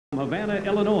Havana,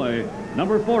 Illinois,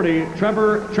 number 40,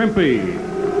 Trevor Trimpe.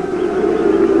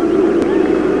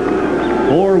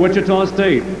 For Wichita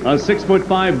State, a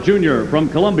 6'5" junior from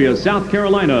Columbia, South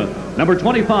Carolina, number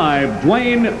 25,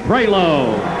 Dwayne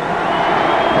Prelo.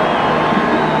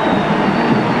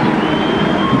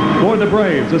 For the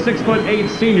Braves, a 6'8"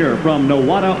 senior from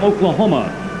Nowata,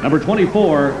 Oklahoma, number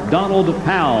 24, Donald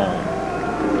Powell.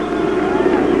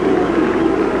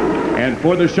 And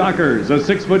for the Shockers, a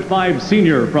 6'5"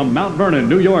 senior from Mount Vernon,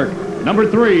 New York, number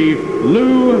 3,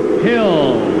 Lou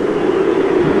Hill.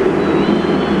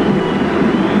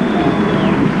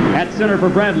 At center for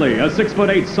Bradley, a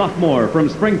 6'8" sophomore from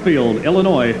Springfield,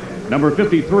 Illinois, number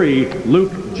 53,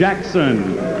 Luke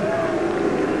Jackson.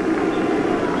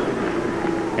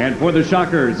 And for the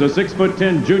Shockers, a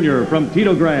 6'10" junior from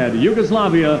Titograd,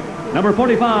 Yugoslavia, number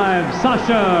 45,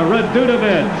 Sasha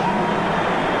Radunovic.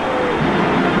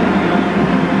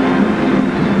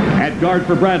 Guard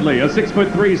for Bradley, a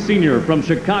 6'3" senior from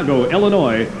Chicago,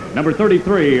 Illinois, number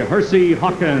 33, Hersey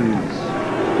Hawkins.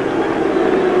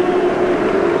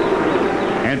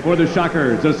 And for the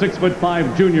Shockers, a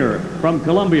 6'5" junior from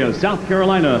Columbia, South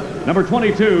Carolina, number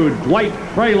 22, Dwight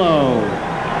Prelo.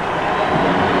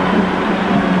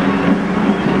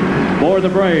 For the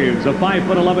Braves, a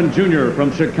 5'11" junior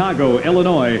from Chicago,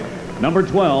 Illinois, number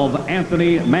 12,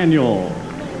 Anthony Manuel.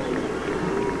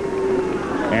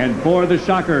 And for the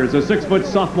Shockers, a 6'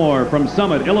 sophomore from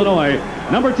Summit, Illinois,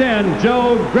 number 10,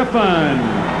 Joe Griffin.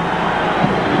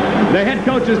 The head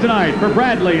coaches tonight for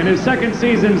Bradley in his second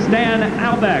season, Stan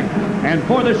Albeck. And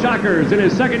for the Shockers in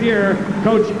his second year,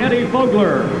 Coach Eddie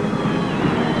Vogler.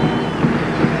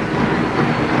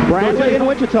 Bradley in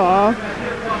Wichita.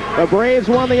 The Braves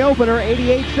won the opener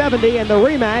 88-70, and the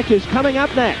rematch is coming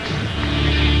up next.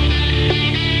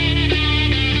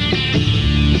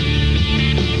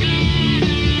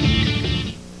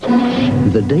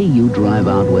 The day you drive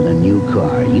out with a new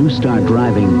car, you start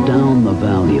driving down the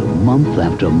value month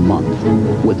after month.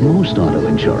 With most auto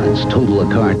insurance, total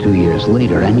a car 2 years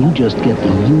later, and you just get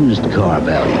the used car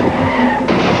value.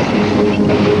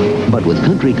 But with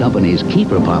Country Company's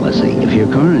Keeper policy, if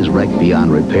your car is wrecked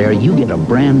beyond repair, you get a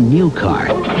brand new car.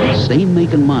 Same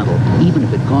make and model, even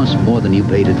if it costs more than you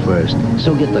paid at first.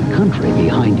 So get the Country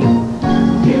behind you.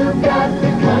 You've got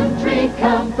the Country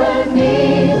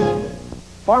Company.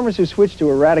 Farmers who switch to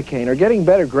Eradicane are getting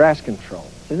better grass control.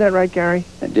 Isn't that right, Gary?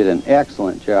 It did an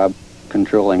excellent job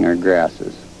controlling our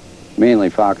grasses.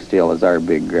 Mainly foxtail is our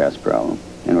big grass problem,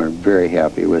 and we're very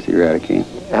happy with Eradicane.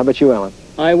 How about you, Ellen?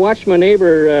 I watched my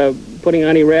neighbor putting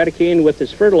on Eradicane with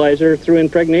this fertilizer through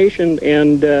impregnation,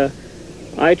 and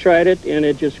I tried it, and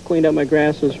it just cleaned up my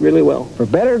grasses really well. For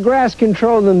better grass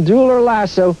control than Dual or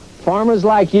Lasso, farmers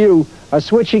like you are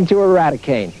switching to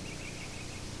Eradicane.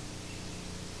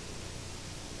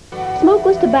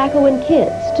 Smokeless tobacco in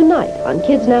kids, tonight on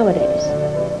Kids Nowadays.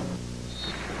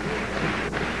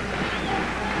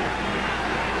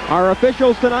 Our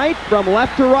officials tonight, from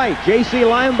left to right, J.C.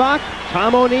 Leimbach,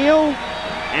 Tom O'Neill,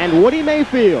 and Woody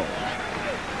Mayfield.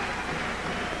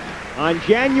 On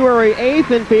January 8th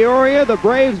in Peoria, the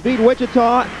Braves beat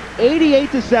Wichita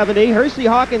 88-70. Hersey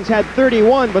Hawkins had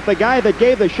 31, but the guy that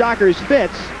gave the Shockers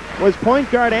fits was point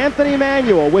guard Anthony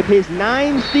Manuel with his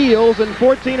 9 steals and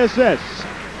 14 assists.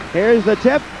 Here's the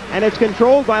tip, and it's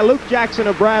controlled by Luke Jackson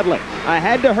of Bradley.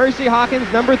 Ahead to Hersey Hawkins,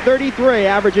 number 33,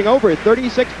 averaging over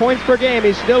 36 points per game.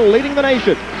 He's still leading the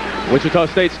nation. Wichita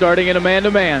State starting in a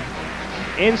man-to-man.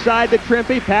 Inside the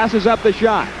Trimpe, passes up the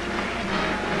shot.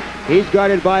 He's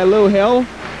guarded by Lou Hill.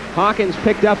 Hawkins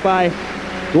picked up by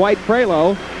Dwight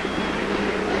Prelo.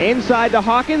 Inside to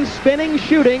Hawkins, spinning,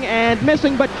 shooting, and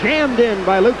missing, but jammed in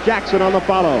by Luke Jackson on the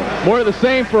follow. More of the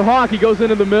same for Hawk. He goes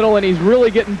into the middle, and he's really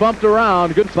getting bumped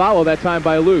around. Good follow that time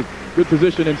by Luke. Good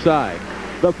position inside.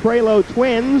 The Prelo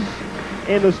twins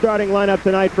in the starting lineup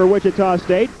tonight for Wichita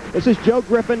State. This is Joe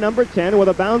Griffin, number 10, with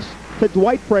a bounce to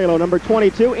Dwight Prelo, number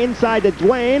 22. Inside to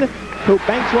Dwayne, who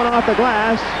banks one off the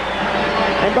glass.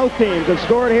 And both teams have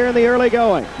scored here in the early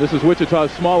going. This is Wichita's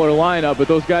smaller lineup, but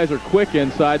those guys are quick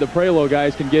inside. The Prelo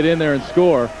guys can get in there and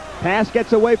score. Pass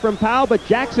gets away from Powell, but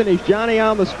Jackson is Johnny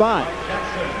on the spot.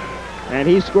 And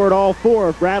he scored all 4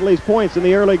 of Bradley's points in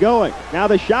the early going. Now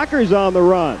the Shockers on the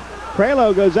run.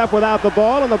 Prelo goes up without the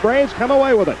ball, and the Braves come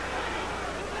away with it.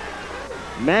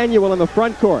 Manuel in the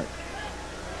front court.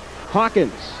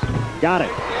 Hawkins got it.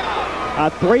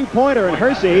 A three-pointer, and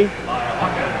Hersey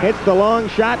hits the long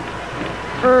shot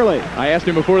early. I asked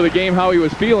him before the game how he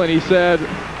was feeling. He said,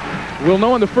 we'll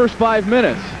know in the first 5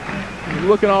 minutes. He's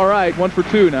looking all right. 1 for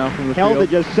 2 now from the field. Held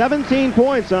to just 17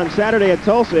 points on Saturday at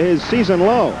Tulsa, his season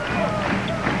low.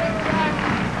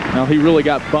 Now he really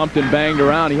got bumped and banged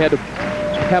around. He had to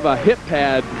have a hip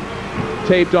pad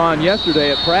taped on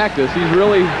yesterday at practice. He's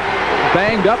really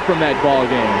banged up from that ball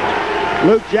game.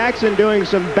 Luke Jackson doing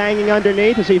some banging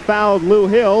underneath as he fouled Lou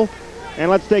Hill. And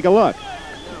let's take a look.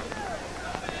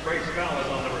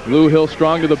 Lou Hill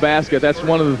strong to the basket. That's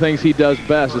one of the things he does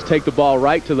best, is take the ball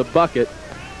right to the bucket.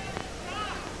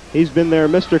 He's been their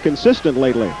Mr. Consistent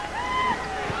lately.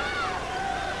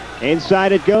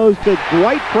 Inside it goes to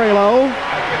Dwight Prelo.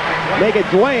 Make it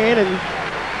Dwayne, and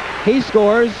he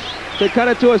scores to cut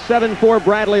it to a 7-4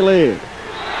 Bradley lead.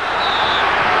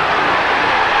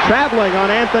 Traveling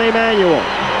on Anthony Manuel.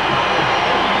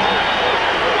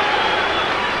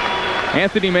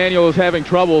 Anthony Manuel is having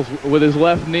troubles with his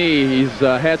left knee. He's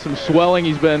had some swelling.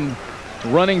 He's been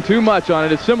running too much on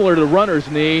it. It's similar to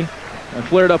runner's knee and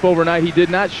flared up overnight. He did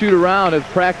not shoot around at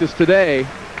practice today.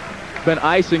 Been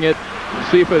icing it.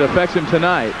 See if it affects him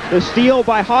tonight. The steal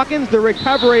by Hawkins, the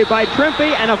recovery by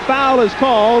Trimpe, and a foul is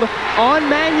called on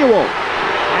Manuel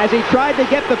as he tried to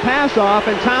get the pass off,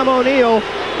 and Tom O'Neill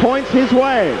points his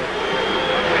way.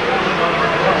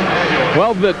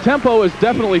 Well, the tempo is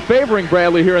definitely favoring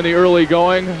Bradley here in the early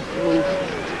going.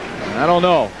 I don't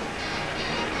know.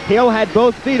 Hill had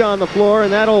both feet on the floor,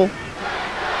 and that'll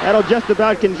just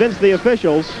about convince the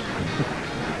officials,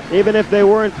 even if they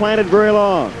weren't planted very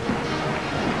long.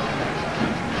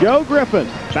 Joe Griffin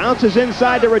bounces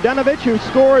inside to Radunovich, who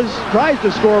tries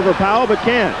to score over Powell, but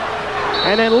can't.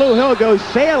 And then Lou Hill goes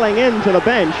sailing into the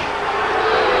bench.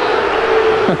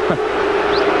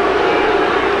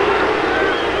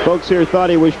 Folks here thought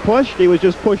he was pushed. He was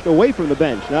just pushed away from the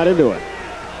bench, not into it.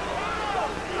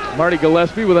 Marty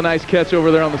Gillespie with a nice catch over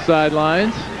there on the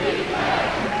sidelines.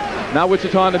 Now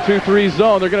Wichita in the 2-3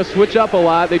 zone. They're going to switch up a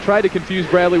lot. They tried to confuse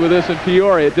Bradley with this in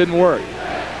Peoria. It didn't work.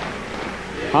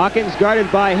 Hawkins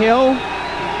guarded by Hill,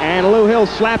 and Lou Hill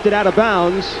slapped it out of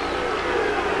bounds.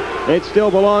 It still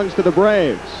belongs to the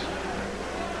Braves.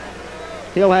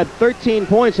 Hill had 13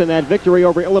 points in that victory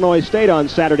over Illinois State on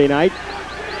Saturday night.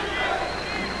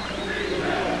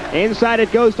 Inside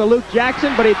it goes to Luke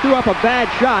Jackson, but he threw up a bad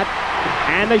shot,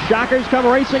 and the Shockers come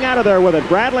racing out of there with it.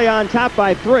 Bradley on top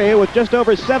by 3 with just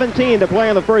over 17 to play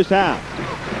in the first half.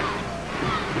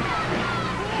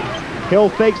 Hill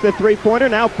fakes the three-pointer,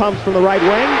 now pumps from the right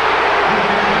wing.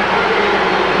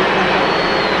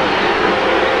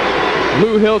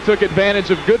 Lou Hill took advantage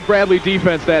of good Bradley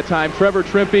defense that time. Trevor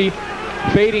Trimpe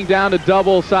fading down to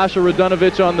double Sasha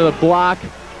Radunovich on the block.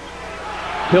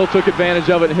 Hill took advantage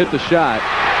of it and hit the shot.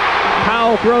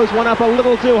 Powell throws one up a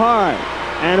little too hard,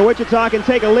 and Wichita can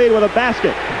take a lead with a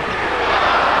basket.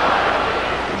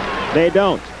 They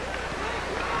don't.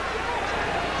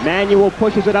 Manuel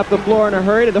pushes it up the floor in a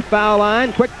hurry to the foul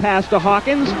line. Quick pass to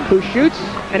Hawkins, who shoots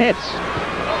and hits.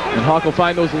 And Hawk will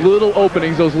find those little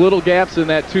openings, those little gaps in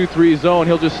that 2-3 zone.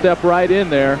 He'll just step right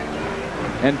in there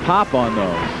and pop on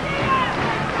those.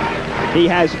 He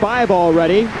has 5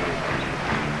 already.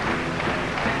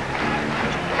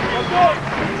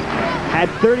 Had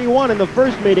 31 in the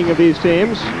first meeting of these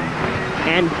teams,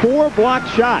 and 4 blocked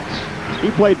shots. He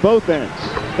played both ends.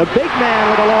 The big man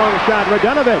with a long shot,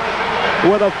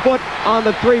 Radunovich, with a foot on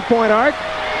the three-point arc.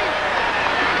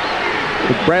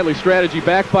 The Bradley strategy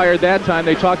backfired that time.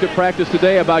 They talked at practice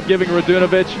today about giving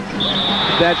Radunovich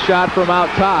that shot from out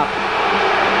top.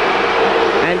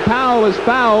 And Powell is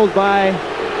fouled by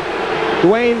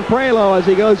Dwayne Prelo as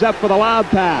he goes up for the lob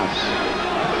pass.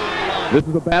 This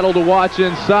is a battle to watch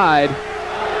inside.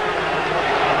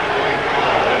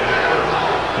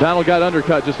 Donald got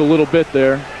undercut just a little bit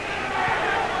there.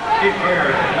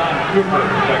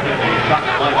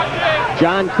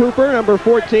 John Cooper, number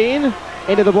 14,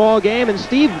 into the ball game, and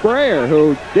Steve Breyer,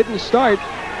 who didn't start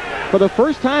for the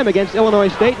first time against Illinois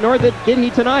State, nor did he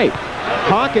tonight.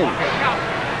 Hawkins,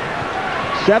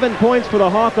 7 points for the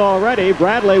Hawk already.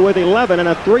 Bradley with 11 and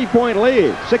a 3-point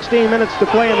lead. 16 minutes to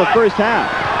play in the first half.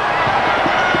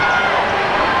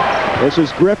 This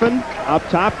is Griffin up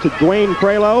top to Dwayne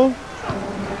Prelo.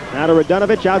 Now to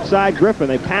Radunovich outside Griffin.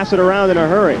 They pass it around in a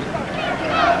hurry.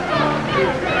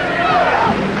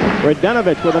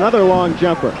 Radunovich with another long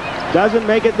jumper. Doesn't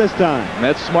make it this time. And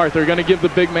that's smart. They're going to give the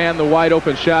big man the wide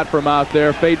open shot from out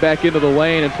there, fade back into the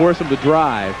lane, and force him to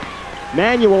drive.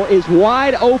 Manuel is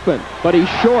wide open, but he's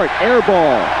short. Air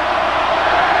ball.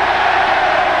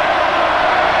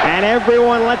 And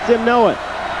everyone lets him know it.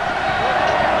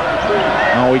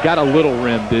 Oh, he got a little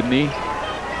rim, didn't he?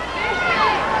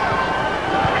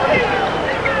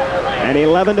 An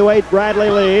 11-8 Bradley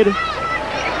lead.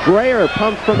 Breyer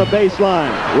pumped from the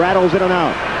baseline. Rattles in and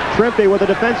out. Trimpe with a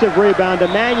defensive rebound to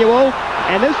Manuel.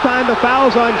 And this time the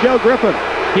foul's on Joe Griffin.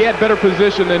 He had better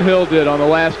position than Hill did on the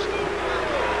last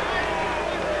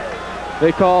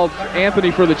They called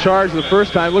Anthony for the charge the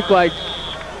first time. Looked like,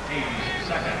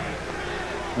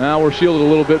 now we're shielded a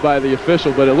little bit by the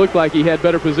official, but it looked like he had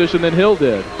better position than Hill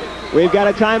did. We've got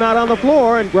a timeout on the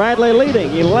floor, and Bradley leading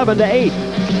 11-8.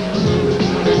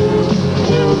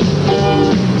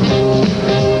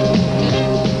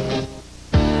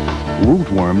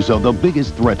 Rootworms are the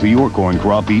biggest threat to your corn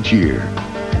crop each year,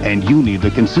 and you need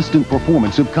the consistent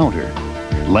performance of Counter.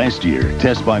 Last year,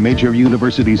 tests by major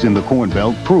universities in the Corn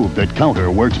Belt proved that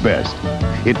Counter works best.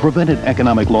 It prevented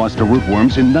economic loss to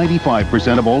rootworms in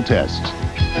 95% of all tests.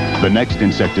 The next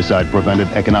insecticide prevented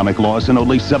economic loss in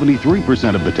only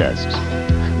 73% of the tests.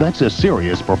 That's a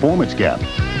serious performance gap,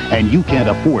 and you can't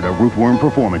afford a rootworm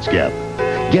performance gap.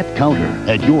 Get Counter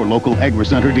at your local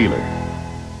AgriCenter dealer.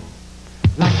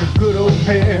 Like a good old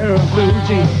pair of blue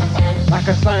jeans, like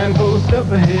a signpost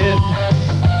up ahead,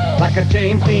 like a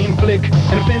James Dean flick and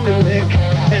a Fender lick,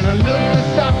 and a look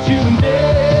that stops you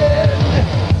dead.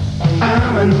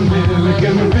 I'm an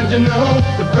American original,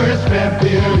 the first craft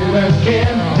beer in a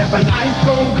can. Tapping ice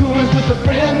cold coolers with a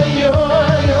friend of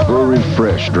yours. Brewery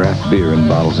Fresh draft beer in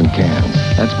bottles and cans.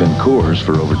 That's been Coors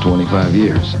for over 25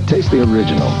 years. Taste the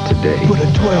original today. Put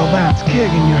a 12-ounce keg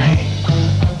in your hand.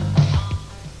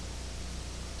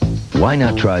 Why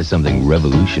not try something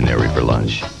revolutionary for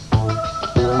lunch?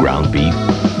 Ground beef,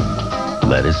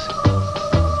 lettuce,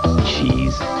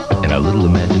 cheese, and a little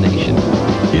imagination.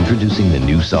 Introducing the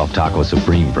new Soft Taco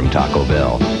Supreme from Taco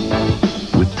Bell.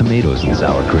 With tomatoes and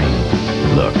sour cream.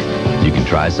 Look, you can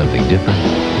try something different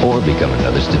or become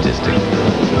another statistic.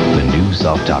 The new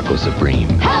Soft Taco Supreme.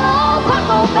 Hello,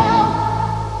 Taco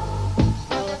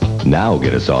Bell! Now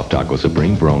get a Soft Taco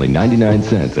Supreme for only 99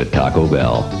 cents at Taco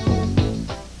Bell.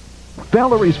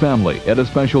 Valerie's Family at a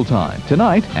special time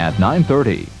tonight at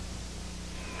 9:30.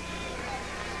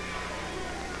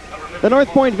 The North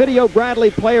Point Video Bradley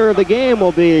Player of the Game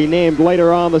will be named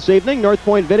later on this evening. North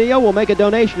Point Video will make a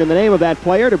donation in the name of that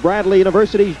player to Bradley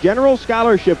University's General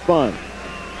Scholarship Fund.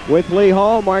 With Lee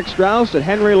Hall, Mark Strauss at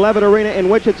Henry Levitt Arena in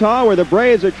Wichita, where the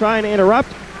Braves are trying to interrupt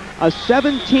a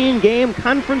 17-game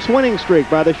conference winning streak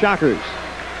by the Shockers.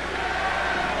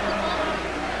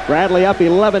 Bradley up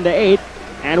 11-8,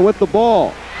 and with the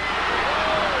ball.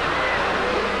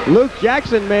 Luke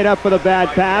Jackson made up for the bad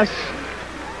pass.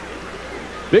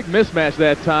 Big mismatch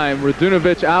that time.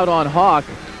 Radunovich out on Hawk.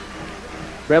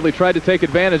 Bradley tried to take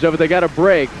advantage of it. They got a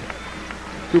break.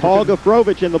 Paul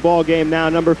Gafrovich in the ball game now,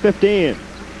 number 15.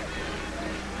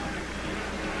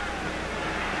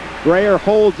 Grayer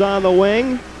holds on the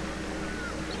wing.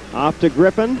 Off to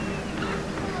Griffin.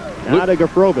 Now to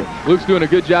Gafrovich. Luke's doing a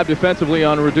good job defensively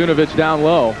on Radunovich down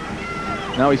low.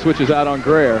 Now he switches out on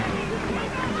Grayer.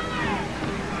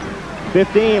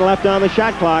 15 left on the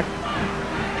shot clock.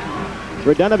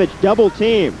 Radunovich double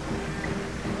team.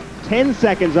 10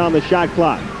 seconds on the shot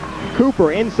clock.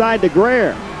 Cooper inside to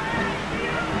Grayer.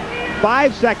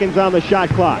 5 seconds on the shot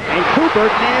clock. And Cooper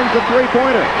cans the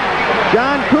three-pointer.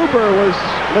 John Cooper was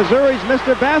Missouri's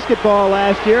Mr. Basketball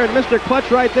last year, and Mr. Clutch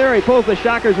right there. He pulls the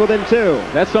Shockers within 2.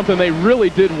 That's something they really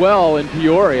did well in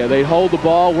Peoria. They hold the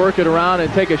ball, work it around,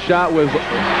 and take a shot with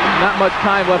not much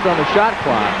time left on the shot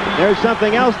clock. There's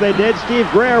something else they did. Steve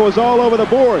Grayer was all over the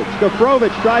boards.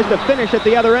 Gafrovich tries to finish at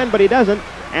the other end, but he doesn't,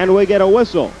 and we get a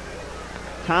whistle.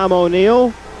 Tom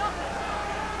O'Neill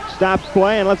stops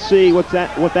play, and let's see what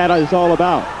that is all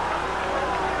about.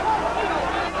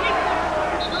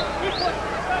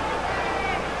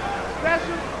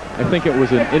 I think it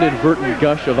was an inadvertent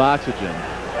gush of oxygen.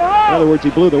 In other words,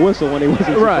 he blew the whistle when he wasn't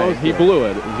supposed to. Right, he blew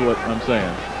it, is what I'm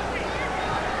saying.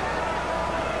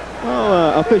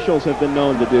 Well, officials have been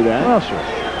known to do that. Oh,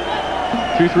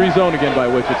 sure. 2-3 zone again by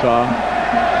Wichita.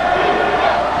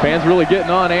 Fans really getting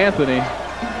on Anthony.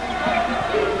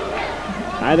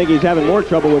 I think he's having more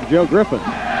trouble with Joe Griffin.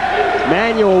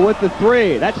 Manuel with the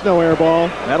 3. That's no air ball.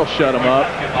 That'll shut him up.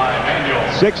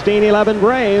 16-11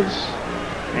 Braves.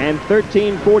 And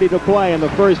 13:40 to play in the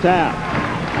first half.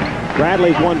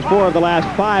 Bradley's won 4 of the last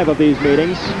 5 of these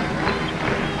meetings.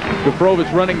 Gafrovich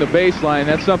running the baseline.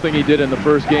 That's something he did in the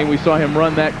first game. We saw him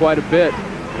run that quite a bit.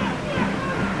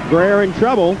 Grayer in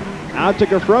trouble. Out to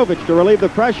Gafrovich to relieve the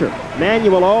pressure.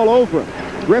 Manuel all over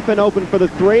him. Griffin open for the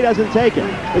 3, doesn't take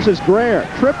it. This is Grayer,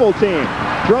 triple team.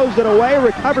 Throws it away,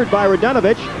 recovered by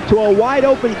Radunovich to a wide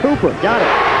open Cooper. Got it.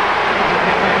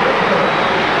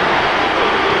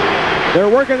 They're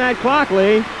working that clock,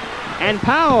 Lee. And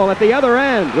Powell at the other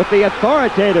end with the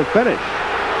authoritative finish.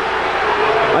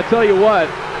 I tell you what,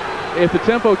 if the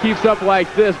tempo keeps up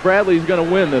like this, Bradley's going to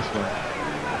win this one.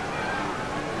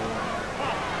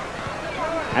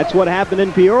 That's what happened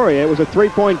in Peoria. It was a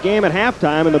 3-point game at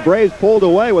halftime, and the Braves pulled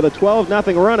away with a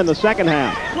 12-0 run in the second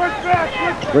half.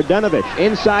 Radunovich,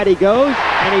 inside he goes,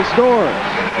 and he scores.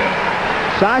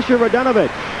 Sasha Radunovich,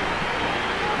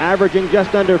 averaging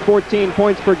just under 14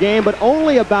 points per game, but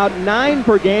only about 9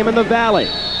 per game in the Valley.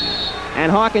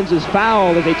 And Hawkins is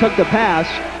fouled as he took the pass.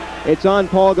 It's on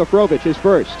Paul Gafrovich, his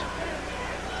first.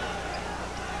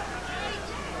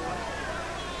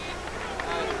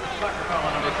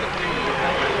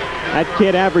 That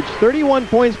kid averaged 31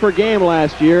 points per game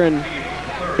last year in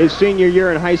his senior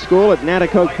year in high school at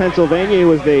Nanticoke, Pennsylvania. He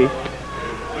was the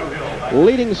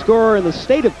leading scorer in the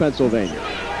state of Pennsylvania.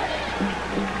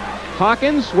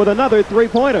 Hawkins with another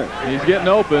three-pointer. He's getting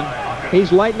open.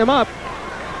 He's lighting him up.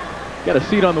 Got a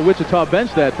seat on the Wichita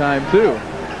bench that time, too.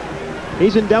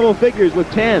 He's in double figures with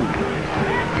 10.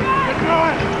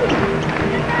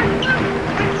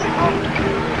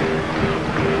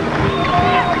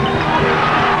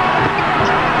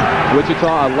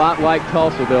 Wichita, a lot like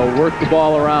Tulsa. They'll work the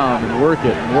ball around and work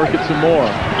it some more.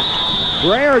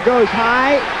 Greer goes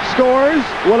high, scores.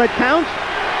 Will it count?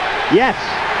 Yes.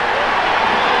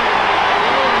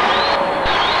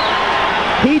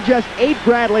 He just ate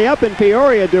Bradley up in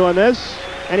Peoria doing this,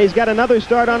 and he's got another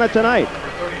start on it tonight.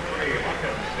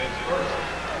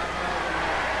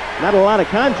 Not a lot of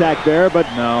contact there, but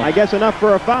no. I guess enough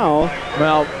for a foul.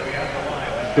 Well,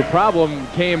 the problem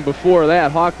came before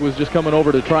that. Hawk was just coming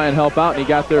over to try and help out, and he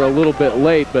got there a little bit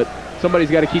late, but somebody's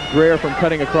got to keep Greer from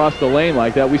cutting across the lane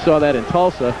like that. We saw that in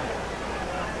Tulsa.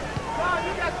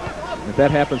 If that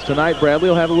happens tonight, Bradley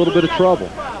will have a little bit of trouble.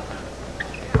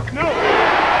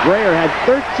 Greer had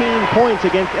 13 points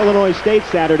against Illinois State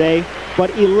Saturday, but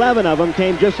 11 of them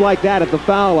came just like that at the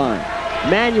foul line.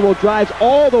 Manuel drives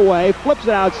all the way, flips it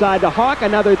outside to Hawk,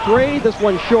 another three, this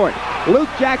one short. Luke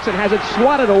Jackson has it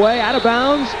swatted away, out of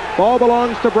bounds. Ball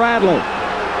belongs to Bradley.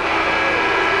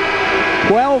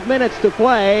 12 minutes to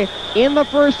play in the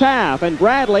first half, and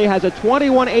Bradley has a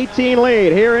 21-18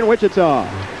 lead here in Wichita.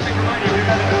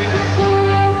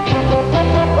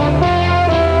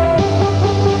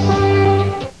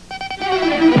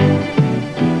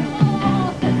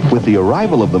 With the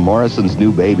arrival of the Morrisons'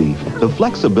 new baby, the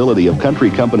flexibility of Country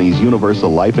Company's universal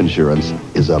life insurance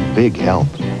is a big help.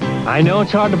 I know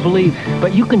it's hard to believe,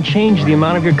 but you can change the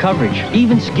amount of your coverage,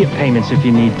 even skip payments if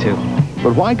you need to.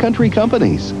 But why Country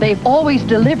Companies? They've always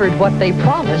delivered what they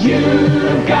promised.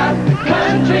 You've got the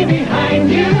country behind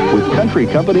you. With Country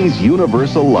Company's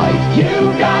universal life.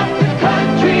 You've got the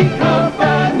Country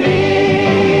Companies.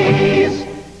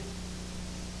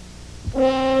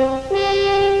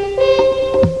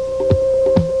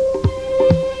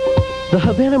 The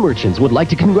Havana Merchants would like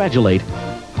to congratulate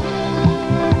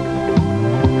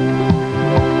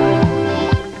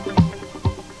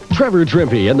Trevor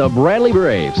Trimpe and the Bradley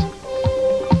Braves.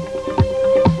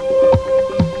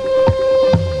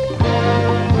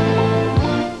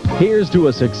 Here's to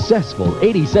a successful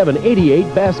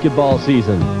 87-88 basketball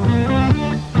season.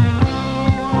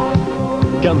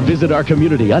 Come visit our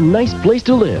community, a nice place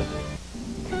to live.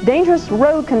 Dangerous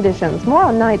road conditions, more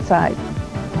on night side.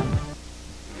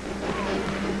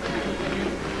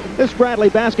 This Bradley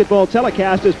basketball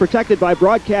telecast is protected by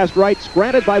broadcast rights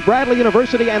granted by Bradley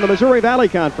University and the Missouri Valley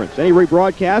Conference. Any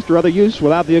rebroadcast or other use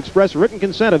without the express written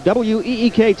consent of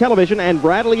WEEK Television and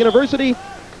Bradley University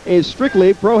is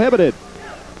strictly prohibited.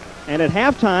 And at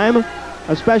halftime,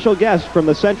 a special guest from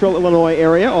the Central Illinois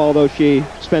area, although she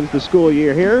spends the school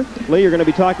year here. Lee, you're going to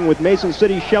be talking with Mason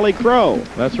City's Shelley Crow.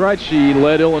 That's right. She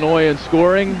led Illinois in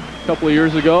scoring a couple of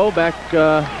years ago.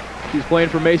 She's playing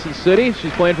for Mason City.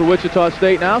 She's playing for Wichita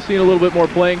State now, seeing a little bit more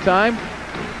playing time.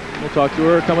 We'll talk to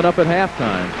her coming up at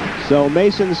halftime. So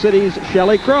Mason City's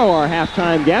Shelley Crow, our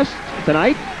halftime guest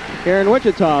tonight here in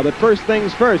Wichita. But first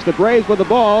things first, the Braves with the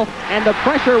ball, and the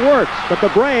pressure works. But the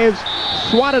Braves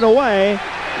swatted away.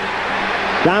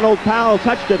 Donald Powell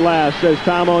touched it last, says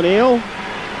Tom O'Neill.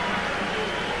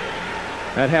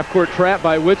 That half-court trap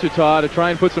by Wichita to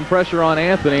try and put some pressure on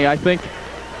Anthony. I think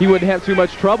he wouldn't have too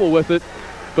much trouble with it.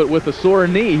 But with a sore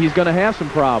knee, he's going to have some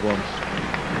problems.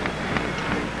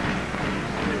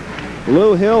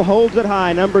 Lou Hill holds it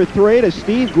high, number 3 to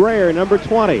Steve Greer, number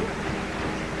 20.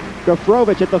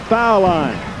 Gafrovich at the foul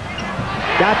line.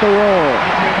 Got the roll.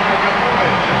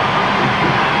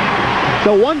 It's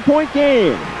a one-point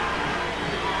game.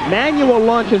 Manuel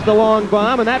launches the long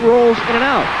bomb, and that rolls in and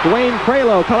out. Dwayne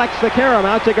Prelo collects the carom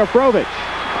out to Gafrovich.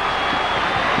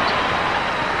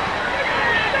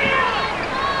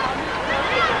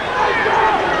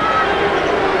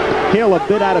 Hill a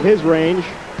bit out of his range.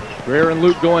 Greer and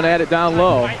Luke going at it down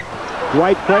low.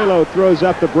 Dwight Prelo throws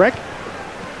up the brick.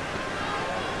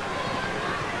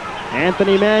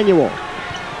 Anthony Manuel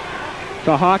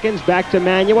to Hawkins, back to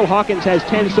Manuel. Hawkins has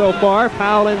 10 so far.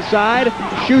 Powell inside,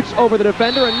 shoots over the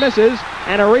defender and misses,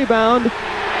 and a rebound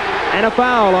and a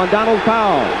foul on Donald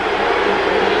Powell.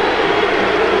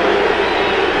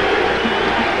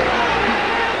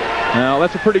 Now,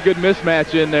 that's a pretty good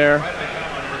mismatch in there.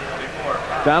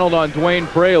 Donald on Dwayne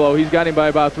Prelo. He's got him by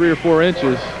about 3 or 4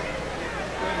 inches.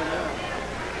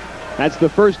 That's the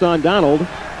first on Donald.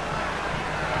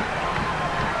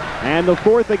 And the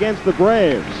fourth against the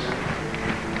Braves.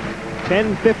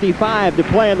 10:55 to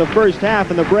play in the first half,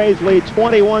 and the Braves lead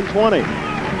 21-20.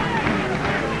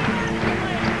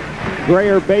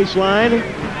 Greer baseline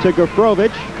to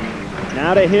Gafrovich.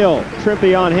 Now to Hill.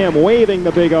 Trimpey on him, waving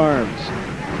the big arms.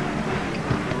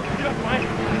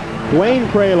 Dwayne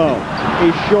Prelo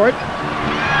is short.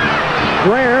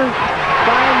 Greer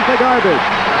finds the garbage.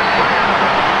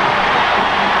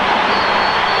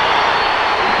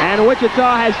 And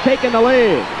Wichita has taken the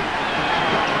lead.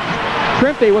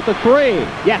 Trimpey with the 3.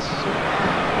 Yes.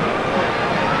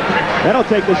 That'll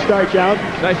take the starch out.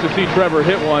 Nice to see Trevor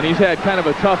hit one. He's had kind of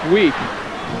a tough week.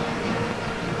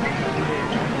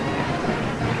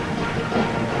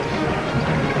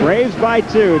 Braves by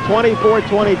 2,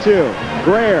 24-22.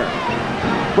 Greer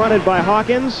fronted by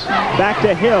Hawkins. Back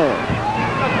to Hill.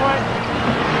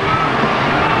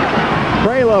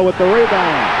 Prelo with the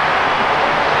rebound.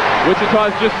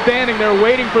 Wichita's just standing there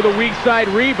waiting for the weak side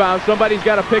rebound. Somebody's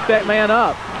got to pick that man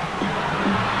up.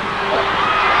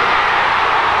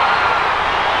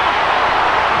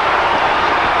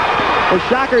 The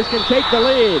Shockers can take the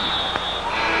lead.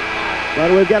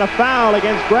 But we've got a foul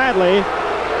against Bradley.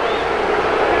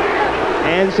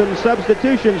 And some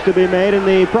substitutions to be made in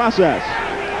the process.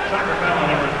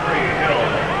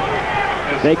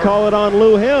 They call it on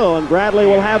Lou Hill, and Bradley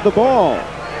will have the ball.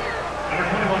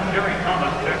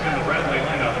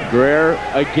 Greer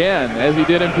again, as he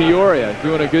did in Peoria,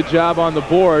 doing a good job on the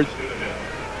boards.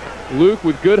 Luke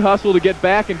with good hustle to get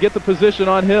back and get the position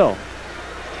on Hill.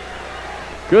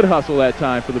 Good hustle that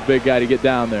time for the big guy to get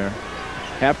down there.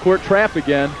 Half-court trap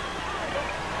again.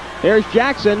 There's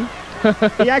Jackson.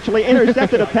 He actually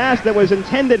intercepted a pass that was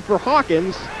intended for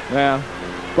Hawkins. Yeah.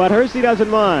 But Hersey doesn't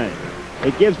mind.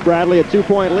 It gives Bradley a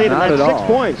 2-point lead, and that's 6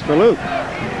 points for Luke.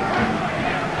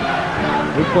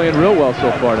 He's playing real well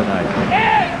so far tonight.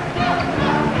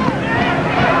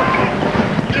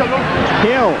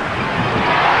 Hill.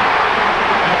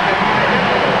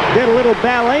 Did a little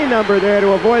ballet number there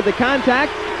to avoid the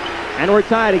contact. And we're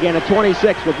tied again at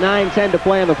 26 with 9:10 to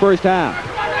play in the first half.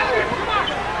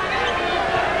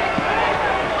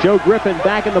 Joe Griffin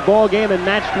back in the ball game and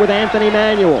matched with Anthony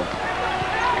Manuel.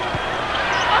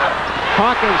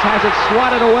 Hawkins has it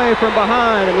swatted away from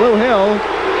behind, and Lou Hill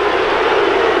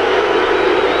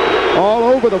all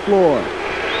over the floor.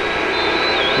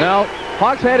 Now,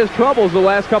 Hawks had his troubles the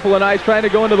last couple of nights trying to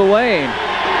go into the lane.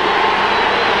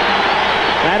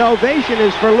 That ovation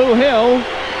is for Lou Hill.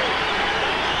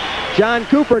 John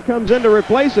Cooper comes in to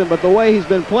replace him, but the way he's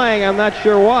been playing, I'm not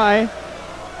sure why.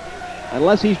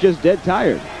 Unless he's just dead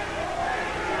tired.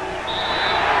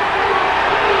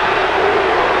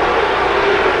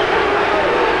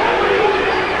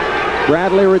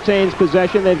 Bradley retains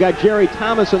possession. They've got Jerry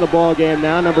Thomas in the ball game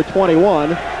now, number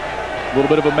 21. A little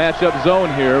bit of a matchup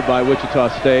zone here by Wichita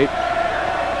State.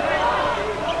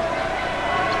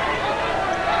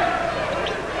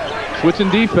 Switching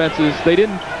defenses. They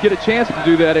didn't get a chance to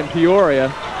do that in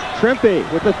Peoria. Trimpey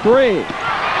with the 3.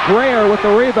 Greer with the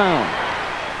rebound.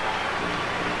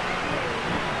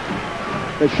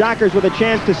 The Shockers with a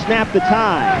chance to snap the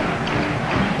tie.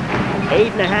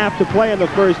 8.5 to play in the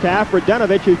first half.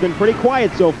 Radunovich, who's been pretty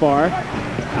quiet so far.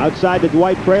 Outside to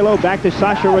Dwight Prelo, back to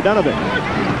Sasha Radunovich.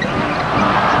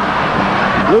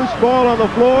 Loose ball on the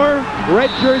floor, red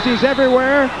jerseys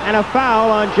everywhere, and a foul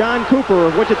on John Cooper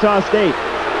of Wichita State.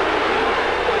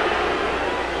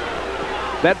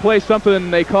 That plays something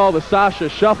they call the Sasha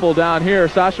Shuffle down here.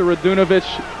 Sasha Radunovich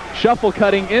shuffle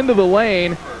cutting into the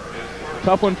lane.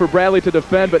 Tough one for Bradley to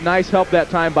defend, but nice help that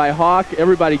time by Hawk.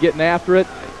 Everybody getting after it.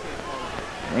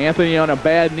 Anthony on a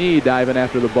bad knee diving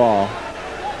after the ball.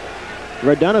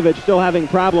 Radunovich still having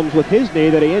problems with his knee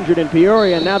that he injured in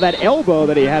Peoria, and now that elbow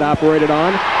that he had operated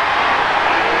on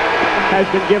has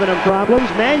been giving him problems.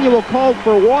 Manuel called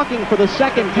for walking for the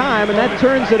second time, and that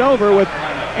turns it over with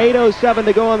 8:07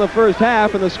 to go in the first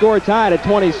half, and the score tied at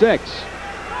 26.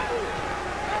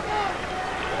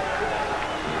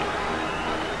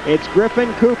 It's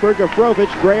Griffin, Cooper, Gafrovich,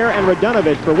 Greer, and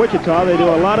Radunovich for Wichita. They do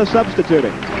a lot of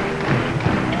substituting.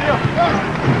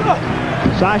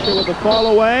 Sasha with a fall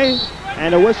away,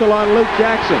 and a whistle on Luke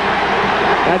Jackson.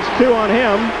 That's 2 on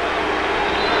him.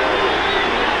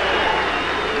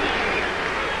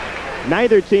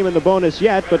 Neither team in the bonus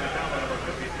yet, but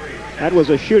that was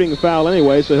a shooting foul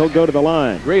anyway, so he'll go to the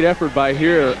line. Great effort by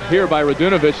here by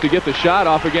Radunovic to get the shot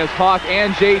off against Hawk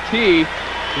and JT.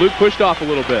 Luke pushed off a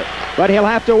little bit. But he'll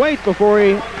have to wait before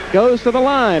he goes to the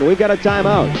line. We've got a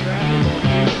timeout.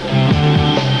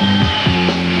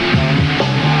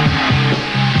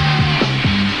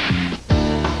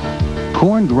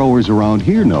 Corn growers around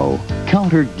here know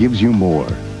Counter gives you more.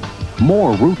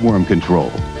 More rootworm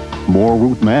control, more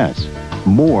root mass,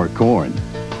 more corn.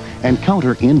 And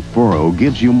Counter in furrow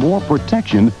gives you more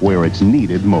protection where it's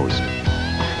needed most.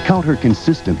 Counter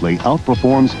consistently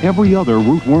outperforms every other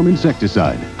rootworm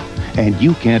insecticide, and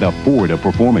you can't afford a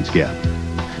performance gap.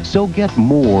 So get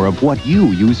more of what you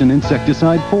use an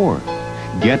insecticide for.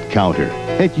 Get Counter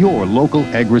at your local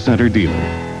AgriCenter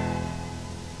dealer.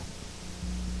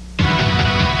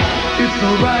 It's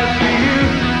the right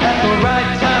field at the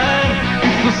right time.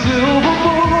 It's the silver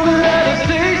bullet that has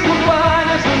tastes the fine.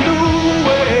 It's a new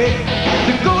way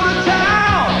to go to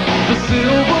town. The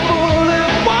silver bullet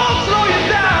won't slow you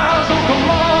down. So come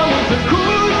on, it's a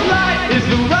good light. It's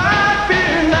the right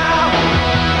field now.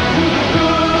 To the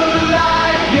good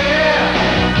life, yeah.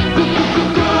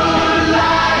 Good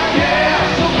life, yeah.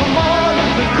 So come on,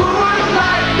 it's a good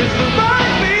light. It's the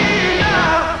right field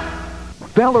now.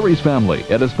 Valerie's Family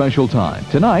at a special time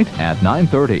tonight at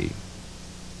 9:30.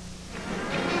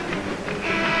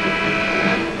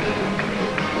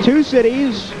 Two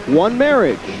cities, one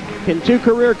marriage. Can two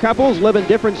career couples live in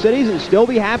different cities and still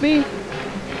be happy?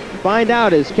 Find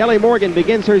out as Kelly Morgan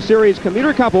begins her series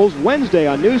Commuter Couples Wednesday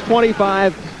on News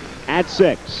 25 at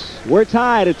 6. We're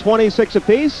tied at 26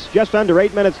 apiece, just under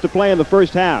 8 minutes to play in the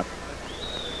first half.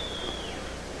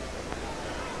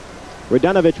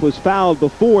 Radunovic was fouled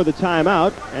before the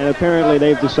timeout, and apparently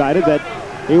they've decided that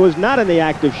he was not in the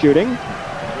act of shooting.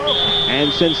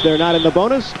 And since they're not in the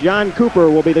bonus, John Cooper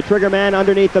will be the trigger man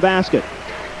underneath the basket.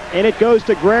 And it goes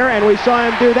to Greer, and we saw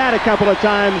him do that a couple of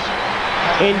times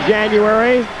in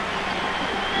January.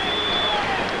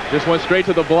 Just went straight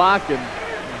to the block and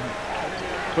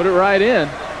put it right in.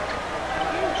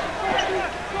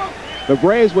 The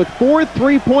Braves with 4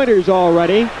 3-pointers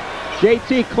already.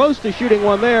 JT close to shooting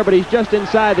one there, but he's just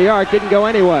inside the arc. Didn't go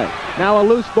anyway. Now a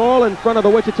loose ball in front of the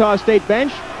Wichita State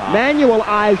bench. Manuel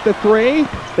eyes the 3.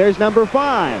 There's number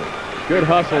 5. Good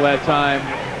hustle that time.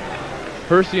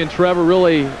 Percy and Trevor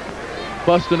really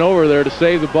busting over there to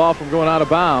save the ball from going out of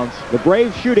bounds. The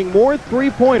Braves shooting more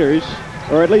 3-pointers,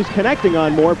 or at least connecting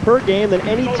on more per game than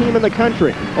any team in the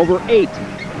country. Over 8.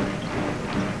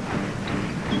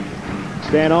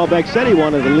 Stan Albeck said he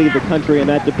wanted to lead the country in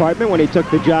that department when he took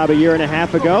the job a year and a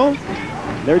half ago.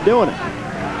 They're doing it.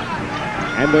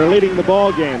 And they're leading the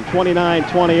ball game,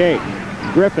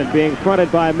 29-28. Griffin being fronted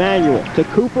by Manuel to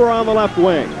Cooper on the left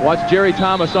wing. Watch Jerry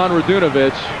Thomas on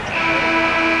Radunovic.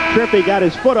 Trippy got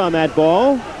his foot on that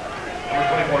ball.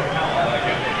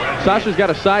 Sasha's got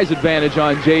a size advantage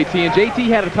on JT, and JT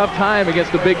had a tough time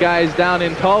against the big guys down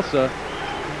in Tulsa.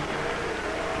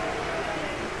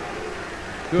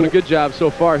 Doing a good job so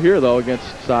far here, though, against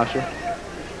Sasha.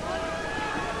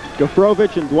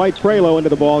 Gafrovich and Dwight Prelo into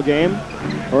the ball game,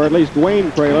 or at least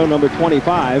Dwayne Prelo, number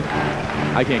 25.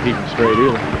 I can't keep him straight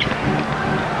either.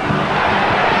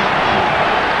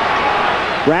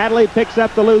 Bradley picks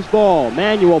up the loose ball.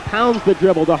 Manuel pounds the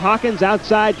dribble to Hawkins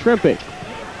outside Trimpe.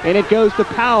 And it goes to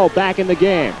Powell back in the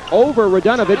game. Over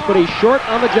Radunovic, but he's short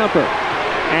on the jumper.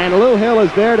 And Lou Hill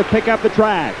is there to pick up the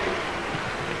track.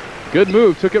 Good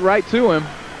move, took it right to him.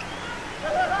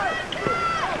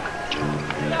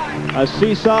 A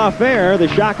seesaw affair. The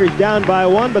Shockers down by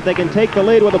 1, but they can take the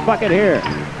lead with a bucket here.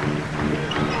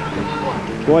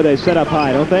 Boy, they set up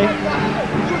high, don't they?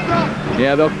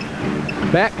 Yeah, they'll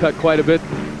back cut quite a bit.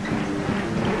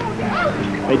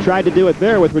 They tried to do it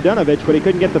there with Radunovic, but he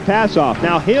couldn't get the pass off.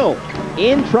 Now Hill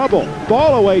in trouble.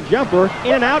 Ball away jumper.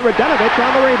 In and out. Radunovic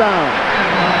on the rebound.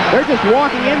 They're just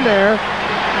walking in there.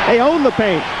 They own the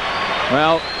paint.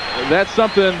 Well, that's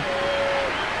something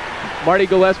Marty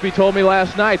Gillespie told me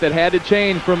last night that had to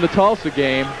change from the Tulsa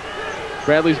game.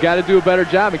 Bradley's got to do a better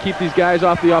job and keep these guys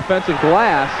off the offensive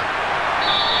glass.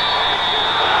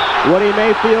 Woody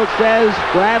Mayfield says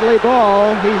Bradley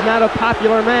Ball, he's not a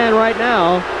popular man right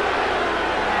now.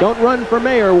 Don't run for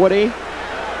mayor, Woody.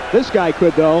 This guy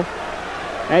could, though.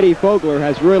 Eddie Fogler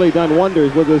has really done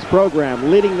wonders with this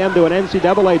program, leading them to an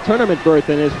NCAA tournament berth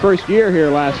in his first year here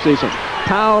last season.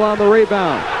 Powell on the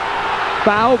rebound.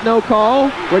 Fouled, no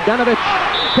call. Radunovic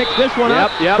picks this one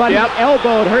up, but he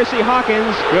elbowed Hersey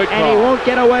Hawkins, and he won't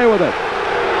get away with it.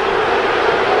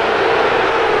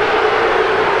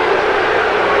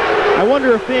 I wonder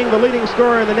wonder if being the leading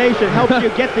scorer in the nation helps you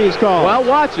get these calls. Well,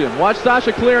 watch him. Watch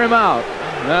Sasha clear him out.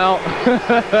 Now,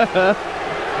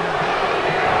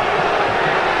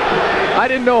 I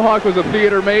didn't know Hawk was a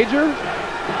theater major.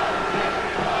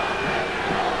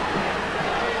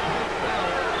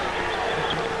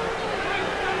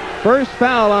 First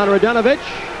foul on Radunovich.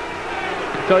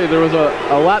 I tell you, there was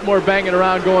a lot more banging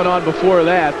around going on before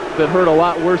that hurt a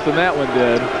lot worse than that one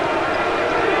did.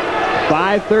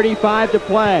 5:35 to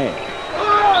play.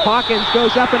 Hawkins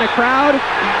goes up in a crowd.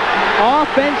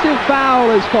 Offensive foul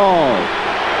is called.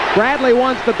 Bradley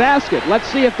wants the basket. Let's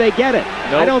see if they get it.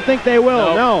 Nope. I don't think they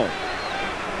will. Nope. No.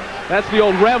 That's the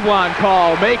old Revlon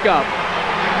call, makeup.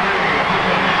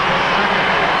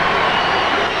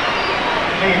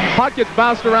 Hawk gets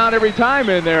bounced around every time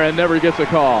in there and never gets a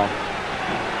call.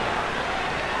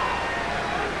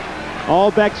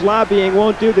 Albeck's lobbying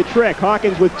won't do the trick.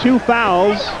 Hawkins with 2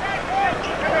 fouls.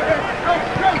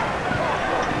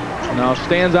 Now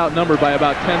stands outnumbered by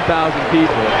about 10,000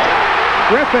 people.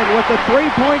 Griffin with the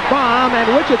 3-point bomb, and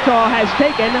Wichita has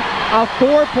taken a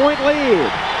 4-point lead.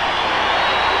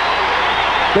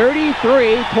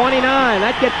 33-29.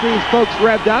 That gets these folks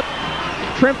revved up.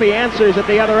 Trimpe answers at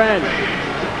the other end.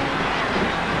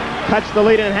 Cuts the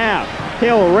lead in half.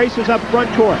 Hill races up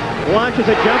front court. Launches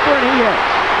a jumper, and he hits.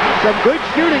 Some good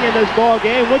shooting in this ball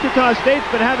game. Wichita State's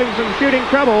been having some shooting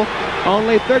trouble.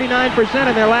 Only 39%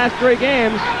 in their last 3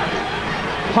 games.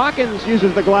 Hawkins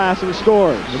uses the glass and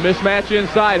scores. The mismatch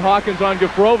inside. Hawkins on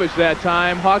Gafrovich that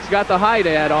time. Hawks got the high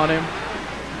dad on him.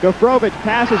 Gafrovich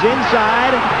passes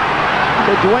inside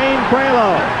to Dwayne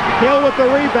Prelo. Hill with the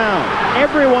rebound.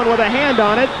 Everyone with a hand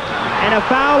on it. And a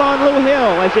foul on Lou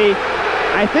Hill as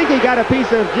I think he got a piece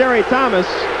of Jerry Thomas.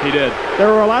 He did. There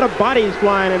were a lot of bodies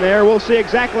flying in there. We'll see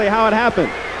exactly how it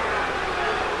happened.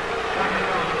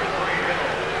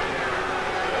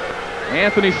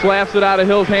 Anthony slaps it out of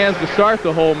Hill's hands to start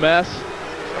the whole mess.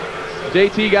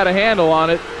 JT got a handle on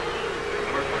it.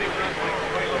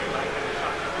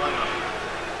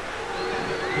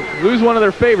 Lou's one of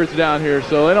their favorites down here,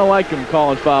 so they don't like him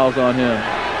calling fouls on him.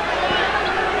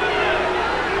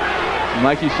 And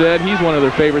like you said, he's one of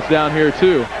their favorites down here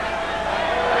too.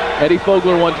 Eddie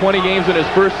Fogler won 20 games in his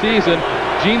first season.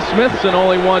 Gene Smithson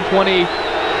only won 20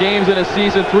 games in a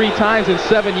season 3 times in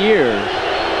 7 years.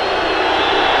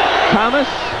 Thomas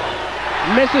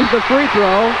misses the free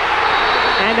throw,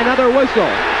 and another whistle.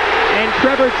 And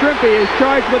Trevor Trimpe is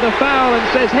charged with a foul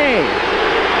and says, hey,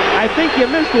 I think you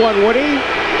missed one, Woody.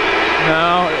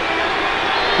 No,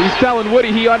 he's telling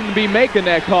Woody he oughtn't to be making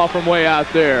that call from way out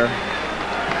there.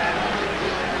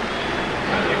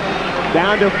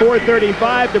 Down to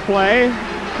 4:35 to play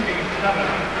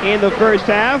in the first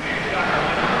half.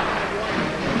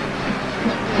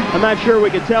 I'm not sure we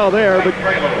could tell there, but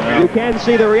you can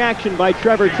see the reaction by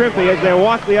Trevor Trimpe as they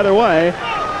walk the other way.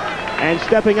 And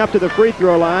stepping up to the free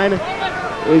throw line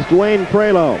is Dwayne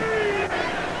Prelo.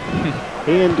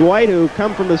 He and Dwight, who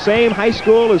come from the same high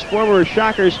school as former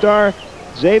Shocker star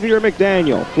Xavier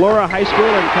McDaniel, Flora High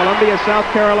School in Columbia, South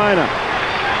Carolina.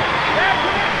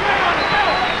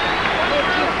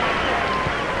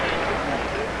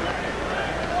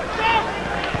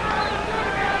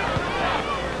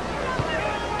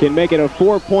 Can make it a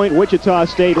 4-point Wichita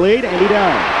State lead, and he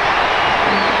does.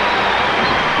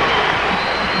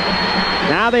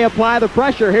 Now they apply the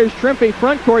pressure. Here's Trimpe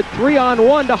front court,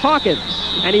 3-on-1 to Hawkins,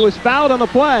 and he was fouled on the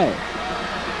play.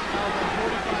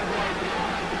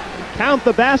 Count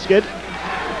the basket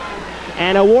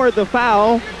and award the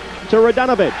foul to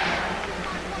Radunovich.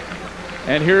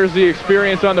 And here's the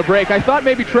experience on the break. I thought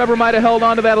maybe Trevor might have held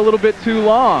on to that a little bit too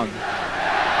long.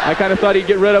 I kind of thought he'd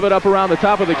get rid of it up around the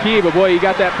top of the key, but boy, he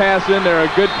got that pass in there, a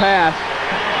good pass.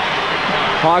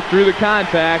 Hawk through the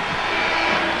contact.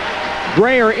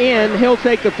 Dreyer in, he'll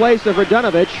take the place of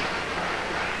Radunovich.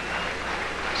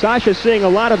 Sasha's seeing a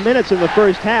lot of minutes in the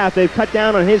first half. They've cut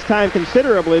down on his time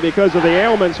considerably because of the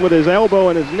ailments with his elbow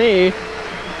and his knee.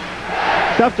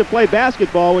 Tough to play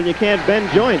basketball when you can't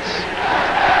bend joints.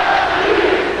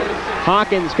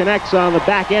 Hawkins connects on the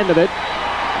back end of it.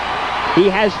 He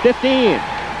has 15.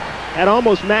 That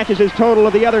almost matches his total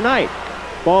of the other night.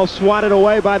 Ball swatted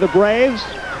away by the Braves.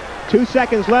 2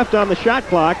 seconds left on the shot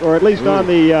clock, or at least on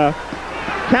the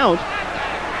count.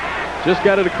 Just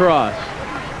got it across.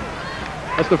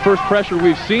 That's the first pressure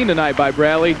we've seen tonight by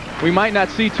Bradley. We might not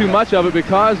see too much of it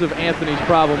because of Anthony's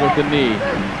problem with the knee.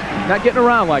 Not getting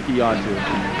around like he ought to.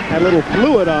 Had a little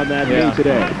fluid on that knee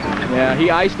today. Yeah, he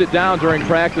iced it down during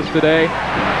practice today.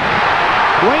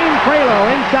 Dwayne Prelo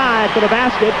inside for the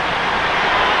basket.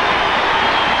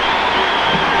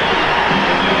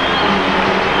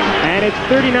 And it's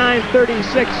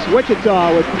 39-36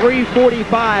 Wichita with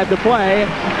 3:45 to play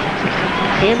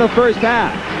in the first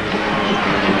half.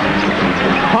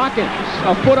 Hawkins,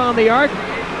 a foot on the arc,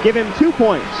 give him 2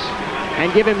 points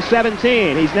and give him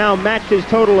 17. He's now matched his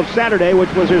total of Saturday,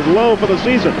 which was his low for the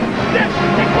season.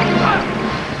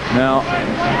 Now,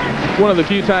 one of the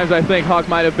few times I think Hawk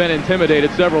might have been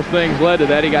intimidated. Several things led to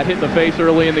that. He got hit in the face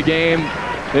early in the game.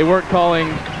 They weren't calling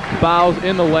fouls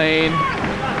in the lane.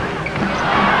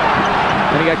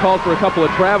 And he got called for a couple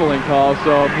of traveling calls,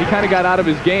 so he kind of got out of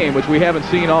his game, which we haven't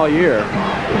seen all year.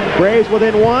 Braves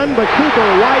within 1, but Cooper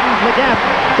widens the gap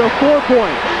to 4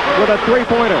 points with a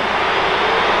 3-pointer.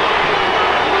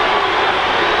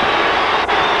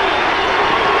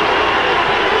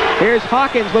 Here's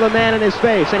Hawkins with a man in his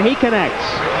face, and he connects.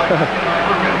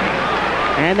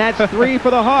 And that's 3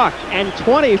 for the Hawks, and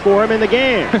 20 for him in the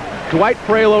game. Dwight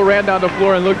Pralo ran down the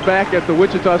floor and looked back at the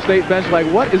Wichita State bench like,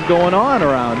 what is going on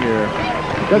around here?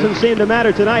 Doesn't seem to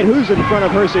matter tonight who's in front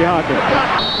of Hersey Hawkins.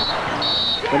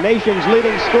 The nation's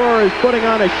leading scorer is putting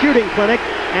on a shooting clinic,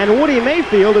 and Woody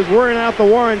Mayfield is wearing out the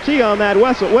warranty on that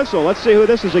whistle. Let's see who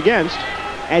this is against,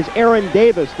 as Aaron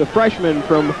Davis, the freshman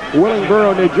from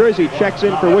Willingboro, New Jersey, checks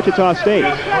in for Wichita State.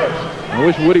 I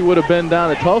wish Woody would have been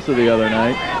down at Tulsa the other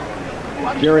night.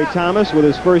 Jerry Thomas with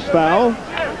his first foul.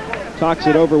 Talks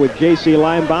it over with J.C.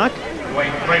 Leimbach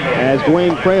as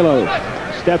Dwayne Pralo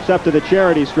steps up to the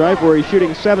charity stripe where he's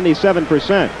shooting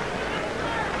 77%.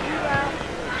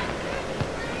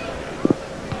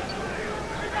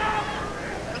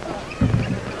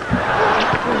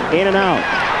 In and out.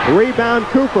 Rebound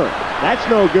Cooper. That's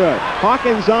no good.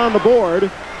 Hawkins on the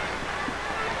board.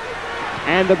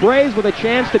 And the Braves with a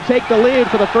chance to take the lead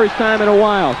for the first time in a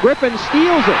while. Griffin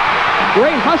steals it.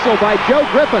 Great hustle by Joe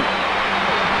Griffin.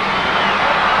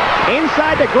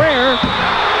 Inside to Greer.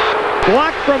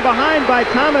 Blocked from behind by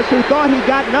Thomas, who thought he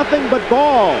got nothing but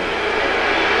ball.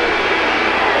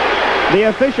 The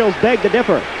officials beg to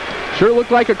differ. Sure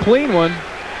looked like a clean one.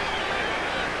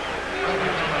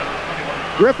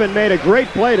 Griffin made a great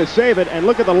play to save it, and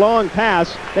look at the long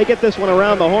pass. They get this one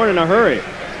around the horn in a hurry.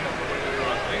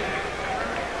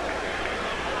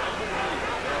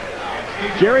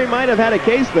 Jerry might have had a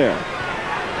case there.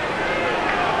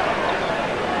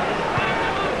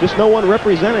 Just no one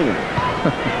representing him.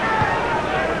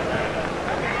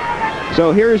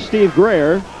 So here's Steve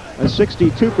Greer, a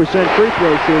 62% free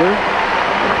throw shooter,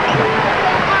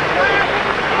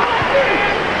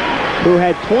 who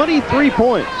had 23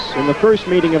 points in the first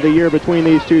meeting of the year between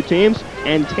these two teams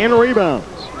and 10 rebounds.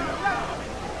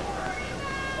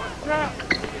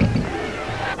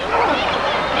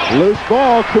 Loose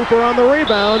ball, Cooper on the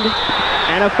rebound,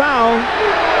 and a foul.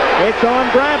 It's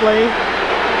on Bradley.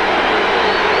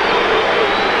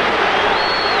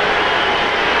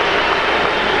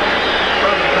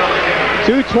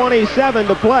 .227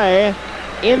 to play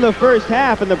in the first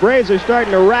half, and the Braves are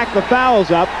starting to rack the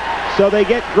fouls up, so they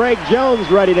get Greg Jones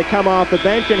ready to come off the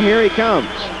bench, and here he comes.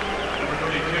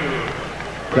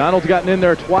 Donald's gotten in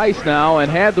there twice now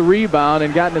and had the rebound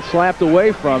and gotten it slapped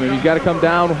away from him. He's got to come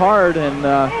down hard and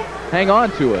hang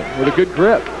on to it with a good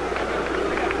grip.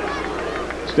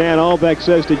 Stan Albeck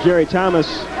says to Jerry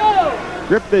Thomas,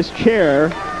 grip this chair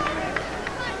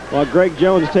while Greg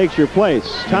Jones takes your place.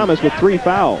 Thomas with 3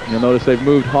 fouls. You'll notice they've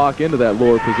moved Hawk into that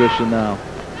lower position now.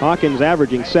 Hawkins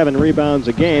averaging 7 rebounds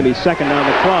a game. He's second on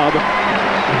the club.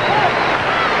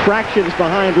 Fractions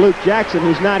behind Luke Jackson,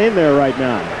 who's not in there right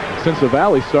now. Since the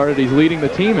Valley started, he's leading the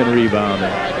team in rebounding.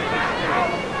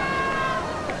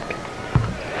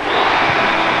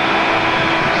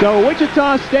 So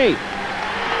Wichita State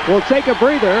will take a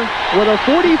breather with a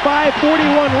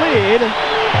 45-41 lead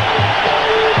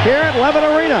here at Levitt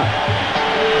Arena.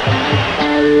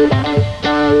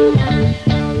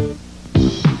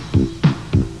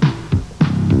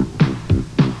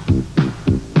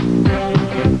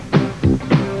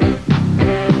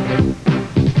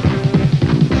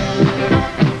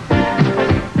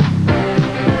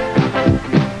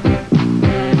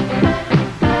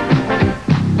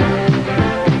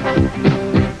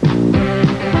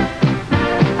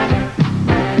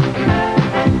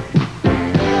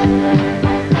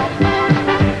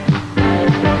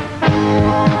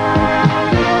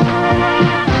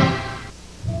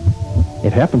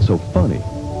 It happened so funny.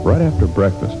 Right after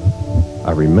breakfast,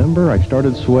 I remember I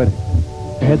started sweating.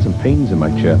 I had some pains in my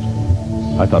chest.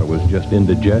 I thought it was just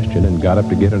indigestion and got up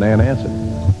to get an antacid.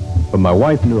 But my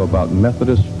wife knew about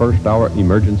Methodist first-hour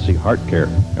emergency heart care,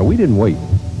 and we didn't wait.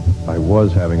 I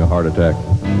was having a heart attack,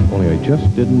 only I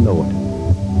just didn't know it.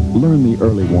 Learn the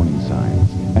early warning signs,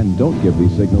 and don't give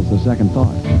these signals a second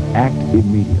thought. Act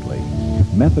immediately.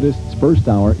 Methodist's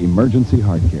first-hour emergency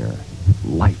heart care.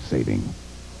 life-saving.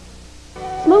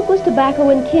 Smokeless tobacco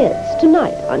in kids,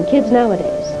 tonight on Kids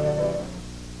Nowadays.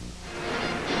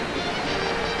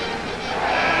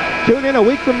 Tune in a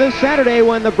week from this Saturday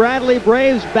when the Bradley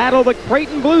Braves battle the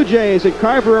Creighton Blue Jays at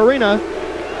Carver Arena.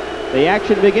 The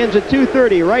action begins at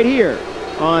 2:30 right here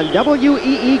on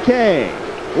WEEK.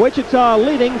 Wichita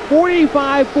leading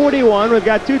 45-41. We've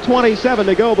got 2:27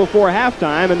 to go before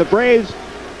halftime, and the Braves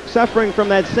suffering from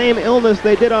that same illness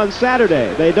they did on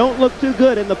Saturday. They don't look too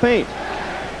good in the paint.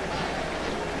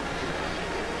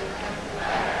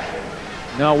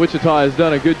 Now Wichita has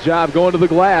done a good job going to the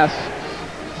glass.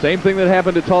 Same thing that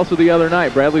happened at Tulsa the other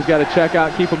night. Bradley's got to check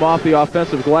out, keep him off the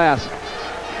offensive glass.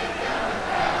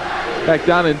 In fact,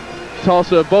 down in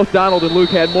Tulsa, both Donald and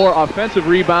Luke had more offensive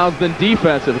rebounds than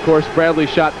defensive. Of course, Bradley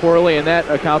shot poorly, and that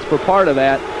accounts for part of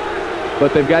that.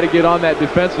 But they've got to get on that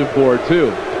defensive board,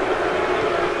 too.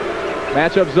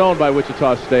 Matchup zone by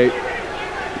Wichita State.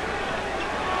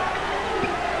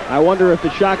 I wonder if the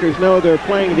Shockers know they're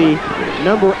playing the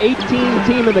number 18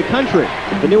 team in the country.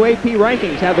 The new AP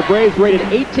rankings have the Braves rated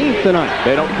 18th tonight.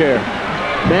 They don't care.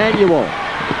 Manuel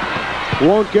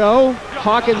won't go.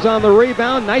 Hawkins on the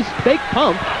rebound. Nice fake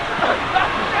pump.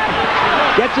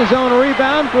 Gets his own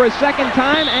rebound for a second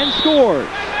time and scores.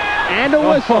 And a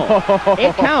whistle.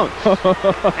 It counts.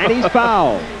 And he's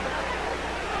fouled.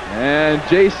 And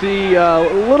JC,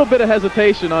 a little bit of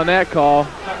hesitation on that call.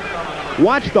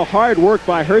 Watch the hard work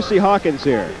by Hersey Hawkins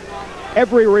here.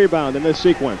 Every rebound in this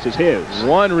sequence is his.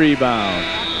 One rebound.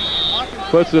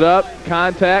 Puts it up.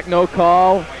 Contact, no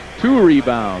call. 2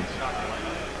 rebounds.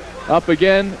 Up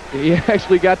again. He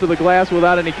actually got to the glass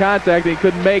without any contact, and he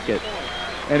couldn't make it.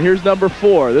 And here's number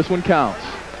 4. This one counts.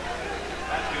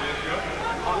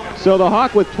 So the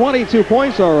Hawk with 22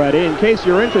 points already. In case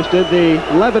you're interested, the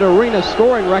Levitt Arena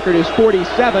scoring record is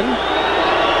 47.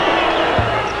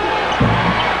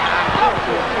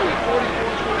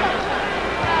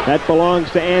 That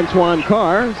belongs to Antoine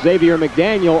Carr. Xavier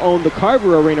McDaniel owned the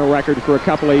Carver Arena record for a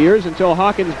couple of years until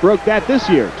Hawkins broke that this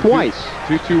year, twice.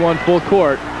 2-2-1 full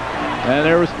court. And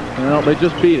there was, well, they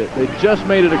just beat it. They just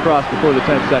made it across before the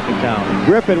 10-second count.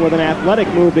 Griffin with an athletic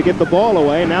move to get the ball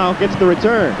away, now gets the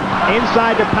return.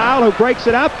 Inside to Powell, who breaks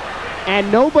it up,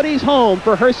 and nobody's home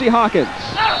for Hersey Hawkins.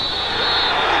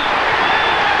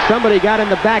 Somebody got in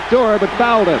the back door, but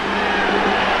fouled him.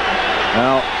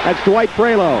 Well, that's Dwight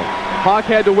Prelo. Hawk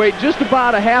had to wait just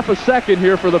about a half a second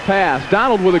here for the pass.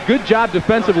 Donald with a good job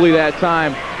defensively that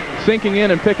time, sinking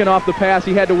in and picking off the pass.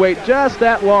 He had to wait just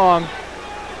that long.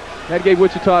 That gave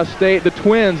Wichita State, the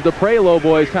Twins, the Prelo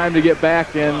boys, time to get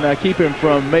back and keep him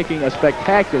from making a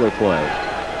spectacular play.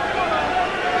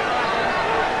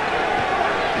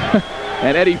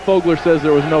 And Eddie Fogler says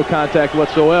there was no contact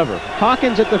whatsoever.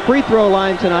 Hawkins at the free throw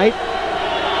line tonight.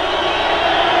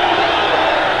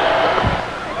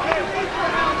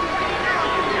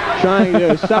 Trying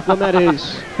to supplement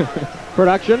his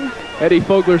production. Eddie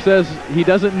Fogler says he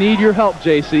doesn't need your help,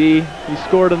 JC. He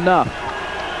scored enough.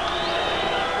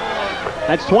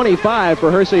 That's 25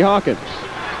 for Hersey Hawkins.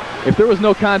 If there was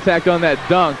no contact on that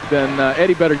dunk, then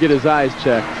Eddie better get his eyes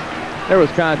checked. There was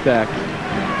contact.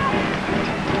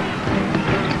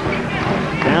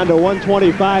 Down to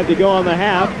 1:25 to go on the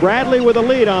half. Bradley with a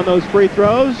lead on those free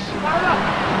throws.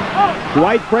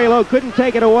 Dwight Prelo couldn't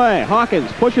take it away. Hawkins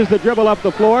pushes the dribble up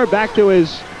the floor, back to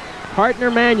his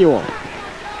partner Manuel.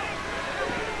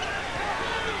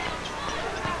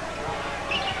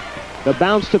 The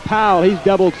bounce to Powell, he's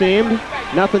double teamed.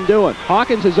 Nothing doing.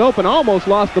 Hawkins is open, almost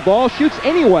lost the ball, shoots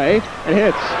anyway, and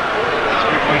hits.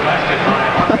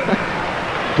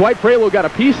 Dwight Prelo got a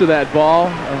piece of that ball.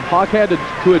 Hawk had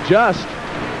to adjust.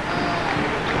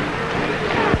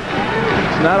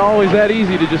 It's not always that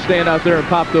easy to just stand out there and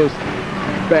pop those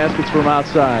baskets from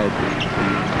outside.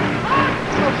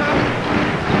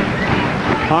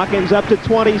 Hawkins up to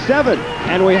 27,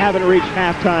 and we haven't reached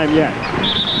halftime yet.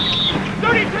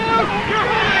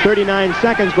 39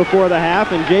 seconds before the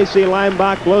half, and J.C.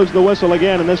 Leimbach blows the whistle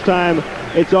again, and this time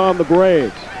it's on the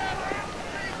Braves.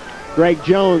 Greg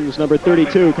Jones, number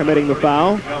 32, committing the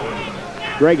foul.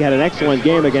 Greg had an excellent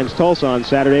game against Tulsa on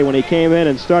Saturday when he came in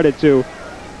and started to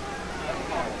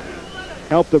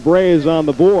help the Braves on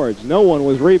the boards. No one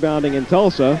was rebounding in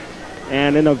Tulsa,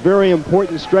 and in a very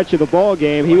important stretch of the ball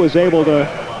game, he was able to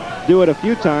do it a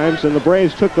few times, and the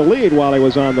Braves took the lead while he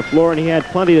was on the floor, and he had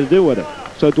plenty to do with it.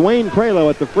 So Dwayne Prelo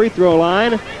at the free throw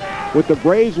line with the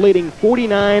Braves leading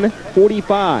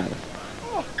 49-45.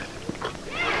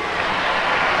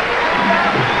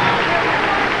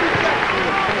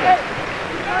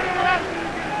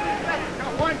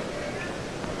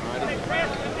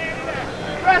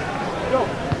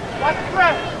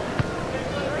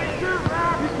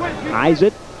 Eyes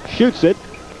it, shoots it,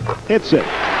 hits it.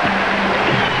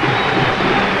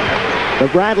 The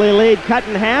Bradley lead cut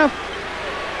in half.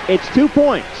 It's 2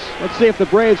 points. Let's see if the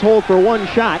Braves hold for one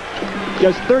shot.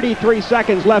 Just 33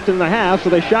 seconds left in the half, so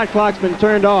the shot clock's been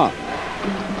turned off.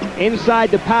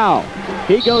 Inside to Powell.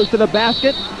 He goes to the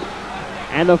basket,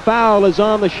 and the foul is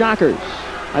on the Shockers.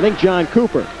 I think John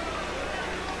Cooper.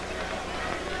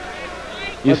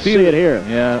 Let's see it here.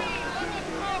 Yeah.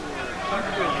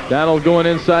 Donald going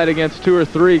inside against 2 or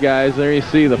 3 guys. There you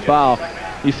see the foul.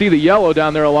 You see the yellow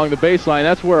down there along the baseline.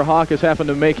 That's where Hawk is having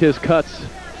to make his cuts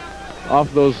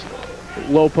off those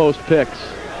low post picks.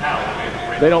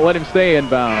 They don't let him stay in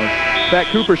bounds. In fact,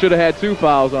 Cooper should have had 2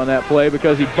 fouls on that play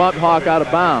because he bumped Hawk out of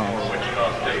bounds.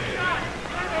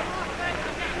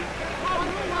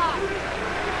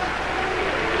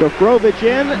 Sofrovich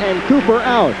in and Cooper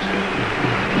out.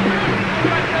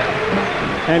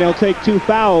 And he'll take 2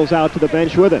 fouls out to the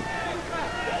bench with him.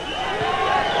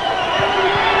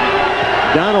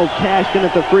 Donald cashed in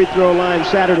at the free throw line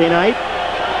Saturday night.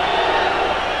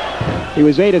 He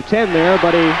was 8 of 10 there,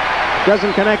 but he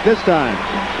doesn't connect this time.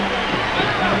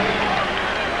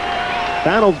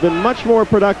 Donald's been much more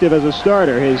productive as a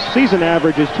starter. His season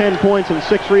average is 10 points and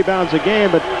 6 rebounds a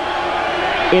game, but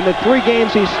in the 3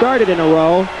 games he started in a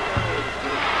row,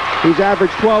 he's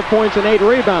averaged 12 points and 8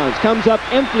 rebounds. Comes up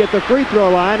empty at the free throw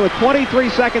line with 23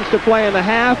 seconds to play in the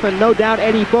half, and no doubt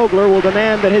Eddie Fogler will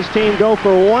demand that his team go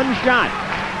for one shot.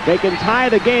 They can tie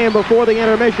the game before the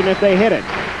intermission if they hit it,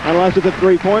 unless it's a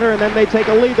three-pointer, and then they take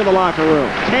a lead in the locker room.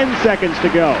 10 seconds to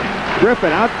go.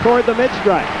 Griffin out toward the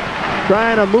mid-strike,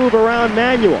 trying to move around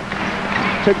Manuel.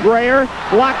 To Grayer,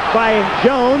 blocked by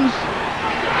Jones,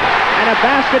 and a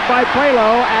basket by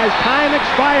Prelo as time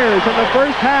expires in the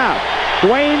first half.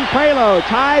 Dwayne Prelo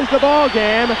ties the ball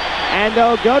game, and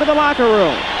they'll go to the locker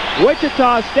room.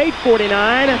 Wichita State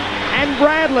 49 and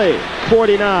Bradley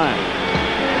 49.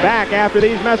 Back after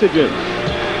these messages.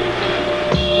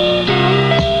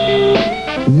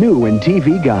 New in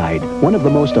TV Guide, one of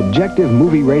the most objective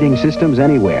movie rating systems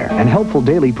anywhere, and helpful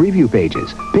daily preview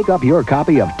pages. Pick up your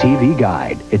copy of TV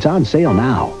Guide. It's on sale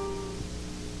now.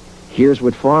 Here's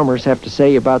what farmers have to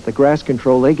say about the grass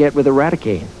control they get with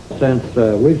Eradicane. Since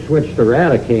we've switched to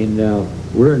Eradicane now,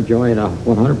 we're enjoying a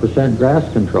 100%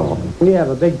 grass control. We have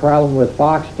a big problem with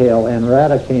foxtail, and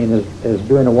Eradicane is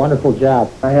doing a wonderful job.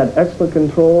 I had excellent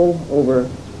control over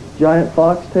giant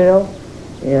foxtail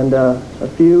and a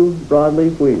few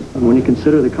broadleaf weeds. When you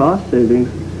consider the cost savings,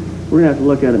 we're going to have to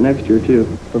look at it next year, too.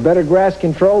 For better grass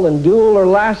control than Dual or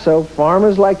Lasso,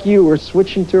 farmers like you are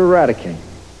switching to Eradicane.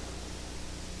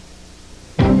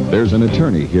 There's an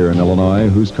attorney here in Illinois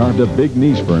who's carved a big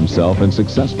niche for himself in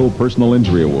successful personal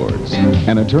injury awards.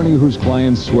 An attorney whose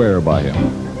clients swear by him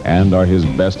and are his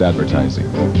best advertising.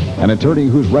 An attorney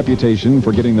whose reputation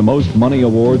for getting the most money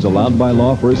awards allowed by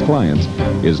law for his clients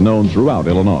is known throughout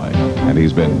Illinois, and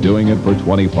he's been doing it for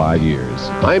 25 years.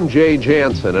 I'm Jay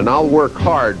Jansen, and I'll work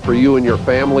hard for you and your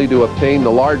family to obtain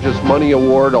the largest money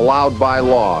award allowed by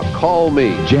law. Call me.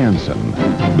 Jansen,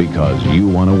 because you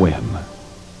want to win.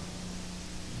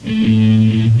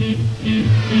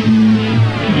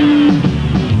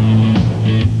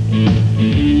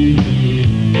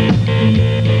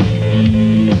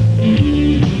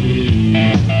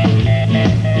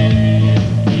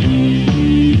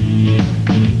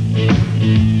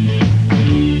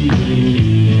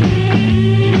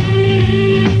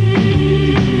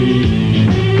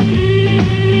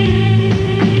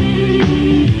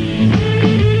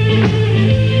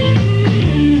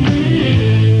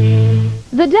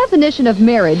 The definition of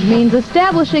marriage means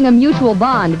establishing a mutual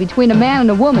bond between a man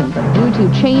and a woman, but due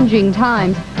to changing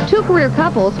times, 2 career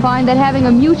couples find that having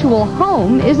a mutual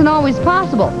home isn't always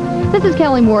possible. This is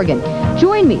Kelly Morgan.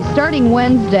 Join me starting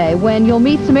Wednesday when you'll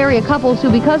meet some area couples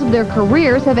who, because of their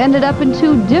careers, have ended up in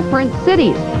 2 different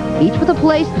cities, each with a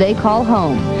place they call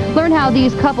home. Learn how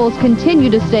these couples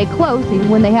continue to stay close even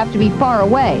when they have to be far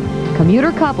away.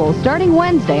 Commuter Couples starting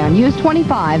Wednesday on US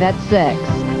 25 at 6.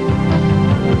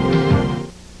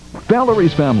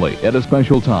 Valerie's Family at a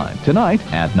special time tonight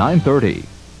at 9:30.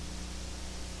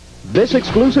 This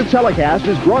exclusive telecast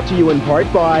is brought to you in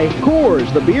part by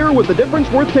Coors, the beer with the difference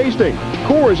worth tasting.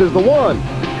 Coors is the one.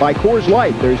 By Coors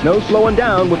Light, there's no slowing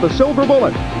down with the silver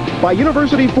bullet. By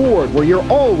University Ford, where you're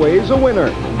always a winner.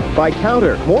 By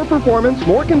Counter, more performance,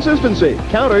 more consistency.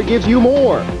 Counter gives you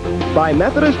more. By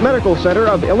Methodist Medical Center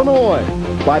of Illinois.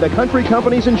 By the Country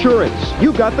Company's Insurance.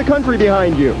 You've got the country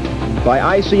behind you.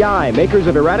 By ICI, makers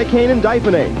of Eradicane and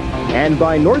Diphenate. And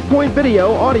by North Point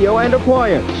Video, Audio, and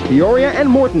Appliance, Peoria and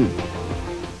Morton.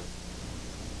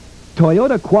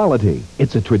 Toyota quality.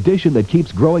 It's a tradition that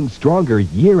keeps growing stronger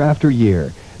year after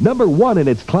year. Number one in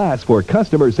its class for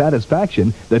customer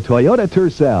satisfaction, the Toyota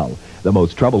Tercel. The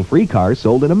most trouble-free car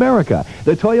sold in America,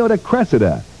 the Toyota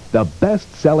Cressida. The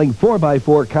best-selling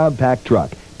 4x4 compact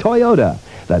truck, Toyota.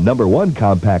 The number one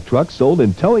compact truck sold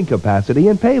in towing capacity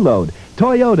and payload,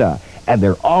 Toyota. And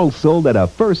they're all sold at a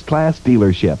first-class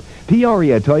dealership,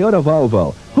 Peoria Toyota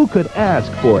Volvo. Who could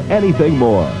ask for anything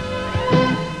more?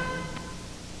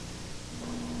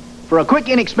 For a quick,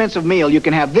 inexpensive meal, you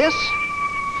can have this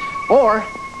or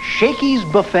Shakey's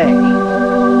Buffet.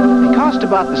 They cost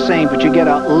about the same, but you get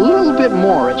a little bit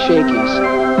more at Shakey's.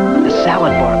 The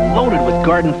salad bar loaded with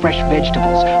garden fresh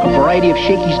vegetables, a variety of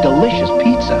Shakey's delicious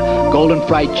pizza, golden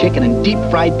fried chicken and deep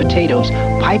fried potatoes,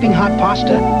 piping hot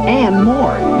pasta, and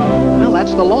more. Well,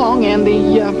 that's the long and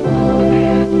the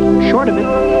short of it.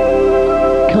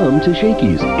 Come to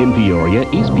Shakey's in Peoria,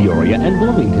 East Peoria, and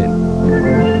Bloomington.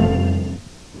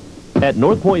 At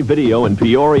North Point Video in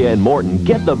Peoria and Morton,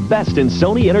 get the best in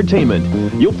Sony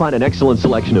entertainment. You'll find an excellent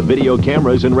selection of video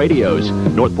cameras and radios.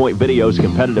 North Point Video's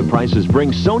competitive prices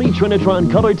bring Sony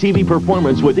Trinitron Color TV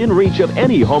performance within reach of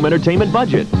any home entertainment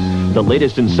budget. The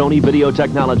latest in Sony video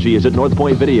technology is at North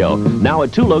Point Video, now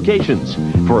at 2 locations.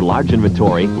 For large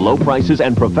inventory, low prices,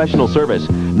 and professional service,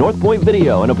 North Point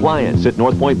Video and Appliance at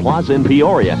North Point Plaza in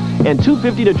Peoria and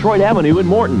 250 Detroit Avenue in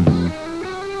Morton.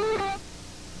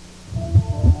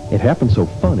 It happened so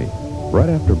funny. Right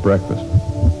after breakfast,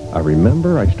 I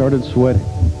remember I started sweating.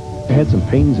 I had some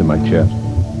pains in my chest.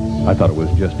 I thought it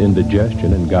was just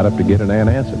indigestion and got up to get an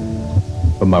antacid.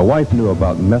 But my wife knew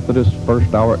about Methodist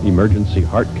first-hour emergency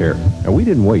heart care, and we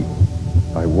didn't wait.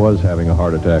 I was having a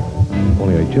heart attack,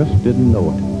 only I just didn't know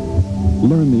it.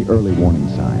 Learn the early warning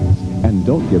signs, and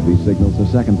don't give these signals a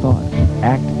second thought.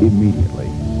 Act immediately.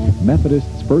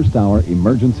 Methodist's first-hour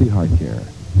emergency heart care.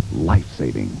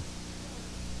 Life-saving.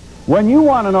 When you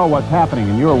want to know what's happening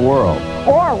in your world,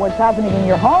 Or what's happening in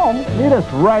your home, meet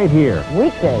us right here.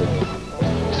 weekdays.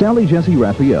 Sally Jesse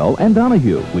Raphael and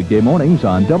Donahue, weekday mornings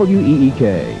on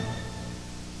WEEK.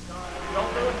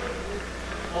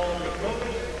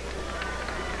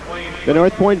 The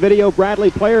North Point Video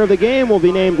Bradley Player of the Game will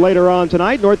be named later on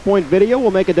tonight. North Point Video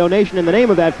will make a donation in the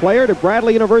name of that player to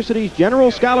Bradley University's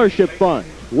General Scholarship Fund.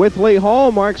 Withley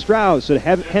Hall, Mark Strauss at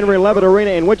Henry Levitt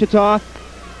Arena in Wichita.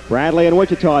 Bradley and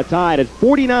Wichita tied at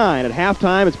 49 at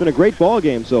halftime. It's been a great ball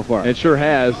game so far. It sure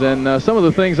has. And some of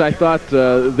the things I thought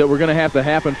that were going to have to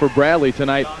happen for Bradley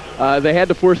tonight, they had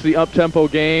to force the up-tempo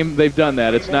game. They've done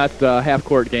that. It's not a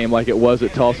half-court game like it was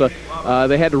at Tulsa.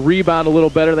 They had to rebound a little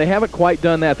better. They haven't quite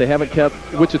done that. They haven't kept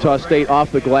Wichita State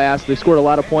off the glass. They scored a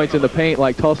lot of points in the paint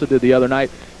like Tulsa did the other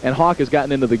night. And Hawk has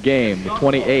gotten into the game,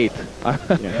 28.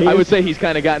 I would say he's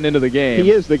kind of gotten into the game.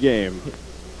 He is the game.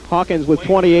 Hawkins with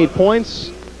 28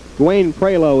 points. Dwayne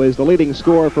Prelo is the leading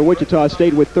scorer for Wichita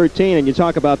State with 13, and you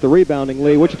talk about the rebounding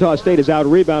lead. Wichita State has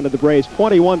out-rebounded the Braves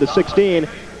 21-16,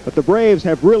 but the Braves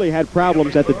have really had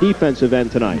problems at the defensive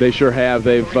end tonight. They sure have.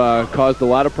 They've caused a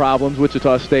lot of problems.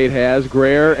 Wichita State has.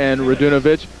 Greer and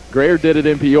Radunovich. Greer did it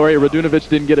in Peoria. Radunovich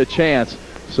didn't get a chance.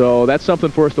 So that's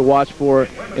something for us to watch for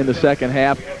in the second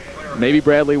half. Maybe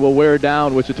Bradley will wear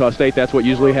down Wichita State. That's what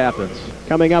usually happens.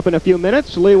 Coming up in a few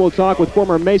minutes, Lee will talk with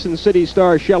former Mason City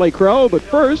star Shelley Crow, but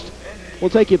first, we'll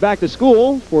take you back to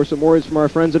school for some words from our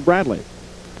friends at Bradley.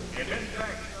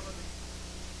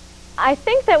 I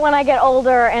think that when I get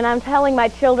older and I'm telling my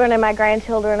children and my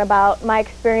grandchildren about my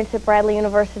experience at Bradley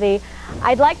University,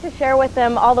 I'd like to share with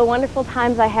them all the wonderful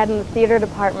times I had in the theater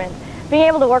department. Being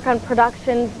able to work on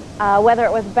productions, whether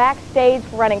it was backstage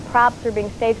running props or being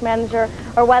stage manager,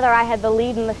 or whether I had the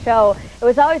lead in the show, it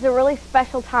was always a really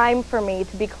special time for me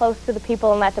to be close to the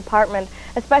people in that department,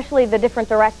 especially the different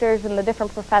directors and the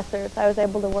different professors I was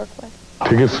able to work with.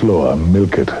 Take it slower,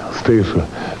 milk it. Stay slow.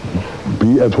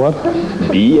 Be at what?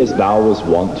 Be as thou was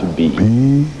wont to be.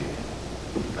 Be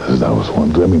as thou was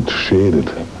wont to. I mean, shade it.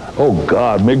 Oh,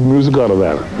 God, make music out of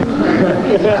that.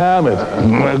 Ham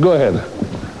it. Go ahead.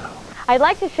 I'd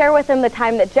like to share with them the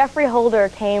time that Jeffrey Holder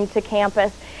came to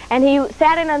campus, and he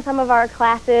sat in on some of our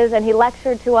classes, and he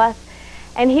lectured to us,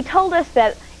 and he told us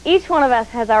that each one of us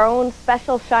has our own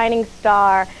special shining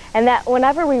star, and that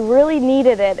whenever we really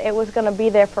needed it, it was going to be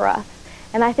there for us.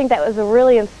 And I think that was a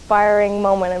really inspiring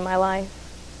moment in my life.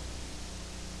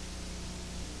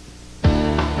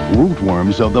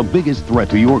 Rootworms are the biggest threat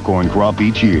to your corn crop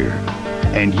each year,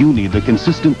 and you need the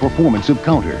consistent performance of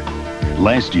Counter.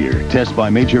 Last year, tests by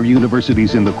major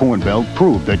universities in the Corn Belt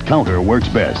proved that Counter works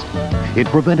best. It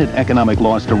prevented economic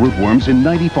loss to rootworms in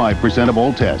 95% of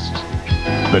all tests.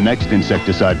 The next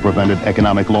insecticide prevented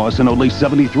economic loss in only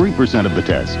 73% of the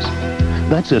tests.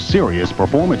 That's a serious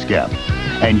performance gap.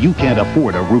 And you can't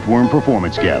afford a rootworm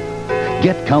performance gap.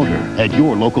 Get Counter at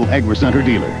your local Agri-Center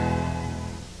dealer.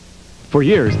 For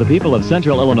years, the people of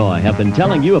Central Illinois have been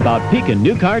telling you about Pekin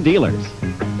New Car Dealers.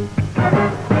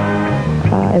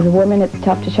 As a woman, it's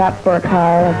tough to shop for a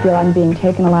car. I feel I'm being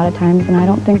taken a lot of times, and I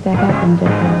don't think that happened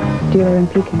at a dealer in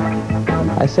Pekin.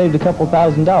 I saved a couple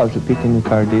 $1,000s at Pekin New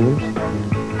Car Dealers.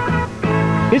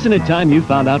 Isn't it time you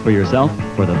found out for yourself?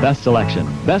 For the best selection,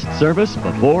 best service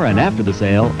before and after the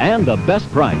sale, and the best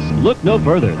price, look no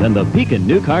further than the Pekin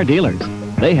New Car Dealers.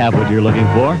 They have what you're looking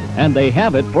for, and they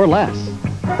have it for less.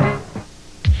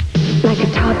 Like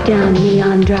a top-down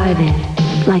neon drive-in,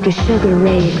 like a Sugar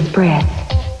Ray Express,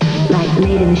 like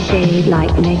made in the shade,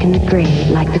 like making the grade,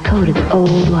 like the code of the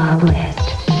old Wild West.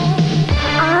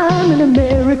 I'm an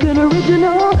American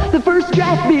original, the first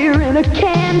draft beer in a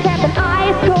can, tapping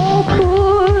ice cold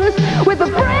Coors with a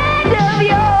friend of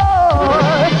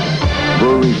yours.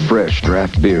 Brewery fresh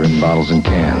draft beer in bottles and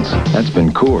cans. That's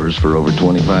been Coors for over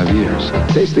 25 years.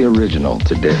 Taste the original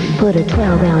today. Put a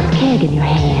 12-ounce keg in your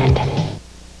hand.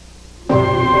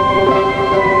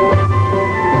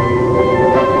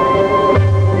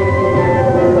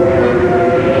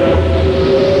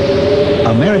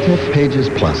 Ameritech Pages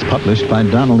Plus, published by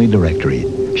Donnelly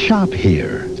Directory. Shop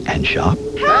here and shop.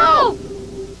 Help!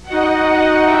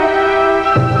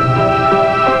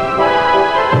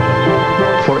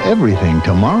 For everything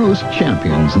tomorrow's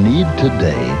champions need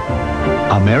today.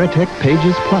 Ameritech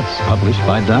Pages Plus, published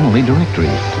by Donnelly Directory.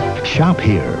 Shop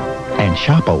here and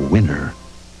shop a winner.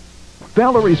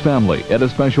 Valerie's Family at a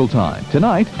special time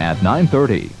tonight at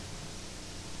 9:30.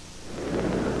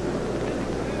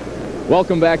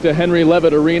 Welcome back to Henry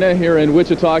Levitt Arena here in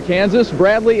Wichita, Kansas.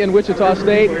 Bradley and Wichita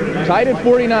State tied at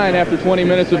 49 after 20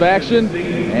 minutes of action.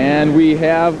 And we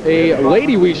have a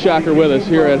Lady Wheat Shocker with us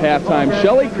here at halftime.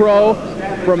 Shelly Crow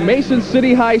from Mason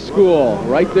City High School,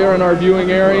 right there in our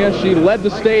viewing area. She led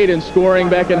the state in scoring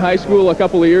back in high school a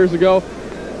couple of years ago.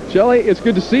 Shelly, it's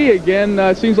good to see you again.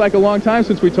 It seems like a long time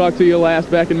since we talked to you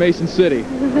last back in Mason City.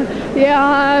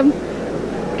 Yeah,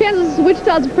 Kansas,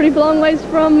 Wichita's a pretty long ways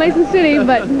from Mason City,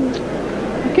 but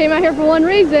I came out here for one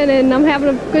reason, and I'm having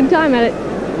a good time at it.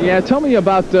 Yeah, tell me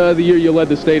about the year you led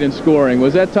the state in scoring.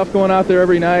 Was that tough going out there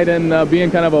every night and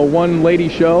being kind of a one-lady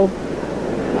show?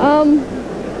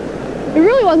 It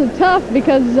really wasn't tough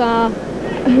because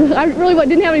I really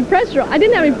didn't have any pressure. I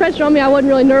didn't have any pressure on me. I wasn't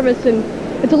really nervous, and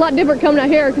it's a lot different coming out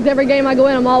here because every game I go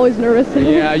in, I'm always nervous.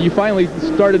 Yeah, you finally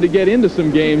started to get into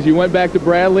some games. You went back to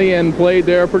Bradley and played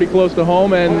there pretty close to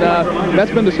home, and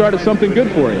that's been the start of something good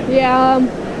for you. Yeah,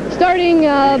 starting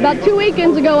about 2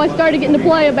 weekends ago, I started getting to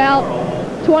play about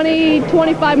 20,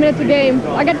 25 minutes a game.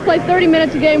 I got to play 30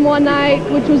 minutes a game one night,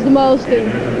 which was the most,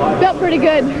 and felt pretty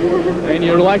good. And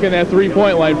you're liking that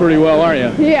three-point line pretty well,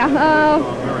 aren't you? Yeah,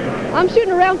 I'm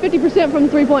shooting around 50% from the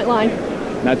three-point line.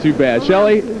 Not too bad.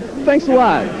 Shelly, thanks a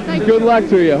lot. Good luck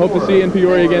to you. Hope to see you in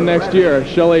Peoria again next year.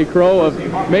 Shelly Crow of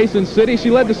Mason City.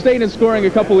 She led the state in scoring a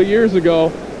couple of years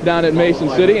ago down at Mason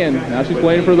City, and now she's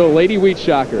playing for the Lady Wheat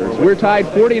Shockers. We're tied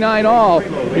 49 all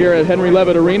here at Henry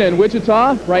Levitt Arena in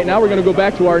Wichita. Right now we're going to go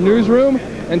back to our newsroom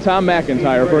and Tom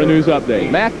McIntyre for a news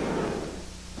update. Mac?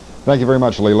 Thank you very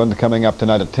much, Leland. Coming up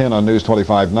tonight at 10 on News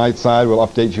 25 Nightside, we'll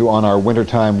update you on our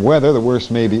wintertime weather. The worst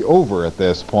may be over at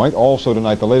this point. Also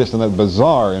tonight, the latest in that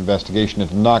bizarre investigation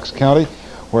into Knox County,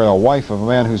 where a wife of a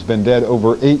man who's been dead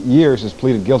over 8 years has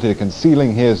pleaded guilty to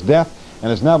concealing his death and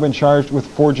has now been charged with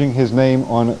forging his name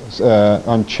on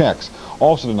checks.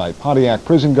 Also tonight, Pontiac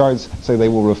prison guards say they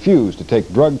will refuse to take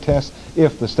drug tests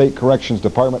if the State Corrections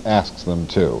Department asks them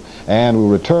to. And we'll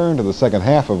return to the second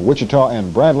half of Wichita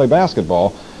and Bradley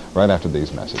basketball right after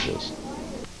these messages.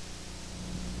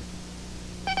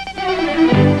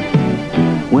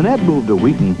 When Ed moved to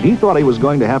Wheaton, he thought he was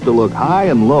going to have to look high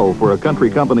and low for a Country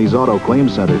Companies auto claim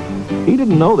center. He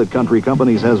didn't know that Country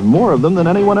Companies has more of them than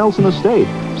anyone else in the state.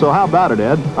 So how about it,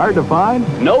 Ed? Hard to find?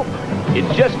 Nope.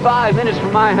 It's just 5 minutes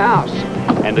from my house.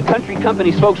 And the Country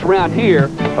Companies folks around here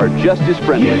are just as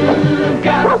friendly. You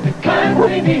got the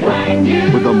country behind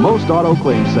you. With the most auto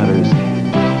claim centers.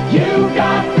 You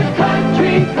got the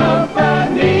Country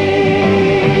Companies.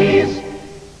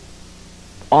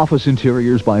 Office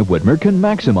Interiors by Whitmer can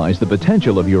maximize the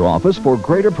potential of your office for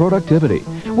greater productivity.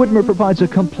 Whitmer provides a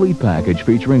complete package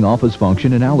featuring office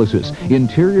function analysis,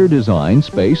 interior design,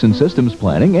 space and systems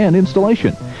planning, and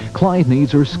installation. Client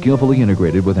needs are skillfully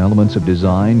integrated with elements of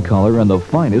design, color, and the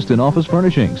finest in office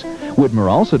furnishings. Whitmer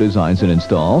also designs and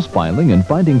installs filing and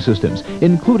finding systems,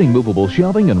 including movable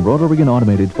shelving and rotary and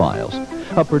automated files.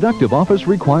 A productive office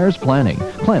requires planning.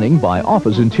 Planning by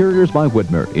Office Interiors by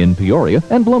Whitmer in Peoria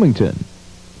and Bloomington.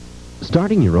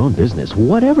 Starting your own business,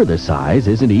 whatever the size,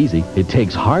 isn't easy. It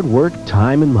takes hard work,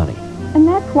 time, and money. And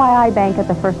that's why I bank at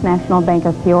the First National Bank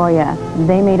of Peoria.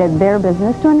 They made it their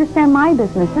business to understand my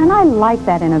business, and I like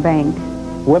that in a bank.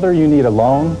 Whether you need a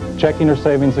loan, checking or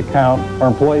savings account, or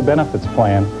employee benefits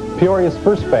plan, Peoria's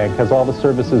First Bank has all the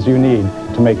services you need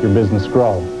to make your business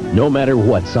grow. No matter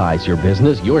what size your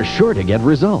business, you're sure to get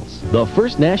results. The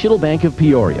First National Bank of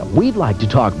Peoria. We'd like to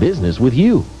talk business with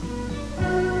you.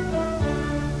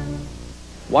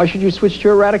 Why should you switch to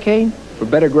Eradicane? For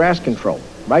better grass control.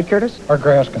 Right, Curtis? Our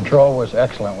grass control was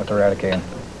excellent with Eradicane.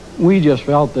 We just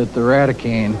felt that the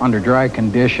Eradicane, under dry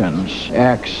conditions,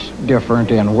 acts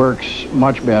different and works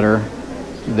much better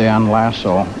than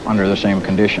Lasso under the same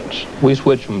conditions. We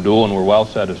switched from Dual and we're well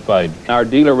satisfied. Our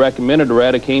dealer recommended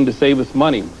Eradicane to save us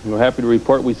money. We're happy to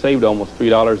report we saved almost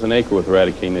 $3 an acre with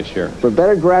Eradicane this year. For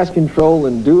better grass control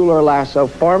than Dual or Lasso,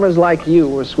 farmers like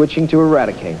you are switching to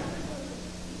Eradicane.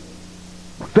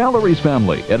 Valerie's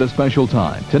Family at a special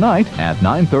time tonight at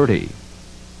 9:30.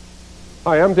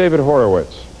 Hi, I'm David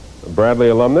Horowitz, a Bradley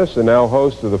alumnus and now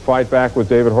host of the Fight Back with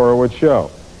David Horowitz show.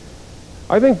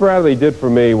 I think Bradley did for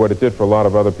me what it did for a lot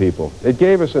of other people. It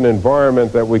gave us an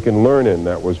environment that we can learn in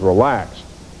that was relaxed.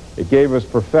 It gave us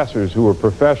professors who were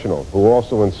professional, who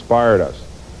also inspired us.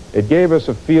 It gave us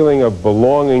a feeling of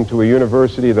belonging to a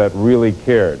university that really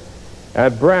cared.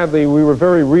 At Bradley, we were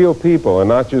very real people and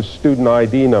not just student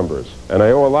ID numbers. And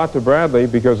I owe a lot to Bradley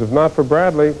because if not for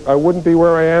Bradley, I wouldn't be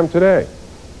where I am today.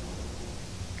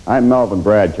 I'm Melvin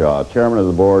Bradshaw, chairman of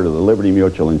the board of the Liberty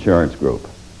Mutual Insurance Group.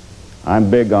 I'm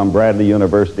big on Bradley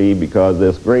University because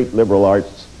this great liberal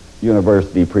arts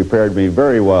university prepared me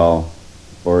very well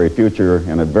for a future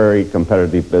in a very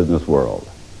competitive business world.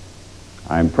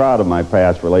 I'm proud of my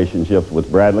past relationships with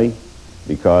Bradley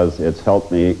because it's helped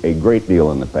me a great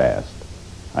deal in the past.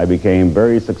 I became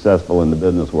very successful in the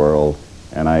business world,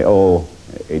 and I owe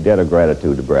a debt of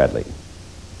gratitude to Bradley.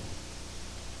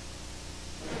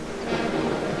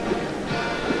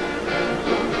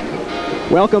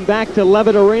 Welcome back to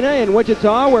Levitt Arena in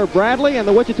Wichita, where Bradley and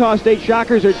the Wichita State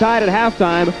Shockers are tied at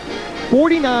halftime,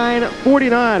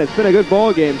 49-49. It's been a good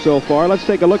ball game so far. Let's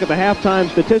take a look at the halftime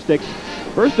statistics.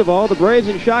 First of all, the Braves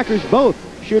and Shockers both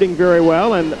shooting very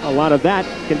well, and a lot of that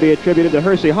can be attributed to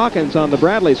Hersey Hawkins on the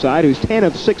Bradley side, who's 10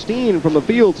 of 16 from the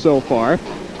field so far.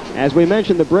 As we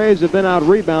mentioned, the Braves have been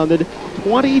out-rebounded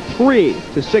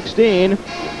 23-16,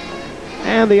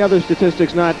 and the other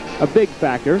statistics not a big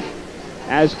factor.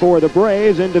 As for the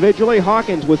Braves individually,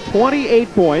 Hawkins with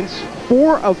 28 points,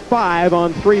 4 of 5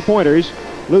 on three-pointers.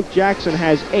 Luke Jackson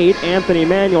has 8, Anthony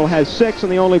Manuel has 6,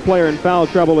 and the only player in foul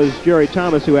trouble is Jerry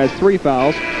Thomas, who has 3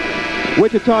 fouls.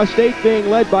 Wichita State being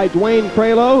led by Dwayne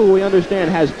Prelo, who we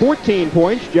understand has 14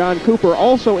 points. John Cooper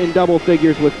also in double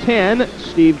figures with 10.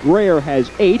 Steve Grayer has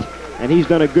 8, and he's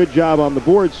done a good job on the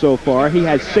board so far. He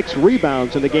has 6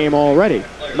 rebounds in the game already.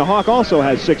 And the Hawk also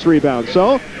has 6 rebounds.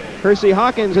 So Hersey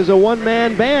Hawkins is a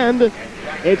one-man band.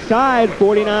 It's tied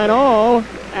 49-all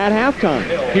at halftime.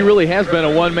 He really has been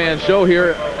a one-man show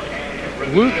here.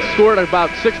 Luke scored about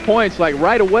 6 points like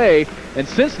right away, and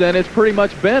since then it's pretty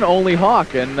much been only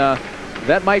Hawk, and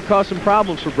that might cause some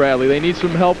problems for Bradley. They need some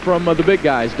help from the big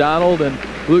guys. Donald and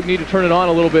Luke need to turn it on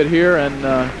a little bit here,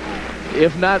 and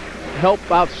if not help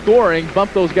out scoring,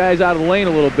 bump those guys out of the lane a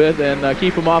little bit and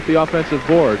keep them off the offensive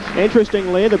boards.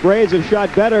 Interestingly, the Braves have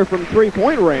shot better from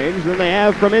three-point range than they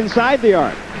have from inside the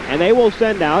arc. And they will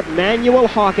send out Manuel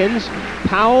Hawkins,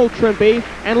 Powell, Trimpe,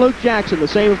 and Luke Jackson, the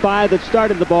same 5 that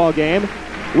started the ball game.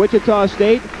 Wichita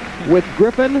State with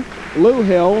Griffin, Lou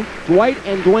Hill, Dwight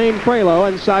and Dwayne Prelo,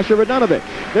 and Sasha Radunovic.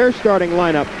 Their starting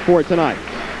lineup for tonight.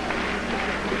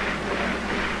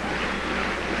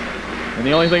 And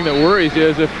the only thing that worries you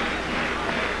is if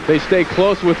they stay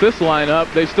close with this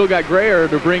lineup, they still got Grayer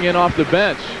to bring in off the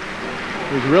bench,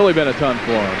 who's really been a ton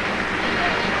for him.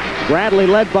 Bradley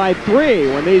led by 3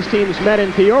 when these teams met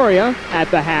in Peoria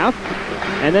at the half,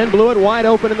 and then blew it wide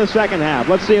open in the second half.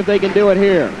 Let's see if they can do it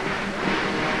here.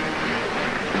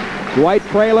 Dwight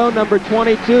Prelo, number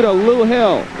 22, to Lou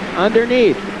Hill.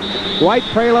 Underneath. Dwight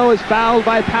Prelo is fouled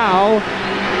by Powell,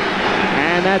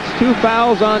 and that's 2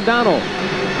 fouls on Donald.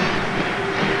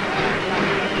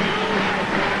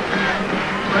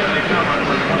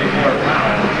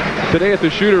 Today at the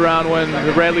shoot-around, when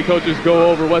the Bradley coaches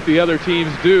go over what the other teams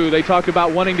do, they talk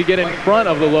about wanting to get in front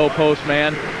of the low post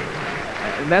man.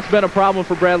 And that's been a problem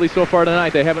for Bradley so far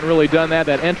tonight. They haven't really done that.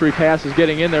 That entry pass is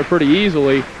getting in there pretty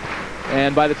easily.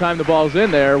 And by the time the ball's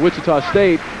in there, Wichita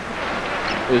State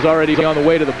is already on the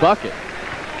way to the bucket.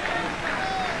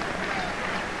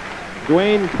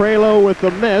 Dwayne Prelo with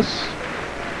the miss.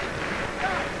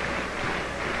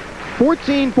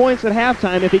 14 points at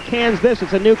halftime. If he cans this,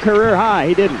 it's a new career high.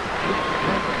 He didn't.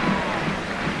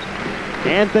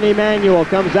 Anthony Manuel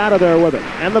comes out of there with it.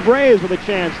 And the Braves with a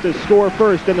chance to score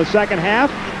first in the second half.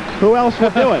 Who else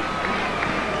will do it?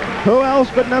 Who else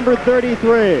but number 33?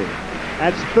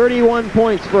 That's 31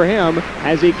 points for him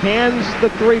as he cans the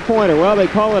three-pointer. Well, they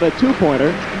call it a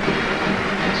two-pointer.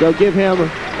 So give him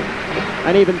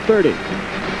an even 30.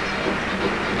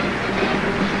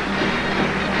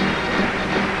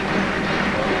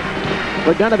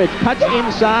 Bogdanovich cuts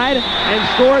inside and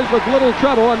scores with little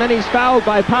trouble, and then he's fouled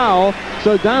by Powell.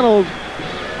 So Donald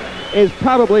is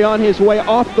probably on his way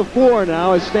off the floor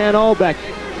now as Stan Albeck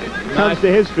comes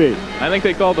to his feet. I think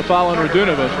they called the foul on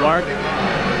Radunovich, Mark.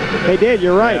 They did,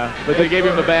 you're right. Yeah, but they gave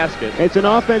him the basket. It's an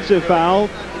offensive foul,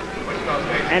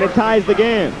 and it ties the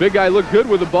game. Big guy looked good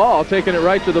with the ball, taking it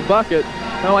right to the bucket,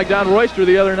 kind of like Don Royster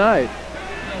the other night.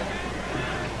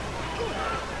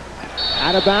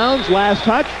 Out of bounds, last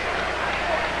touch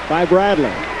by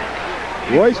Bradley.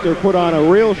 Royster put on a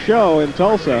real show in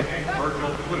Tulsa.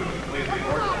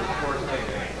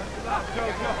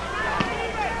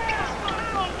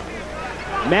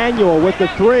 Manuel with the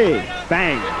three.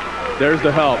 Bang. There's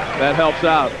the help. That helps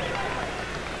out.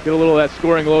 Get a little of that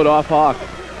scoring load off Hawk.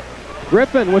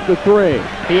 Griffin with the three.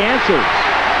 He answers.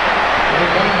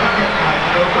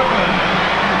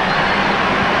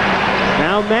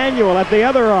 Now Manuel at the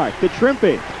other arc to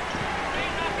Trimpe.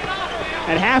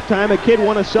 At halftime, a kid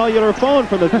won a cellular phone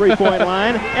from the three-point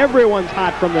line. Everyone's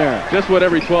hot from there. Just what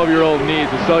every 12-year-old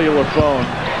needs, a cellular phone.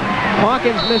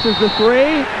 Hawkins misses the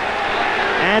three,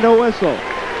 and a whistle.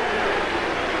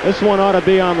 This one ought to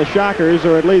be on the Shockers,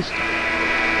 or at least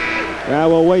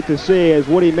we'll wait to see as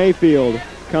Woody Mayfield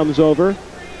comes over.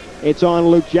 It's on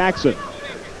Luke Jackson.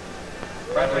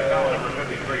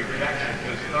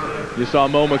 You saw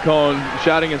Mo McCone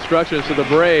shouting instructions to the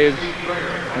Braves.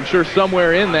 I'm sure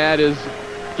somewhere in that is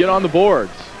get on the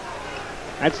boards.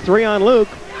 That's three on Luke.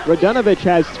 Radunovich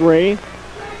has three.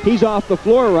 He's off the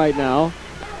floor right now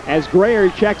as Grayer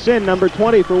checks in, number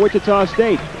 20 for Wichita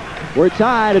State. We're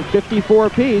tied at 54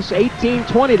 apiece,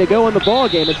 18-20 to go in the ball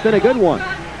game. It's been a good one.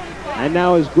 And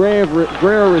now as Grayer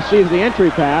receives the entry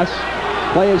pass,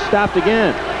 play is stopped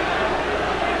again.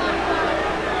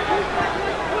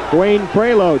 Dwayne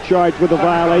Prelo charged with a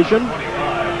violation.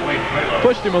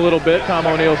 Pushed him a little bit, Tom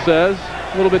O'Neill says.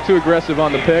 A little bit too aggressive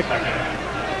on the pick.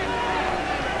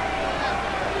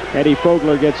 Eddie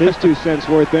Fogler gets his 2 cents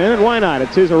worth in, and why not?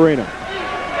 It's his arena.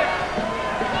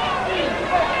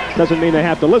 Doesn't mean they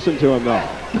have to listen to him, though.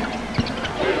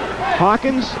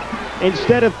 Hawkins,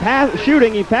 instead of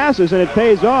shooting, he passes, and it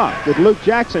pays off with Luke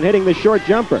Jackson hitting the short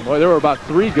jumper. Boy, there were about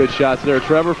 3 good shots there,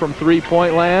 Trevor, from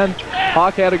three-point land.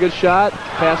 Hawk had a good shot,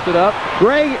 passed it up.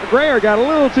 Grayer got a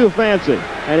little too fancy,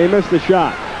 and he missed the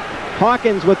shot.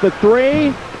 Hawkins with the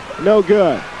three, no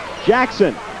good.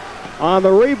 Jackson on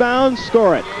the rebound,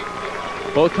 score it.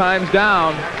 Both times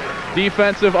down.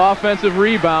 Defensive, offensive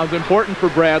rebounds, important for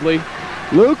Bradley.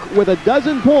 Luke with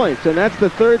 12 points, and that's the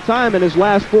 3rd time in his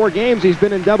last 4 games he's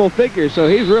been in double figures, so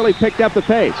he's really picked up the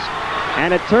pace.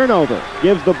 And a turnover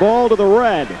gives the ball to the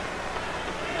Red.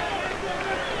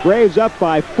 Braves up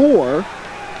by 4.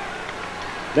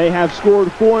 They have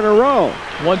scored 4 in a row.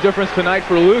 One difference tonight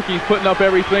for Luke, he's putting up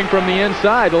everything from the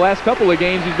inside. The last couple of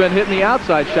games, he's been hitting the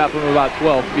outside shot from about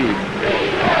 12 feet.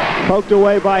 Poked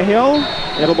away by Hill.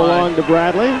 It'll belong to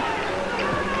Bradley.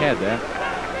 Had that.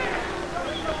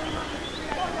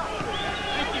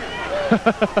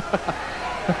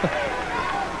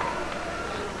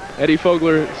 Eddie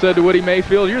Fogler said to Woody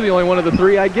Mayfield, "You're the only one of the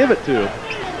 3 I give it to."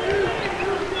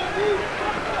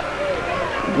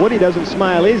 Woody doesn't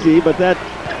smile easy, but that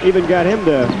even got him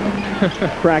to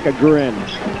crack a grin.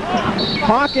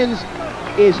 Hawkins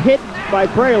is hit by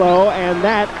Prelo, and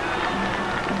that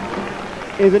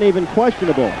isn't even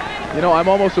questionable. You know, I'm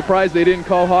almost surprised they didn't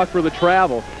call Hawk for the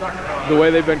travel the way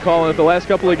they've been calling it the last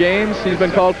couple of games. He's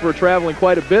been called for traveling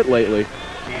quite a bit lately.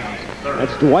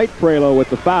 That's Dwight Prelo with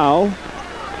the foul,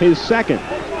 his 2nd.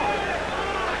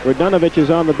 Radunovich is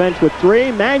on the bench with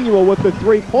 3. Manuel with the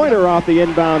three-pointer off the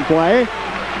inbound play.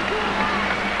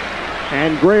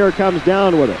 And Grayer comes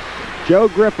down with it. Joe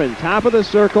Griffin, top of the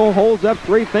circle, holds up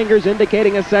 3 fingers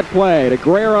indicating a set play to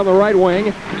Grayer on the right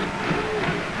wing.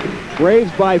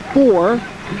 Braves by 4.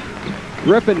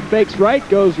 Griffin fakes right,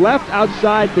 goes left,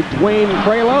 outside to Dwayne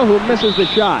Prelo, who misses the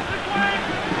shot.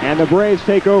 And the Braves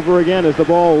take over again as the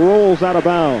ball rolls out of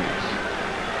bounds.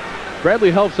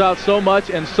 Bradley helps out so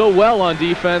much and so well on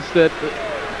defense that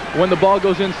when the ball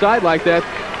goes inside like that,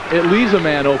 it leaves a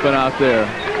man open out there.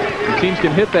 If teams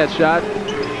can hit that shot,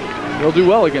 they'll do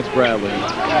well against Bradley.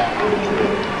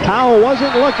 Powell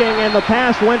wasn't looking, and the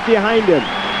pass went behind him.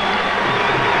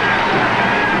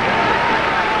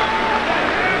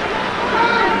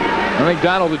 I think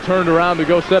Donald had turned around to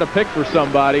go set a pick for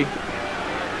somebody.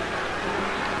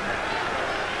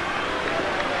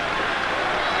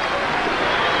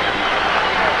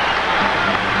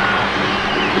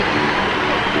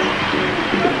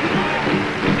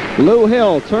 Lou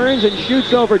Hill turns and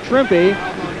shoots over Trimpe,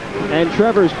 and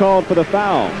Trevor's called for the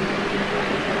foul.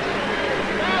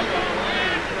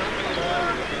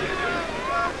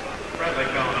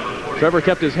 Trevor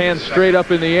kept his hands straight up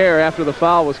in the air after the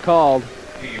foul was called.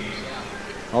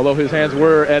 Although his hands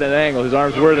were at an angle, his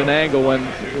arms were at an angle when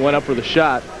he went up for the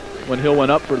shot, when Hill went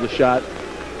up for the shot.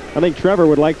 I think Trevor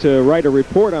would like to write a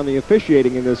report on the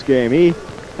officiating in this game. He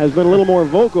has been a little more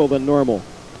vocal than normal.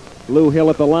 Lou Hill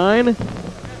at the line.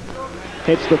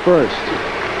 Hits the first.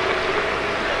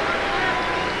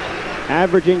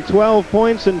 Averaging 12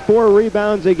 points and 4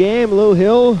 rebounds a game, Lou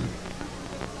Hill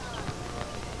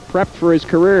prepped for his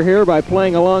career here by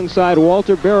playing alongside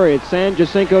Walter Berry at San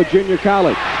Jacinto Junior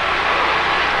College.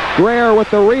 Greer with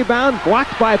the rebound,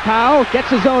 blocked by Powell, gets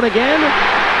his own again,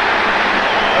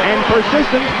 and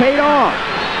persistence paid off.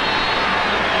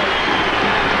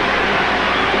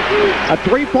 A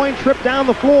three-point trip down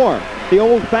the floor, the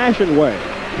old-fashioned way.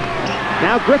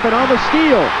 Now Griffin on the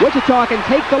steal. Wichita can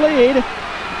take the lead.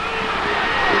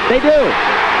 They do.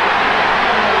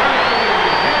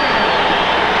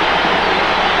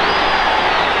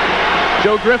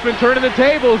 Joe Griffin turning the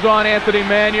tables on Anthony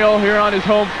Manuel here on his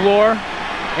home floor.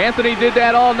 Anthony did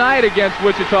that all night against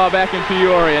Wichita back in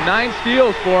Peoria. 9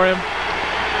 steals for him.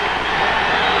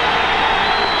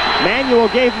 Manuel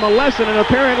gave him a lesson, and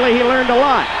apparently he learned a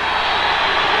lot.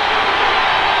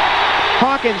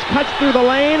 Hawkins cuts through the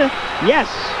lane. Yes.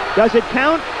 Does it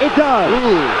count? It does.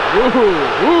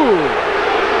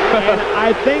 And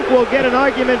I think we'll get an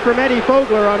argument from Eddie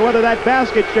Fogler on whether that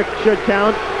basket should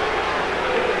count.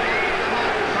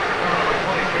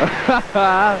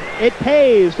 It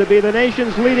pays to be the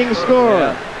nation's leading scorer.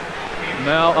 Yeah.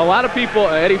 Now, a lot of people,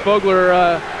 Eddie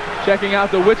Fogler checking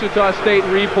out the Wichita State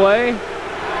replay,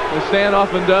 as Stan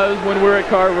often does when we're at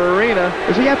Carver Arena.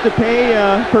 Does he have to pay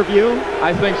per view?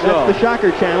 I think so. That's the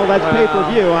Shocker channel. That's pay per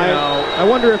view. I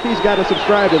wonder if he's got to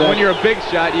subscribe to that. When you're a big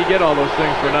shot, you get all those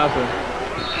things for nothing.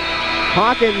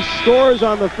 Hawkins scores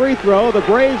on the free throw. The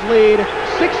Braves lead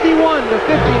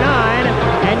 61-59,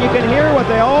 and you can hear what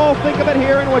they all think of it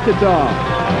here in Wichita.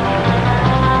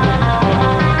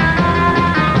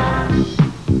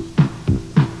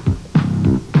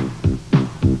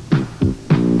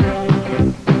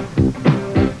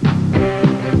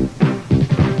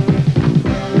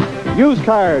 Used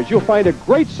cars, you'll find a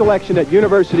great selection at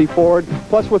University Ford.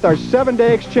 Plus, with our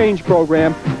 7-day exchange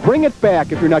program, bring it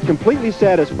back if you're not completely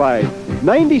satisfied.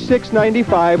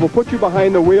 $96.95 will put you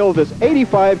behind the wheel of this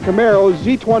 '85 Camaro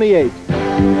Z28.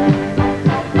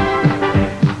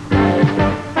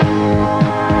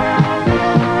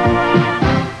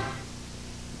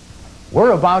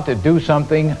 We're about to do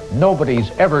something nobody's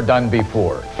ever done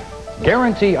before.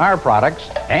 Guarantee our products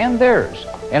and theirs.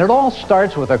 And it all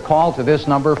starts with a call to this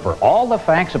number for all the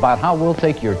facts about how we'll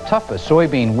take your toughest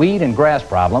soybean weed and grass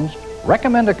problems,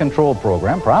 recommend a control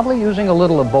program, probably using a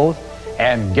little of both,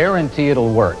 and guarantee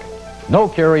it'll work. No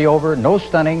carryover, no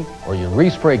stunning, or your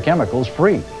respray chemicals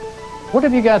free. What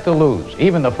have you got to lose?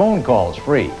 Even the phone call's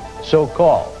free. So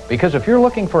call, because if you're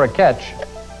looking for a catch,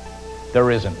 there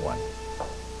isn't one.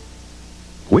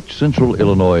 Which Central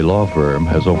Illinois law firm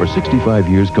has over 65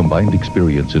 years combined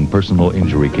experience in personal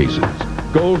injury cases?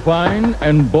 Goldfine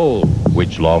and Bold.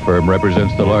 Which law firm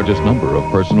represents the largest number of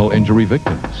personal injury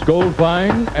victims?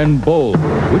 Goldfine and Bold.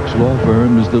 Which law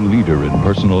firm is the leader in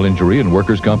personal injury and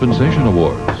workers' compensation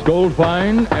awards?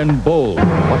 Goldfine and Bold.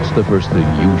 What's the first thing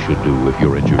you should do if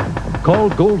you're injured? Call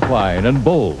Goldfine and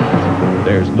Bold.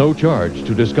 There's no charge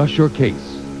to discuss your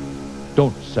case.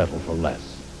 Don't settle for less.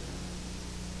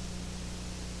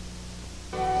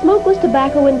 Smokeless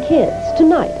tobacco in kids,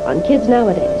 tonight on Kids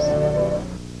Nowadays.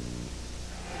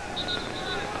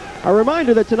 A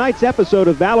reminder that tonight's episode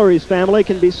of Valerie's Family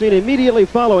can be seen immediately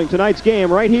following tonight's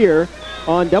game right here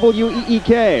on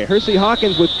WEEK. Hersey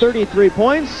Hawkins with 33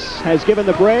 points has given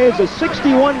the Braves a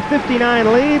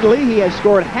 61-59 lead. Leahy has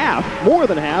scored more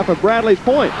than half of Bradley's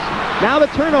points. Now the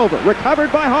turnover,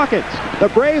 recovered by Hawkins. The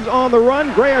Braves on the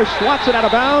run. Greer swats it out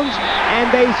of bounds,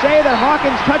 and they say that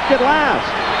Hawkins touched it last.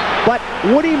 But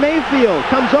Woody Mayfield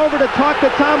comes over to talk to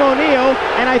Tom O'Neill,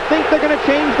 and I think they're going to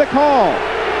change the call.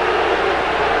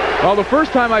 Well, the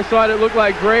first time I saw it, it looked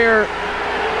like Greer.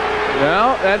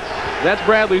 No, that's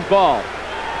Bradley's ball.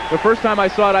 The first time I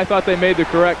saw it, I thought they made the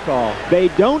correct call. They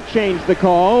don't change the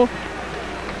call.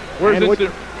 Where's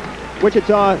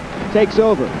Wichita takes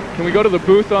over. Can we go to the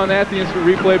booth on that, the instant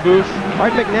replay booth?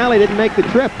 Art McNally didn't make the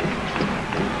trip.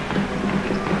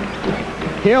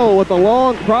 Hill with a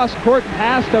long cross-court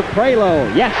pass to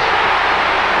Prelo. Yes.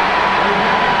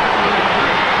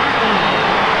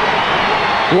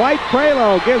 Dwight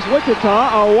Prelo gives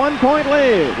Wichita a 1-point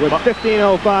lead with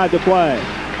 15:05 to play.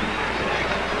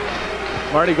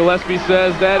 Marty Gillespie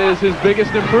says that is his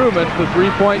biggest improvement, the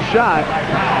three-point shot.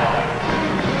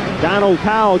 Donald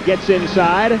Powell gets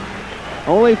inside.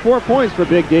 Only 4 points for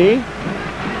Big D.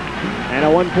 And a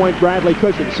 1-point Bradley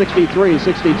Cushion,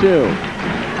 63-62.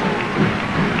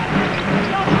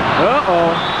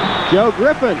 Uh-oh. Joe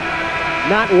Griffin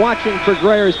not watching for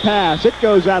Grayer's pass. It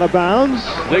goes out of bounds.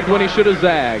 Zigged when he should have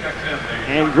zagged.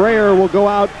 And Grayer will go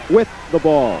out with the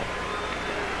ball.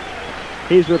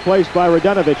 He's replaced by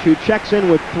Radunovich, who checks in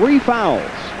with 3 fouls.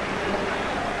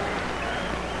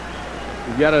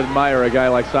 You got to admire a guy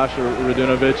like Sasha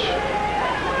Radunovich.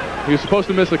 He was supposed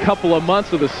to miss a couple of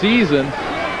months of the season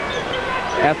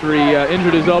after he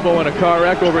injured his elbow in a car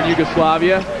wreck over in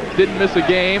Yugoslavia. Didn't miss a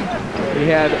game. He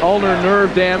had ulnar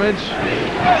nerve damage,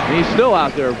 and he's still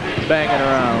out there banging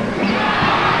around.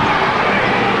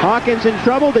 Hawkins in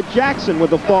trouble to Jackson with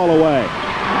the fall away.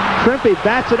 Trimpe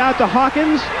bats it out to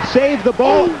Hawkins, saves the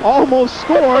ball, almost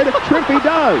scored. Trimpe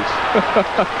does.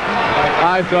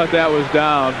 I thought that was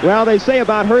down. Well, they say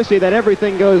about Hersey that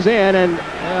everything goes in, and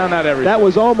not everything. That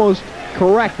was almost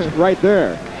correct right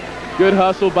there. Good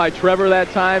hustle by Trevor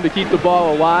that time to keep the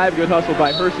ball alive. Good hustle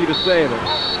by Hersey to save it.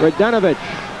 Radunovich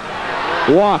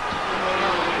walked.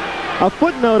 A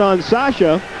footnote on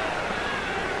Sasha.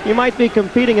 He might be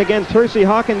competing against Hersey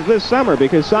Hawkins this summer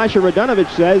because Sasha Radunovich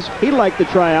says he'd like to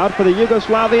try out for the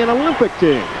Yugoslavian Olympic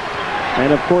team.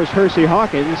 And of course, Hersey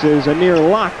Hawkins is a near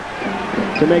lock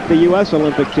to make the U.S.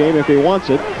 Olympic team if he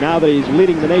wants it. Now that he's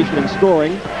leading the nation in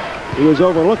scoring, he was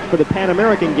overlooked for the Pan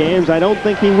American Games. I don't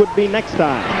think he would be next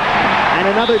time. And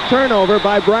another turnover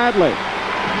by Bradley.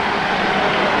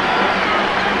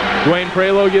 Dwayne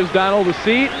Prelo gives Donald a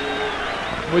seat.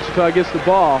 Wichita gets the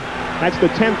ball. That's the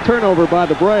 10th turnover by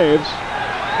the Braves.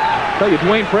 I tell you,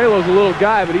 Dwayne Prelo's a little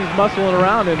guy, but he's muscling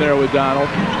around in there with Donald.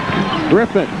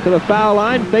 Griffin to the foul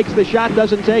line, fakes the shot,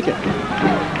 doesn't take it.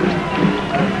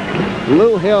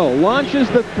 Lou Hill launches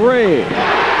the 3.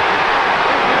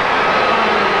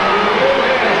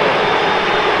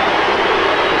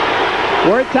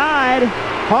 We're tied.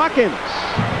 Hawkins.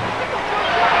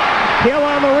 Hill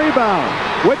on the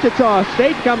rebound. Wichita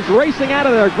State comes racing out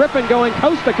of there. Griffin going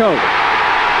coast to coast.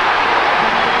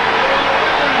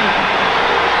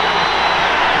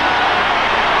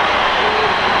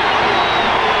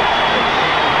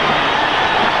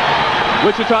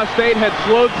 Wichita State had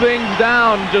slowed things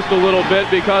down just a little bit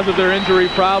because of their injury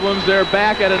problems. They're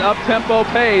back at an up-tempo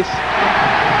pace.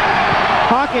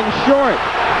 Hawkins short.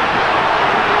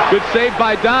 Good save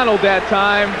by Donald that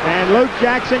time. And Luke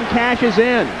Jackson cashes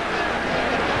in.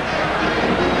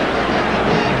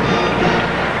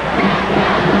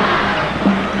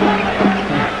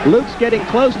 Luke's getting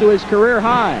close to his career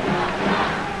high.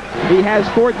 He has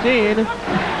 14.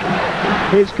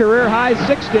 His career high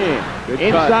 16.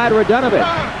 Inside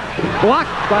Radunovich.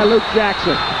 Blocked by Luke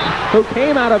Jackson, who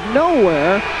came out of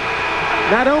nowhere.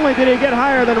 Not only did he get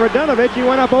higher than Radunovich, he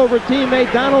went up over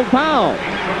teammate Donald Powell.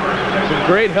 Some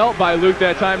great help by Luke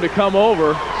that time to come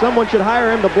over. Someone should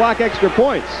hire him to block extra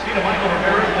points.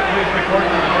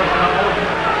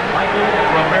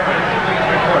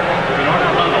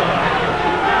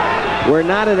 We're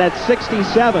knotted at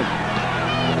 67.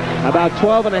 About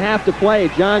 12 and a half to play.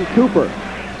 John Cooper,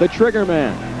 the trigger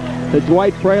man. To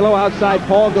Dwight Prelo outside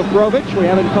Paul Gavrovich. We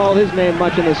haven't called his name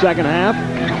much in the second half.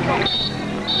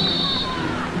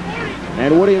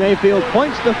 And Woody Mayfield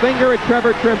points the finger at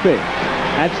Trevor Trimpe.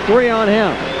 That's 3 on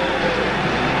him.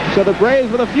 So the Braves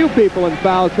with a few people in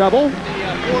foul trouble.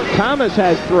 Thomas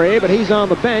has 3, but he's on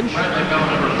the bench.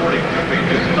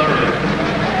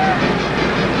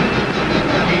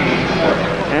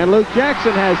 And Luke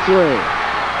Jackson has 3.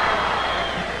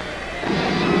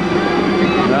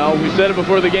 Well, we said it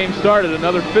before the game started,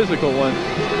 another physical one.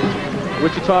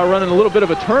 Wichita running a little bit of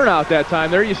a turnout that time.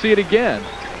 There you see it again.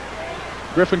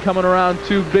 Griffin coming around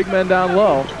 2 big men down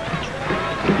low.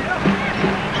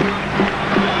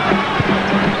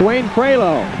 Dwayne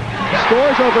Prelo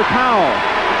scores over Powell.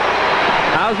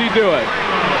 How's he do it?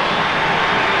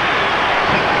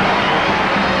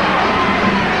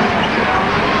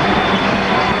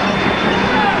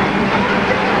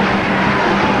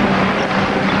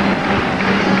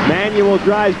 Manuel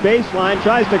drives baseline,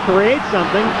 tries to create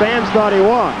something. Fans thought he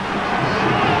walked.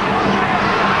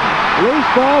 Loose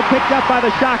ball picked up by the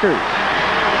Shockers.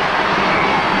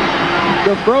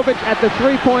 Gafrovich at the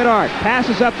three-point arc.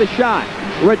 Passes up the shot.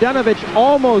 Radunovich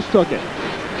almost took it.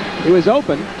 He was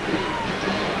open.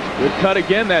 Good cut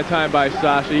again that time by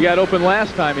Sasha. He got open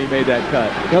last time he made that cut.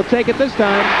 He'll take it this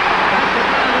time.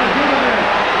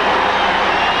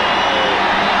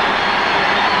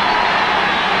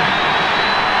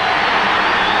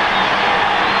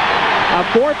 A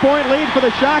 4-point lead for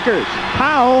the Shockers.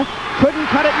 Powell couldn't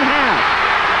cut it in half.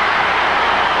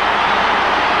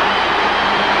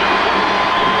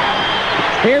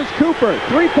 Here's Cooper,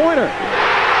 three-pointer.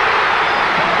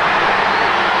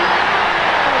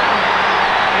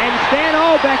 And Stan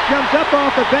Albeck jumps up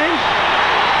off the bench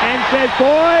and says,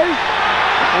 boys,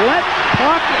 let's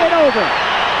talk it over.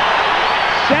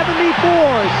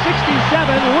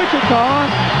 74-67, Wichita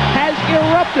has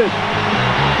erupted.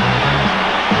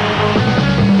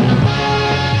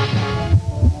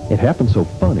 It happened so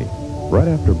funny. Right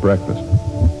after breakfast,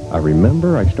 I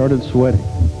remember I started sweating.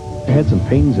 I had some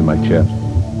pains in my chest.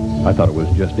 I thought it was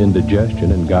just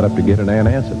indigestion and got up to get an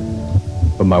antacid.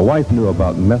 But my wife knew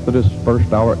about Methodist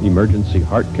first-hour emergency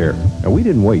heart care, and we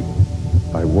didn't wait.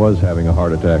 I was having a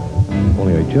heart attack,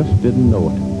 only I just didn't know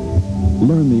it.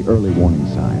 Learn the early warning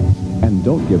signs, and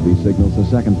don't give these signals a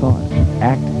second thought.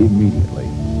 Act immediately.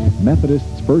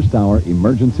 Methodist's first-hour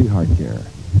emergency heart care.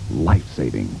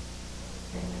 Life-saving.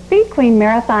 Speed Queen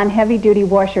Marathon heavy-duty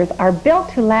washers are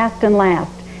built to last and last.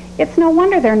 It's no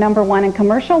wonder they're #1 in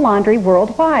commercial laundry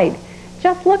worldwide.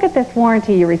 Just look at this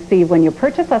warranty you receive when you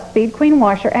purchase a Speed Queen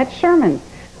washer at Sherman's.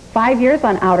 5 years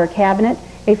on outer cabinet,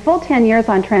 a full 10 years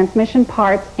on transmission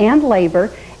parts and labor,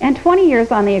 and 20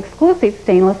 years on the exclusive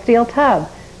stainless steel tub.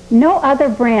 No other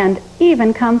brand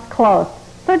even comes close.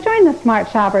 So join the smart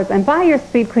shoppers and buy your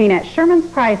Speed Queen at Sherman's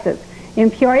prices in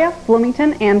Peoria,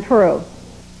 Bloomington, and Peru.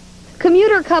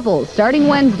 Commuter couples starting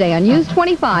Wednesday on Use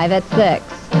 25 at 6.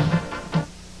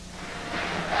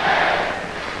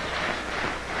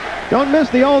 Don't miss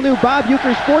the all-new Bob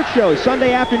Uecker Sports Show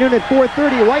Sunday afternoon at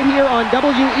 4:30 right here on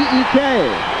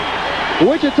WEEK.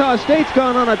 Wichita State's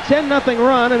gone on a 10-0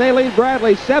 run, and they lead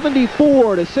Bradley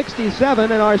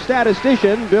 74-67, and our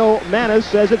statistician, Bill Manis,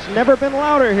 says it's never been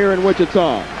louder here in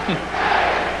Wichita.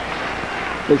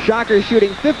 The Shockers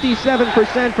shooting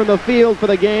 57% from the field for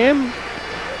the game.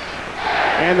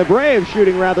 And the Braves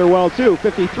shooting rather well, too,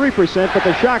 53%, but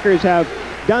the Shockers have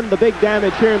done the big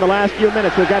damage here in the last few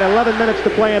minutes. We've got 11 minutes to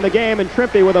play in the game, and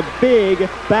Trimpe with a big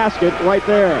basket right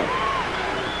there.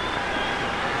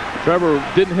 Trevor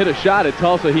didn't hit a shot at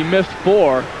Tulsa. He missed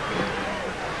 4.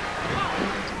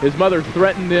 His mother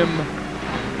threatened him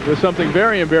with something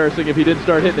very embarrassing if he didn't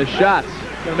start hitting his shots.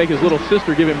 Going to make his little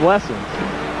sister give him lessons.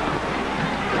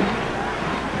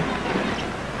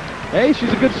 Hey,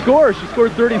 she's a good scorer. She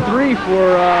scored 33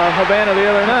 for Havana the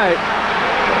other night.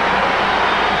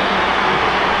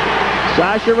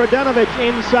 Sasha Radunovich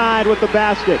inside with the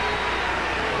basket.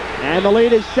 And the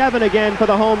lead is 7 again for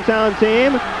the hometown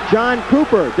team. John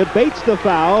Cooper debates the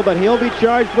foul, but he'll be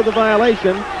charged with the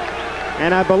violation.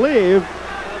 And I believe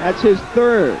that's his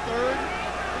 3rd.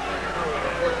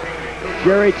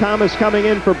 Jerry Thomas coming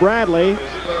in for Bradley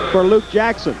for Luke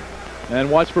Jackson. And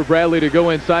watch for Bradley to go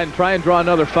inside and try and draw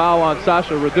another foul on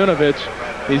Sasha Radunovich.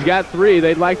 He's got 3.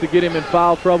 They'd like to get him in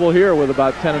foul trouble here with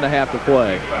about 10.5 to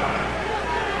play.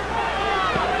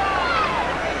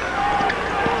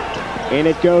 And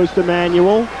it goes to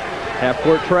Manuel.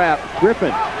 Half-court trap.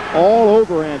 Griffin all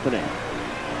over Anthony.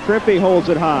 Trimpe holds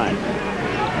it high.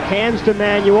 Hands to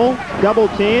Manuel. Double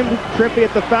teamed. Trimpe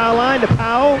at the foul line to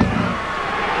Powell.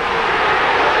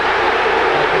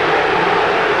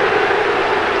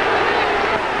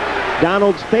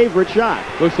 Donald's favorite shot.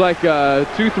 Looks like a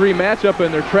 2-3 matchup,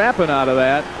 and they're trapping out of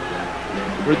that.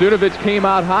 Radunovich came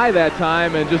out high that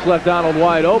time and just left Donald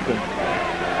wide open.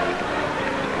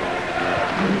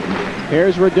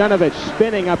 Here's Radunovich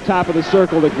spinning up top of the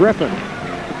circle to Griffin.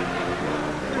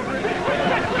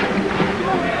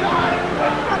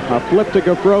 A flip to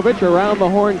Gafrovich, around the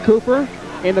horn Cooper.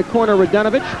 In the corner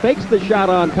Radunovich, fakes the shot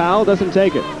on Powell, doesn't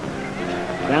take it.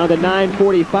 Down to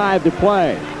 9:45 to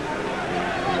play.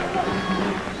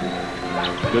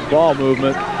 Good ball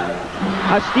movement.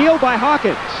 A steal by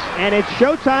Hawkins, and it's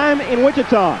showtime in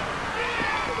Wichita.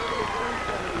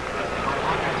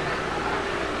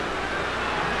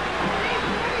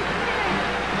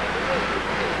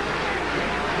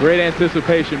 Great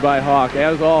anticipation by Hawk,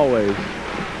 as always.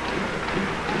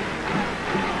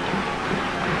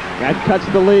 That cuts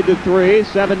the lead to 3,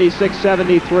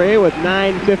 76-73 with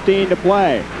 9:15 to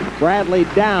play. Bradley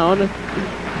down.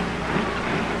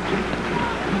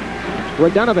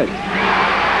 Radunovich.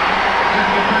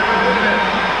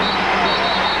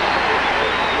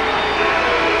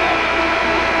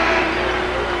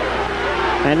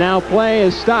 And now play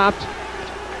is stopped.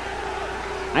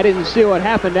 I didn't see what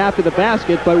happened after the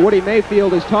basket, but Woody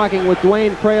Mayfield is talking with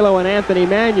Dwayne Prelo and Anthony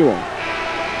Manuel.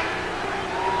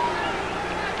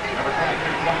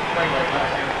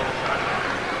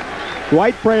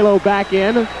 Dwight Prelo back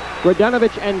in.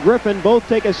 Radunovich and Griffin both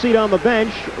take a seat on the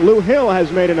bench. Lou Hill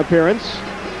has made an appearance.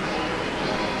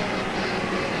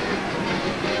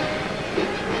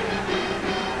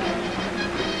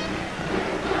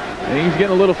 And he's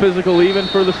getting a little physical even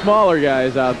for the smaller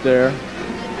guys out there.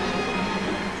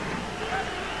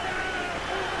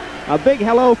 A big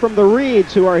hello from the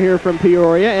Reeds, who are here from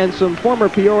Peoria, and some former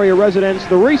Peoria residents,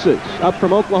 the Reeses, up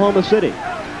from Oklahoma City.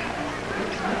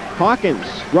 Hawkins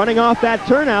running off that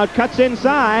turnout, cuts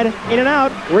inside, in and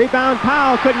out, rebound.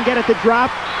 Powell couldn't get it to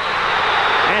drop,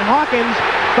 and Hawkins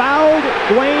fouled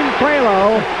Dwayne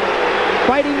Prelo,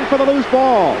 fighting for the loose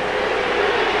ball.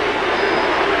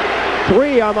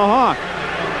 3 on the Hawk.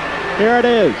 Here it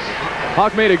is.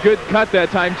 Hawk made a good cut that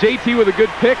time. JT with a good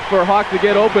pick for Hawk to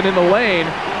get open in the lane.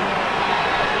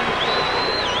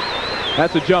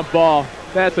 That's a jump ball.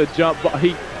 That's a jump ball.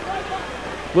 He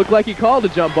looked like he called a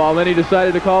jump ball, then he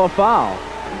decided to call a foul.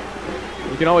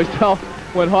 You can always tell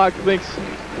when Hawk thinks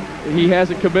he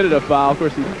hasn't committed a foul. Of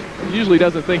course, he usually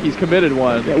doesn't think he's committed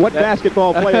one. Yeah, what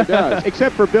basketball player does?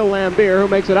 Except for Bill Lambier, who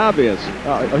makes it obvious.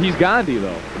 He's Gandhi,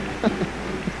 though.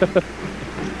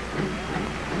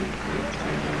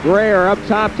 Greer up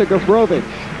top to Gavrovich.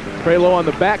 Prelo on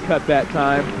the back cut that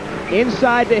time.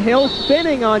 Inside to Hill,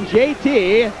 spinning on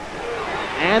JT.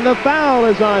 And the foul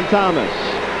is on Thomas.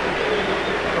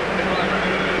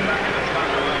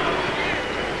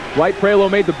 Dwight Prelo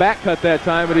made the back cut that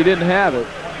time, but he didn't have it.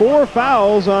 4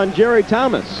 fouls on Jerry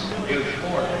Thomas.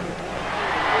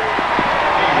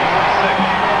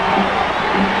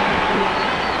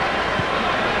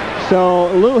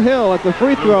 So Lou Hill at the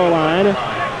free throw line,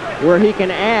 where he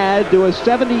can add to a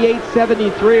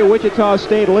 78-73 Wichita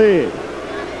State lead.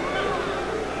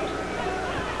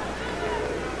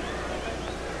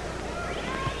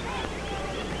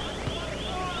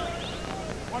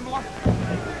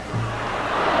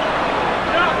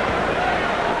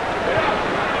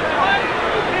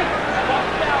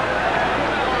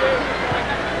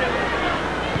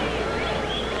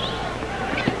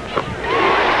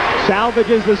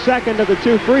 Salvages the second of the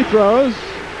 2 free throws.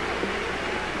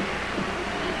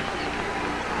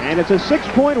 And it's a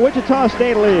 6-point Wichita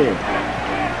State lead.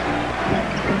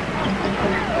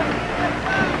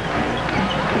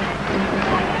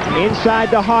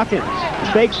 Inside to Hawkins.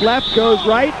 Fakes left, goes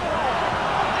right.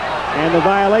 And the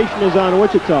violation is on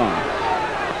Wichita.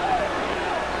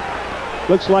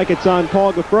 Looks like it's on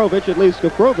Paul Gavrovich. At least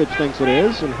Gavrovich thinks it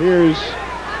is. And here's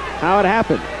how it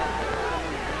happened.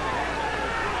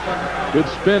 Good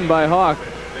spin by Hawk.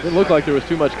 Didn't look like there was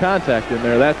too much contact in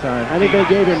there that time. I think they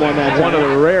gave him one that time. One of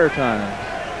the rare times.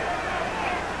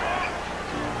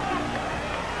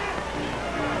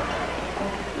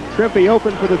 Trippy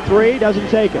open for the 3, doesn't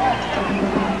take it.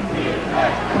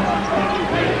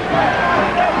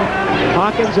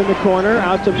 Hawkins in the corner,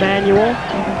 out to Manuel.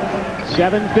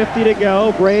 7:50 to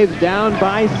go. Braves down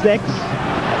by 6.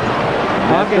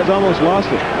 Hawkins almost lost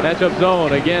it. Matchup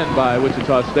zone again by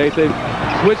Wichita State. They've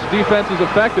switched defenses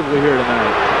effectively here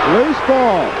tonight. Loose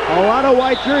ball. A lot of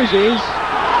white jerseys.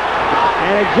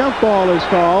 And a jump ball is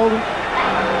called.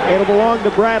 It'll belong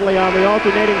to Bradley on the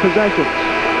alternating possessions.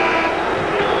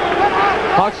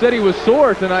 Hawk said he was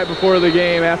sore tonight before the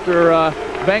game after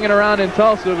banging around in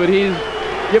Tulsa, but he's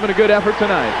given a good effort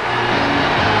tonight.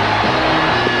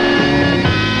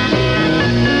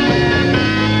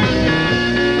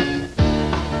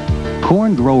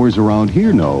 Corn growers around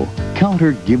here know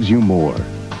Counter gives you more.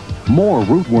 More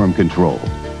rootworm control,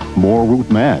 more root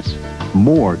mass,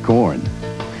 more corn.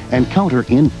 And Counter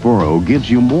in furrow gives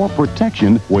you more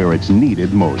protection where it's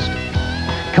needed most.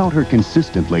 Counter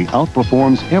consistently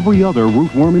outperforms every other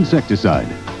rootworm insecticide,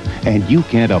 and you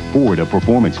can't afford a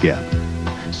performance gap.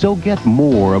 So get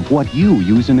more of what you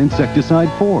use an insecticide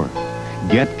for.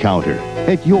 Get Counter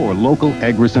at your local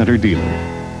AgriCenter dealer.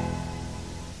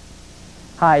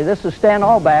 Hi, this is Stan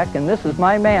Allback, and this is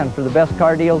my man for the best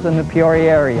car deals in the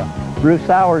Peoria area. Bruce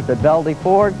Sowers at Velde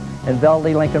Ford and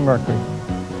Velde Lincoln Mercury.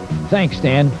 Thanks,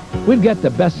 Stan. We've got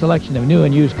the best selection of new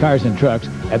and used cars and trucks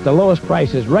at the lowest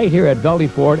prices right here at Velde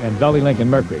Ford and Velde Lincoln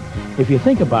Mercury. If you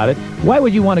think about it, why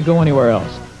would you want to go anywhere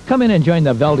else? Come in and join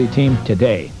the Velde team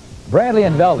today. Bradley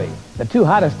and Velde, the 2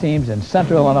 hottest teams in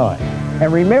Central Illinois.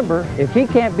 And remember, if he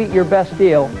can't beat your best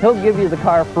deal, he'll give you the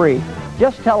car free.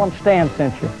 Just tell him Stan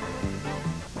sent you.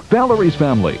 Valerie's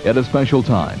Family at a special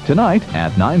time tonight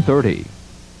at 9:30.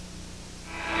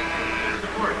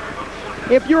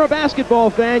 If you're a basketball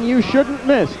fan, you shouldn't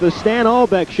miss the Stan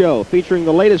Albeck Show, featuring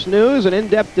the latest news and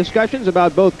in-depth discussions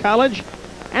about both college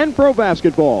and pro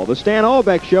basketball. The Stan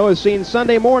Albeck Show is seen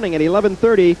Sunday morning at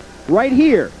 11:30 right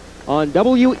here on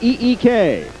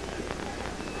WEEK.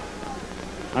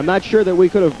 I'm not sure that we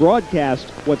could have broadcast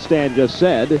what Stan just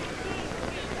said.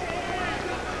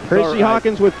 Hersey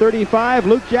Hawkins with 35,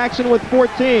 Luke Jackson with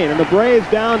 14, and the Braves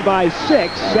down by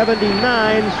 6,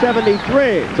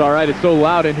 79-73. It's all right. It's so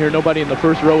loud in here, nobody in the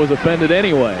first row was offended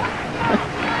anyway.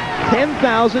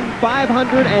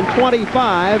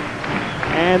 10,525,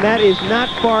 and that is not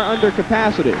far under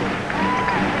capacity.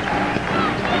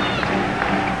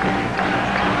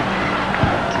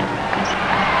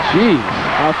 Jeez.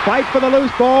 A fight for the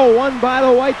loose ball won by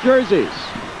the white jerseys.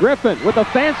 Griffin with a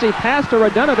fancy pass to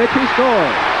Radunovich, who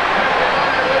scores.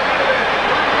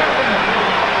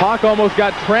 Hawk almost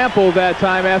got trampled that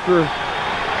time after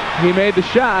he made the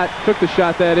shot, took the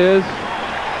shot, that is.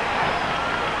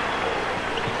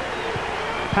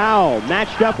 Powell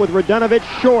matched up with Radunovich,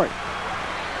 short.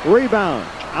 Rebound,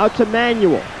 out to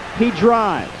Manuel. He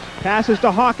drives, passes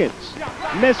to Hawkins.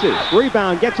 Misses,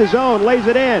 rebound, gets his own, lays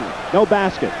it in. No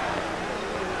basket.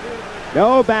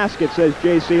 No basket, says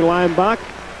J.C. Leimbach.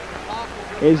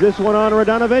 Is this one on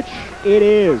Radunovich? It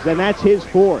is, and that's his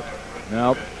fourth.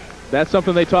 Now, that's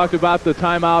something they talked about the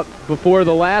timeout before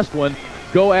the last one.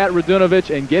 Go at Radunovich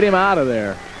and get him out of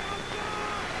there.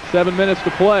 7 minutes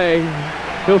to play.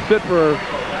 He'll sit for,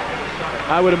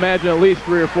 I would imagine, at least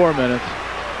 3 or 4 minutes.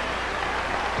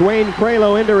 Dwayne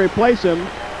Prelo in to replace him.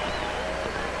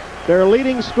 Their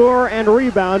leading scorer and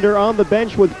rebounder on the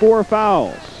bench with 4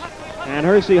 fouls. And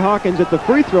Hersey Hawkins at the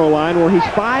free throw line, where he's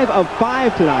 5 of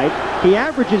 5 tonight. He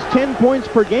averages 10 points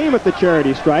per game at the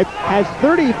charity stripe, has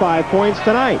 35 points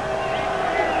tonight.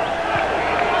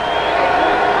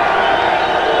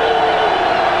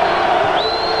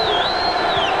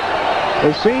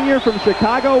 The senior from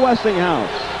Chicago Westinghouse.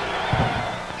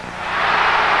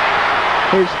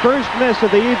 His first miss of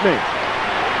the evening.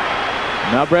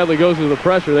 Now Bradley goes to the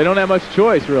pressure. They don't have much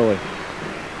choice, really.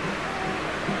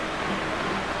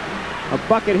 A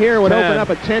bucket here would open up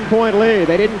a 10-point lead.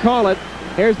 They didn't call it.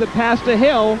 Here's the pass to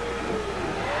Hill.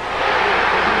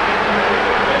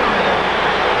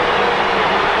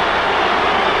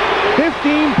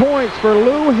 $15 points for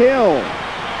Lou Hill.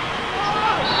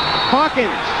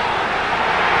 Hawkins.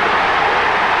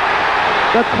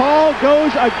 The call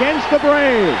goes against the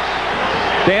Braves.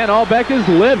 Stan Albeck is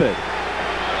livid.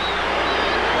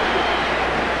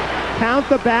 Count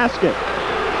the basket.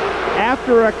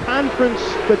 After a conference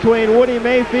between Woody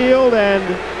Mayfield and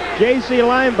J.C.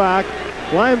 Leimbach,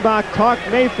 Leimbach talked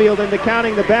Mayfield into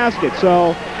counting the basket.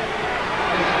 So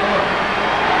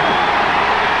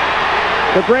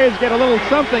the Braves get a little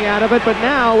something out of it, but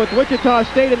now with Wichita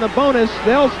State in the bonus,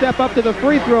 they'll step up to the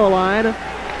free throw line.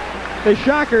 The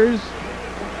Shockers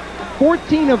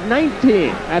 14 of 19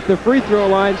 at the free throw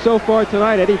line so far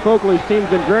tonight. Eddie Fogler's team's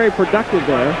been very productive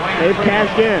there. They've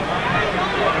cashed in.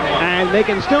 And they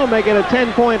can still make it a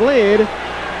 10-point lead,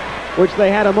 which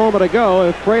they had a moment ago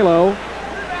if Prelo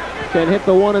can hit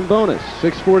the one in bonus.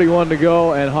 6:41 to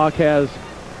go, and Hawk has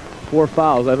 4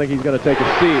 fouls. I think he's going to take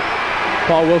a seat.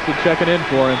 Paul Wilson checking in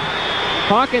for him.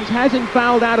 Hawkins hasn't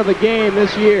fouled out of a game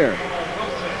this year.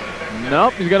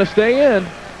 Nope, he's going to stay in.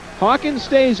 Hawkins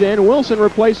stays in. Wilson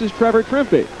replaces Trevor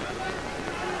Trimpe.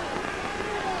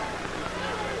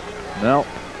 No.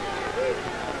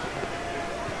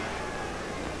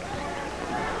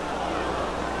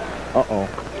 Uh-oh.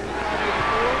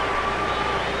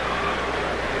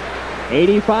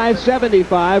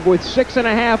 85-75 with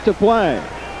 6.5 to play.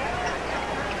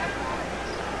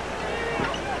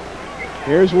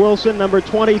 Here's Wilson, number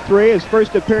 23, his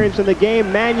first appearance in the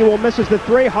game. Manuel misses the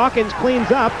 3. Hawkins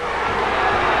cleans up.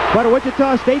 But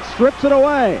Wichita State strips it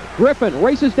away. Griffin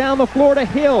races down the floor to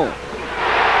Hill.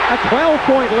 A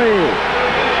 12-point lead.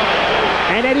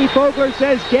 And Eddie Fogler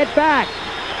says, get back.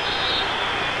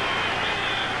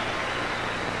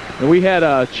 And we had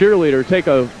a cheerleader take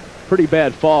a pretty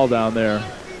bad fall down there.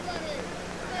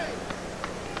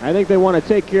 I think they want to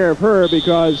take care of her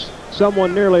because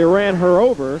someone nearly ran her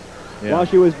over while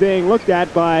she was being looked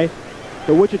at by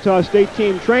the Wichita State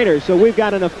team trainer. So we've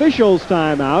got an officials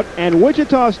timeout, and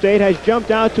Wichita State has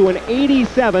jumped out to an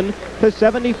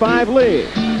 87-75 lead.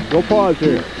 We'll pause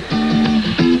here.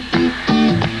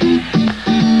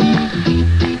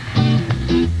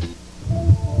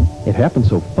 It happened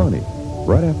so funny.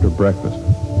 Right after breakfast,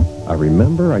 I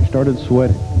remember I started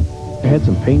sweating. I had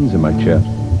some pains in my chest.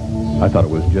 I thought it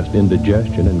was just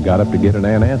indigestion and got up to get an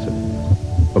antacid.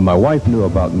 But my wife knew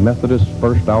about Methodist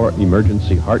first-hour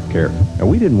emergency heart care, and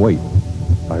we didn't wait.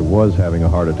 I was having a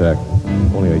heart attack.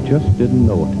 only I just didn't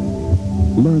know it.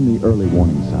 Learn the early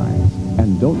warning signs,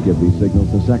 and don't give these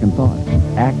signals a second thought.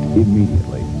 Act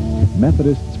immediately.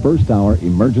 Methodist's First Hour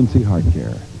Emergency Heart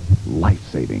Care.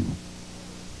 Life-saving.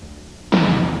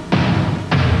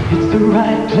 It's the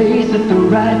right place at the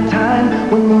right time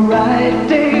when the right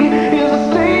day is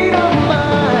a state of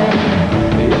mind.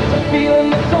 It's a feeling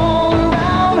that's all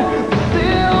around. The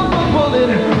silver bullet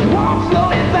won't slow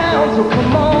it down. So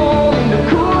come on in the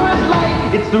Coors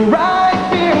Light. It's the right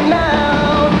beer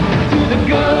now. To the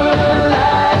good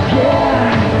life,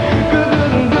 yeah.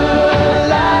 Good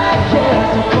life,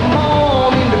 yeah. So come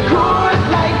on in the Coors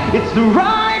Light. It's the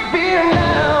right beer now.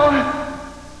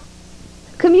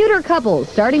 Commuter couples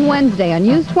starting Wednesday on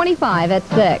News 25 at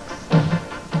 6.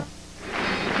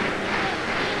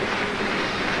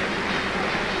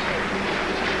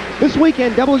 This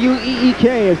weekend, WEEK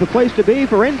is the place to be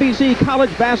for NBC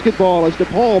college basketball as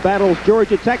DePaul battles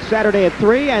Georgia Tech Saturday at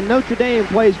 3 and Notre Dame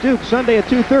plays Duke Sunday at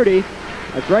 2:30.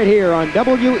 That's right here on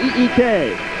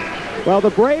WEEK. Well,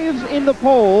 the Braves in the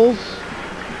polls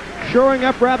shoring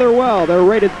up rather well. They're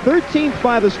rated 13th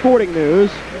by the Sporting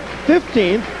News,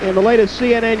 15th in the latest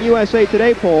CNN USA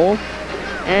Today poll,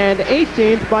 and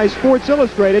 18th by Sports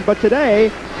Illustrated. But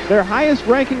today, their highest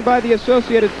ranking by the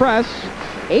Associated Press,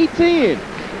 18.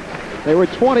 They were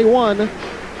 21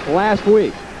 last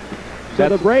week. So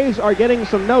the Braves are getting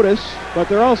some notice, but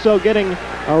they're also getting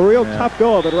a real tough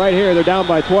go of it right here. They're down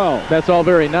by 12. That's all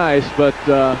very nice, but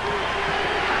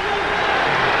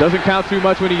doesn't count too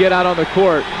much when you get out on the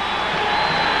court.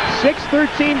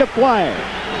 6:13 to play.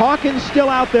 Hawkins still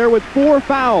out there with 4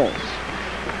 fouls.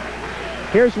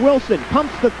 Here's Wilson,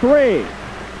 pumps the 3.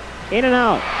 In and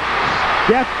out.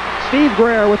 Steve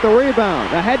Greer with the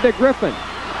rebound. Ahead to Griffin.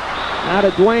 Now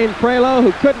to Dwayne Prelo,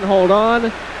 who couldn't hold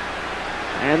on.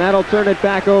 And that'll turn it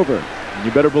back over.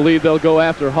 You better believe they'll go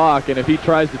after Hawk, and if he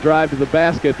tries to drive to the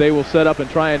basket, they will set up and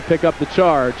try and pick up the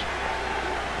charge.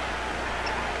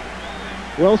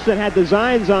 Wilson had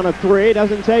designs on a 3,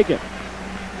 doesn't take it.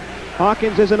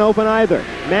 Hawkins isn't open either.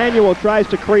 Manuel tries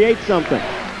to create something.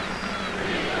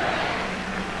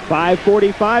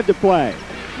 5:45 to play.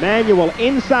 Manuel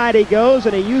inside he goes,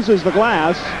 and he uses the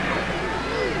glass.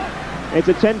 It's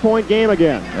a 10-point game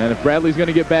again. And if Bradley's going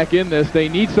to get back in this, they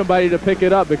need somebody to pick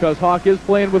it up because Hawk is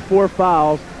playing with 4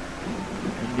 fouls.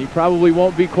 And he probably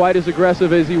won't be quite as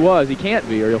aggressive as he was. He can't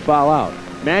be, or he'll foul out.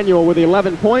 Manuel with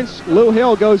 11 points. Lou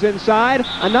Hill goes inside.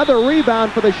 Another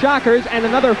rebound for the Shockers, and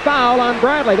another foul on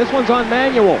Bradley. This one's on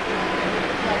Manuel.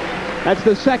 That's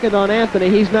the second on Anthony.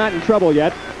 He's not in trouble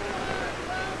yet.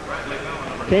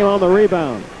 Came on the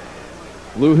rebound.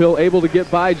 Lou Hill able to get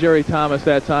by Jerry Thomas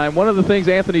that time. One of the things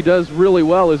Anthony does really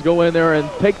well is go in there and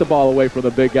take the ball away from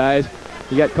the big guys.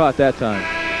 He got caught that time.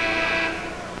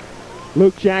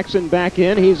 Luke Jackson back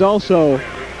in. He's also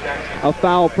a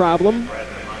foul problem.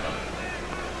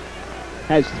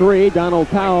 Has 3. Donald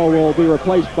Powell will be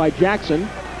replaced by Jackson.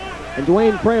 And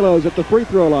Dwayne Prelo's at the free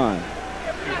throw line.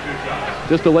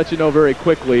 Just to let you know very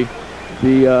quickly,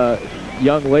 the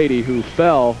young lady who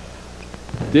fell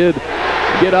did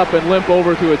get up and limp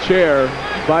over to a chair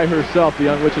by herself, the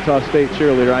young Wichita State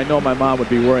cheerleader. I know my mom would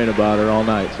be worrying about her all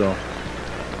night, so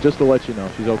just to let you know,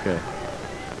 she's okay.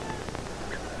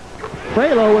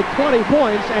 Prelo with 20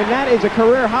 points, and that is a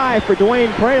career high for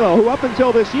Dwayne Prelo, who up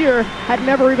until this year had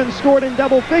never even scored in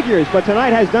double figures, but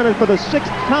tonight has done it for the 6th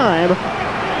time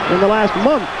in the last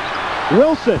month.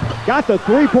 Wilson got the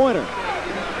 3-pointer.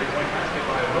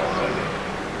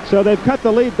 So they've cut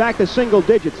the lead back to single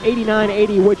digits,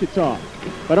 89-80 Wichita,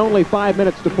 but only 5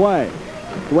 minutes to play.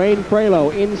 Dwayne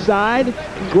Prelo inside,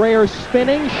 Greer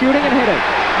spinning, shooting, and hitting.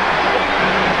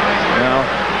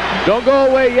 Now, don't go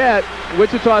away yet.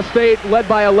 Wichita State led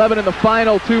by 11 in the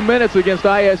final 2 minutes against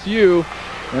ISU,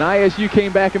 and ISU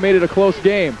came back and made it a close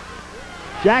game.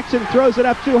 Jackson throws it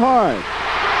up too hard.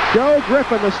 Joe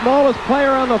Griffin, the smallest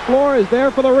player on the floor, is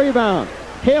there for the rebound.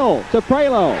 Hill to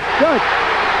Prelo. Good.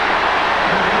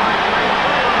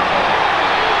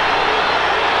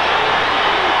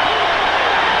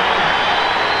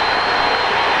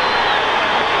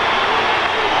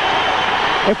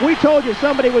 If we told you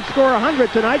somebody would score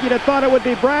 100 tonight, you'd have thought it would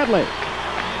be Bradley.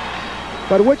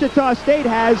 But Wichita State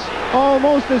has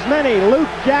almost as many. Luke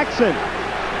Jackson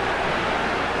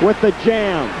with the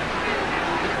jam.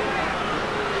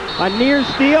 A near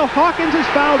steal. Hawkins is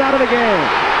fouled out of the game.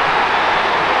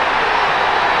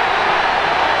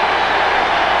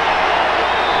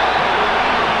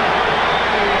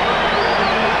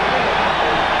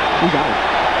 He's out.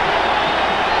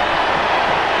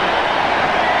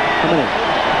 Come in.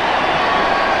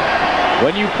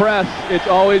 When you press, it's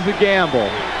always a gamble.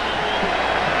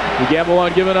 You gamble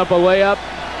on giving up a layup,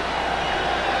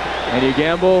 And you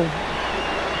gamble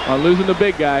on losing the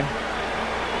big guy.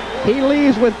 He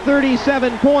leaves with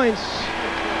 37 points.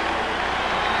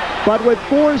 But with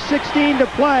 4:16 to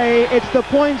play, it's the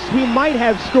points he might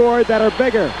have scored that are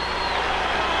bigger.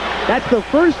 That's the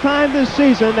first time this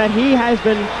season that he has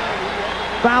been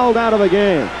fouled out of a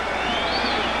game.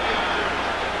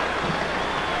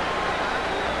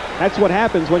 That's what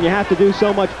happens when you have to do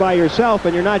so much by yourself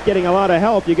and you're not getting a lot of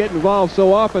help. You get involved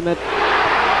so often that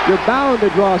you're bound to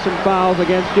draw some fouls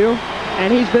against you,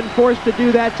 and he's been forced to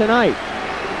do that tonight.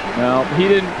 Well, he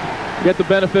didn't get the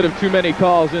benefit of too many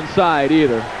calls inside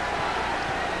either.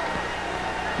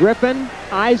 Griffin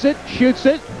eyes it, shoots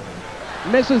it,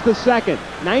 misses the second.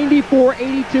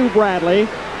 94-82 Bradley,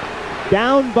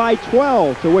 down by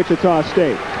 12 to Wichita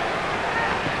State.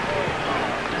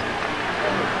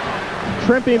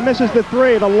 Trimpe misses the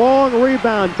three, the long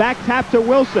rebound, back tap to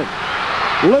Wilson.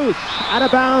 Loose, out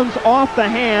of bounds, off the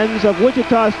hands of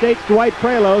Wichita State's Dwight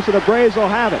Prelo, so the Braves will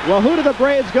have it. Well, who do the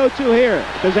Braves go to here?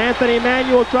 Does Anthony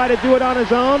Emanuel try to do it on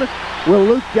his own? Will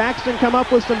Luke Jackson come up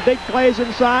with some big plays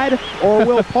inside? Or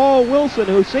will Paul Wilson,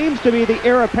 who seems to be the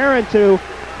heir apparent to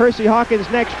Hersey Hawkins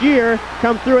next year,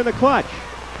 come through in the clutch?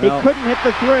 He couldn't hit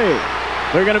the three.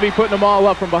 They're going to be putting them all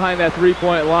up from behind that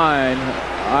three-point line,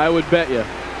 I would bet you.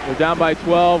 They're down by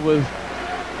 12 with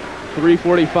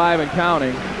 3:45 and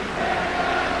counting.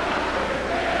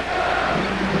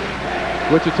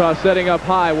 Wichita setting up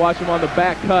high. Watch him on the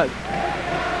back cut.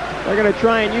 They're going to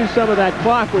try and use some of that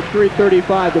clock with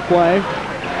 3:35 to play.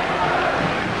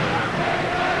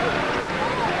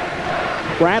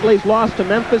 Bradley's lost to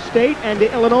Memphis State and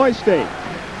to Illinois State.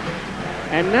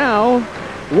 And now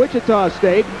Wichita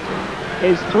State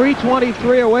is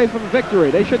 3:23 away from victory.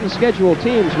 They shouldn't schedule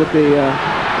teams with the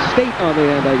state on the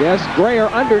end, I guess. Grayer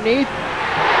underneath.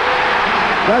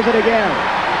 Does it again.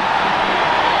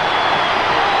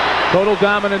 Total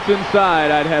dominance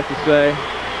inside, I'd have to say.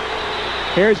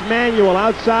 Here's Manuel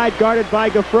outside, guarded by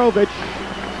Gafrovich.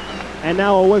 And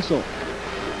now a whistle.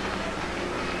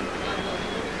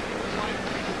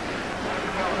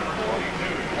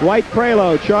 Dwight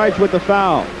Prelo charged with the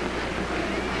foul.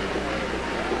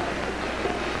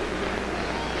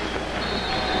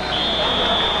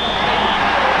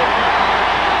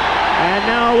 And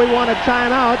now we want a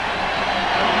timeout,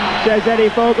 says Eddie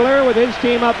Fogler, with his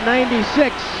team up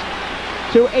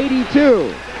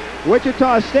 96-82.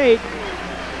 Wichita State,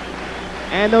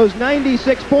 and those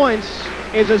 96 points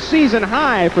is a season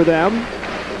high for them.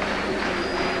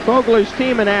 Fogler's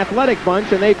team an athletic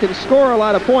bunch, and they can score a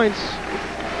lot of points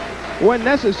when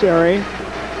necessary.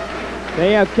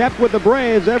 They have kept with the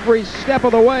Braves every step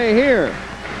of the way here.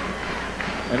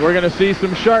 And we're going to see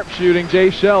some sharp shooting. Jay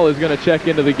Shell is going to check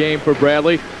into the game for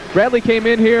Bradley. Bradley came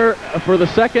in here for the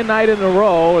second night in a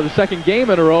row, or the second game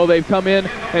in a row. They've come in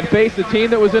and faced a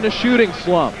team that was in a shooting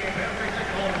slump.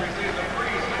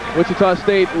 Wichita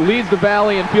State leads the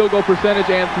Valley in field goal percentage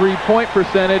and three-point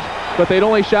percentage, but they'd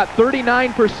only shot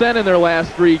 39% in their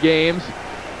last three games.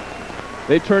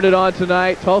 They turned it on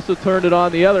tonight. Tulsa turned it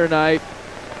on the other night.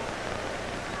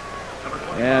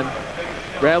 And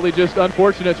Bradley just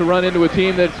unfortunate to run into a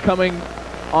team that's coming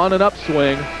on an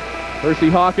upswing. Hersey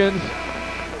Hawkins,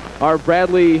 our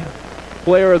Bradley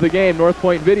player of the game, North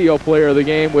Point video player of the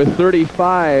game, with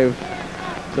 35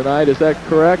 tonight. Is that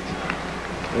correct?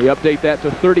 We update that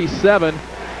to 37. A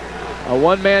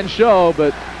one-man show,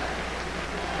 but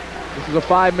this is a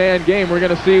five-man game. We're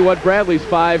going to see what Bradley's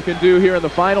five can do here in the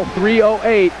final.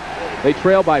 3:08. They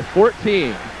trail by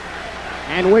 14.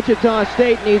 And Wichita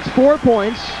State needs 4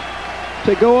 points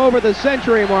to go over the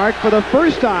century mark for the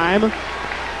first time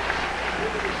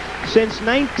since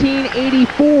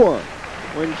 1984,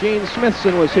 when Gene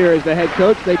Smithson was here as the head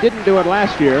coach. They didn't do it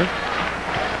last year.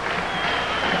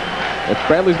 If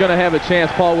Bradley's going to have a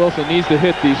chance, Paul Wilson needs to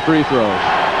hit these free throws.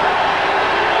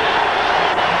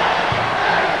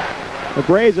 The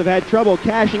Braves have had trouble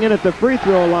cashing in at the free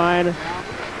throw line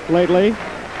lately.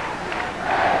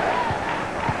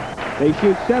 They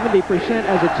shoot 70%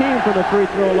 as a team from the free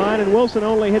throw line, and Wilson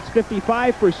only hits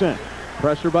 55%.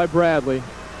 Pressure by Bradley.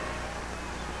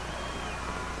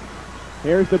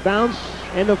 Here's the bounce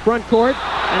in the front court,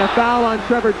 and a foul on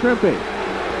Trevor Trimpe.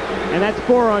 And that's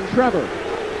 4 on Trevor.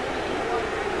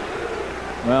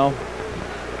 Well,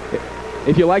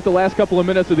 if you like the last couple of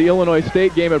minutes of the Illinois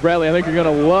State game at Bradley, I think you're going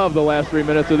to love the last 3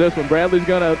 minutes of this one. Bradley's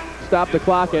going to stop the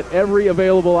clock at every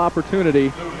available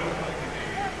opportunity.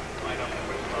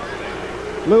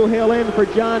 Lou Hill in for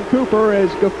John Cooper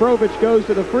as Gafrovich goes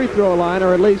to the free throw line,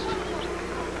 or at least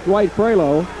Dwight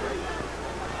Prelo.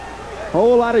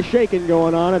 Whole lot of shaking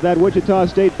going on at that Wichita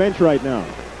State bench right now.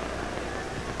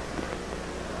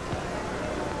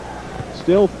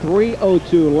 Still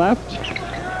 3:02 left.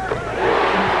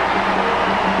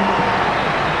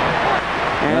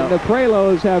 And the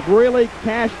Prelos have really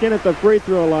cashed in at the free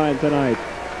throw line tonight.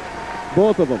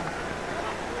 Both of them.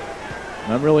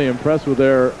 I'm really impressed with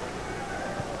their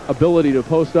ability to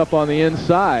post up on the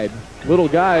inside. Little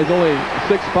guys, only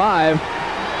 6'5",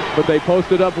 but they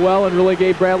posted up well and really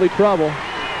gave Bradley trouble.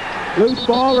 Loose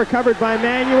ball recovered by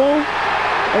Manuel.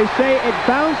 They say it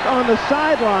bounced on the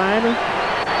sideline.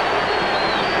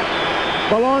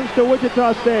 Belongs to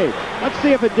Wichita State. Let's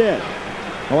see if it did.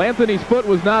 Well, Anthony's foot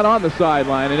was not on the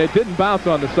sideline, and it didn't bounce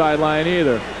on the sideline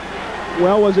either.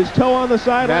 Well, was his toe on the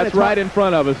sideline? That's right in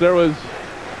front of us. There was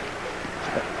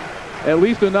at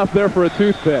least enough there for a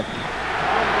toothpick.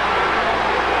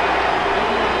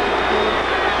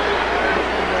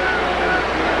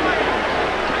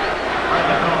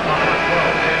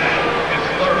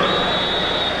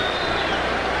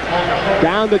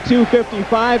 Down to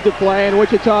 2:55 to play, and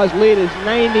Wichita's lead is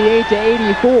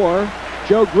 98-84.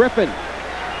 Joe Griffin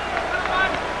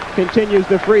continues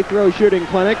the free throw shooting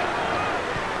clinic.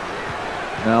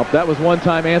 Now, that was one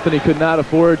time Anthony could not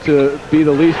afford to be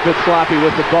the least bit sloppy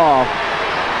with the ball.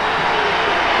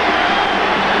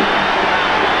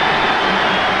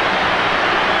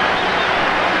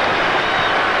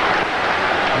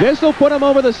 This will put him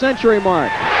over the century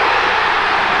mark.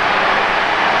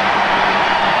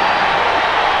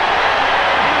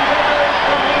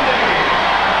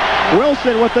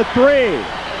 Wilson with the three.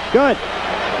 Good.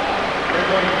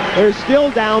 They're still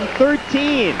down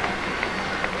 13.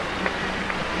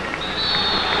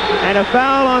 And a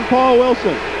foul on Paul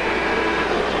Wilson.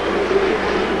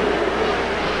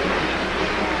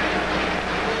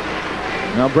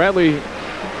 Now Bradley,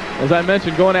 as I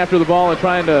mentioned, going after the ball and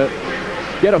trying to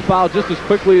get a foul just as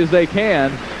quickly as they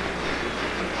can.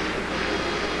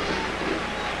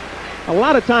 A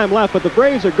lot of time left, but the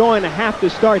Braves are going to have to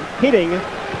start hitting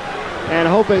and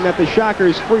hoping that the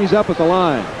Shockers freeze up at the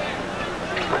line.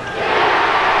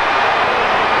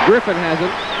 Griffin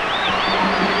hasn't.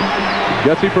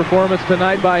 Gutsy performance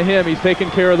tonight by him. He's taken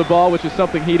care of the ball, which is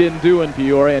something he didn't do in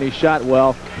Peoria, and he shot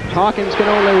well. Hawkins can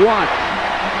only watch.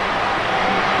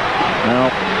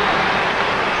 Well,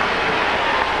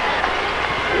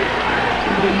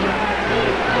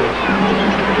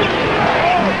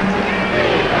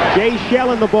 Jay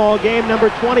Shell in the ball game, number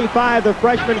 25, the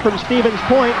freshman from Stevens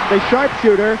Point, the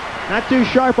sharpshooter. Not too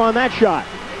sharp on that shot.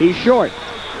 He's short.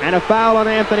 And a foul on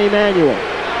Anthony Manuel.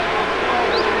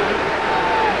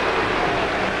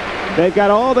 They've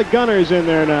got all the gunners in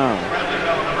there now.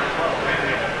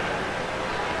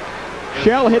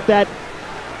 Shell hit that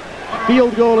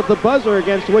field goal at the buzzer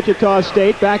against Wichita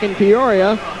State back in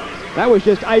Peoria. That was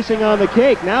just icing on the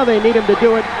cake. Now they need him to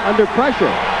do it under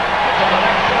pressure.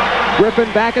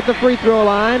 Griffin back at the free throw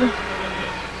line.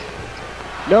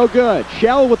 No good.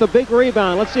 Shell with a big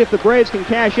rebound. Let's see if the Braves can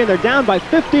cash in. They're down by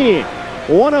 15.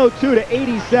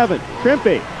 102-87.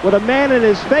 Trimpe with a man in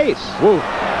his face. Whoa.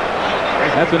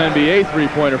 That's an NBA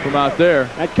three-pointer from out there.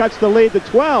 That cuts the lead to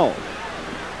 12.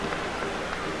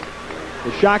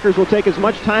 The Shockers will take as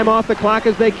much time off the clock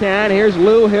as they can. Here's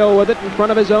Lou Hill with it in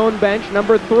front of his own bench,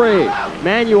 number 3.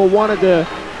 Manuel wanted to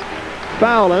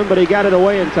foul him, but he got it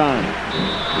away in time.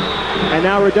 And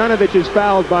now Radunovich is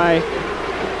fouled by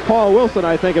Paul Wilson,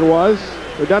 I think it was.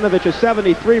 Radunovich, a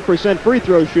 73% free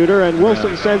throw shooter, and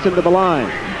Wilson sends him to the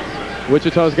line.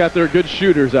 Wichita's got their good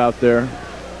shooters out there.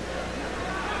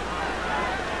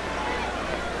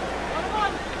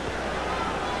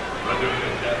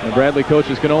 And Bradley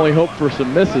coaches can only hope for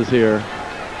some misses here.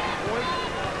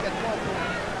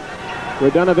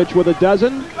 Radunovich with a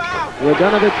dozen.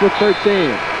 Radunovich with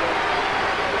 13.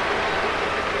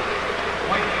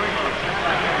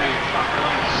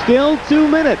 Still 2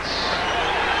 minutes.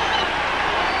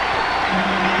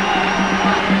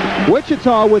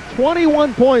 Wichita with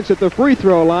 21 points at the free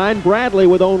throw line. Bradley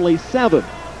with only 7.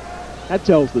 That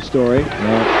tells the story.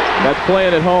 That's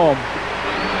playing at home.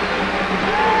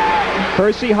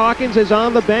 Percy Hawkins is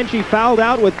on the bench. He fouled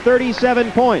out with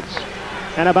 37 points.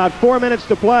 And about 4 minutes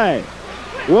to play.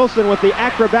 Wilson with the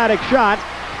acrobatic shot.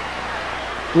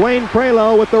 Dwayne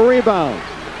Prelo with the rebound.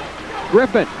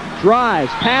 Griffin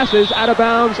drives, passes, out of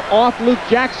bounds, off Luke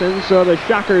Jackson, so the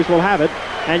Shockers will have it.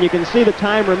 And you can see the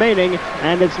time remaining,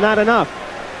 and it's not enough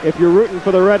if you're rooting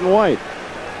for the red and white.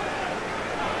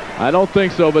 I don't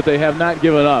think so, but they have not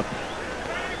given up.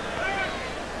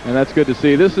 And that's good to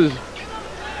see. This is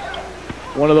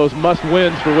one of those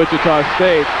must-wins for Wichita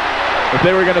State. If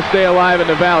they were going to stay alive in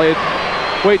the Valley, it's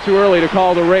way too early to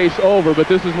call the race over, but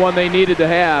this is one they needed to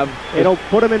have. It'll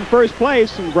put them in first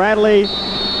place, and Bradley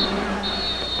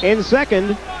in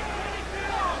second.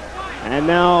 And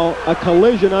now a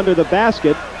collision under the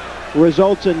basket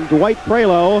results in Dwight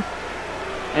Prelo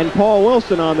and Paul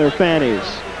Wilson on their fannies.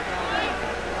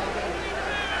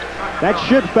 That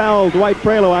should foul Dwight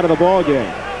Prelo out of the ball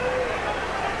game.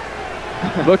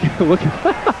 Look.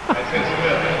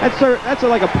 That's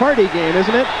like a party game,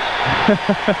 isn't it?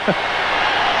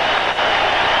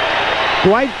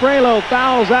 Dwight Prelo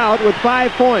fouls out with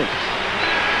 5 points.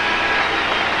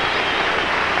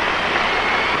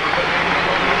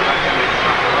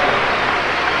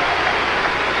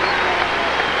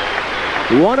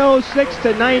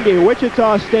 (106-90).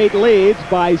 Wichita State leads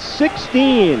by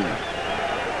 16.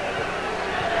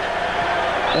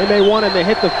 They may want him to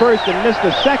hit the first and miss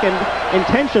the second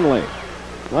intentionally.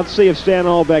 Let's see if Stan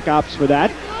Albeck opts for that,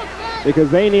 because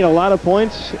they need a lot of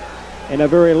points in a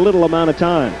very little amount of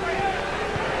time.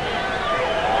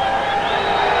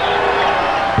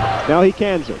 Now he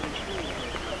cans it.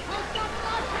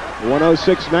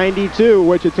 106-92,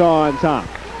 Wichita on top.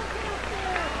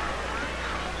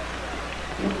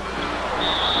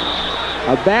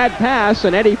 A bad pass,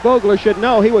 and Eddie Fogler should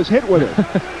know he was hit with it.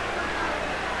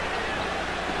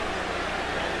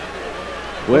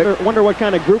 Wonder what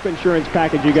kind of group insurance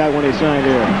package you got when he signed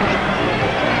here.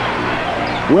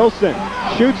 Wilson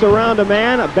shoots around a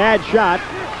man, a bad shot.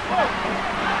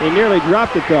 He nearly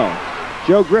dropped it though.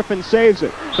 Joe Griffin saves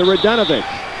it to Radunovich.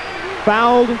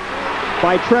 Fouled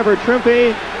by Trevor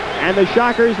Trimpe, and the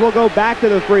Shockers will go back to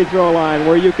the free throw line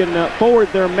where you can forward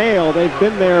their mail. They've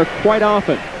been there quite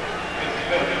often.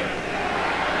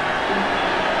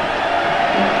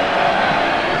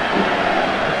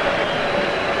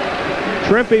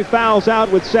 Trimpe fouls out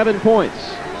with 7 points.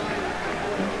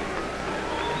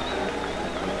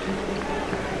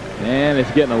 And it's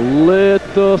getting a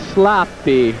little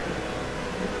sloppy.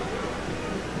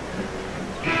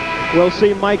 We'll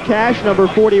see Mike Cash, number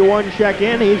 41, check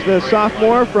in. He's the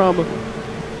sophomore from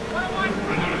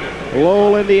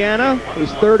Lowell, Indiana. His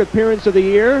 3rd appearance of the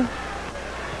year.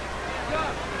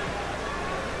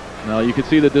 Now you can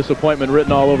see the disappointment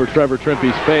written all over Trevor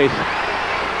Trimpe's face.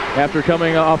 After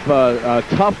coming off a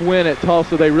tough win at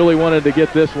Tulsa, they really wanted to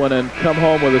get this one and come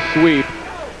home with a sweep.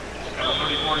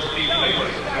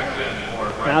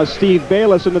 Now Steve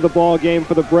Bayless into the ball game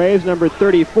for the Braves, number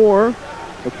 34,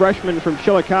 the freshman from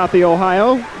Chillicothe,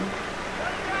 Ohio.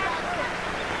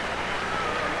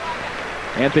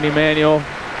 Anthony Manuel.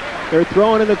 They're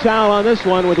throwing in the towel on this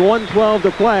one with 1:12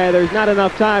 to play. There's not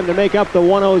enough time to make up the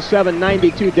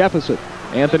 107-92 deficit.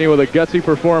 Anthony with a gutsy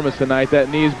performance tonight. That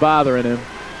knee's bothering him.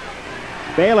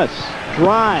 Bayless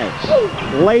drives,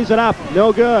 lays it up,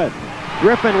 no good.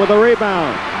 Griffin with a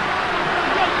rebound.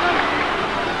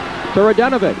 To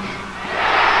Radunovich.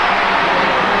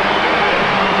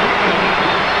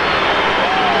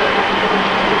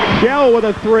 Shell with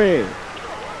a 3.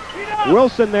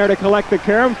 Wilson there to collect the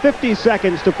carom. 50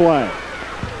 seconds to play.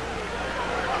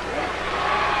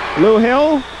 Lou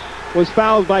Hill was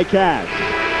fouled by Cash.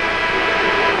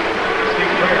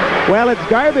 Well, it's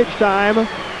garbage time.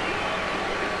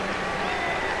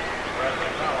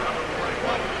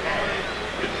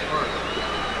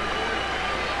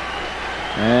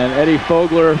 And Eddie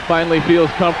Fogler finally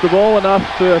feels comfortable enough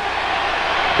to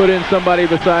put in somebody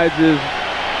besides his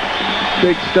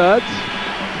big studs.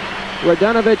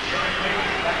 Radunovich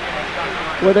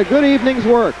with a good evening's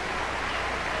work.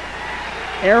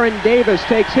 Aaron Davis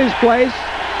takes his place.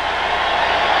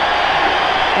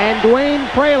 And Dwayne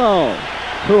Prelo,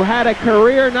 who had a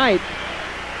career night,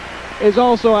 is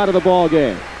also out of the ball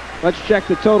game. Let's check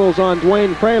the totals on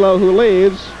Dwayne Prelo, who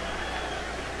leaves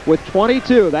with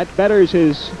 22. That betters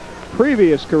his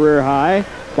previous career high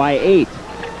by 8.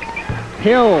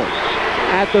 Hill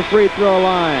at the free throw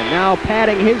line, now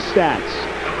padding his stats.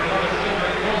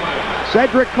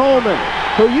 Cedric Coleman,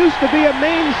 who used to be a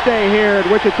mainstay here at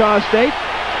Wichita State.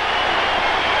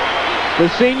 The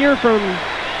senior from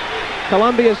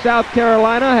Columbia, South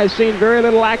Carolina, has seen very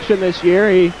little action this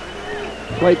year. He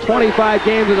played 25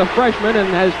 games as a freshman and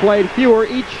has played fewer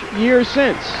each year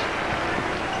since.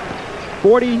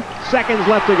 40 seconds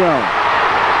left to go.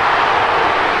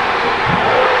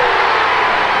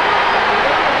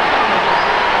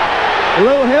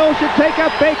 Lou Hill should take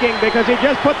up baking because he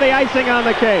just put the icing on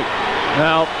the cake.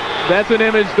 Now, that's an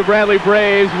image the Bradley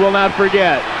Braves will not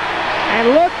forget. And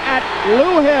look at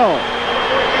Lou Hill.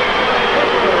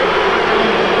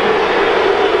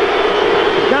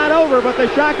 Not over, but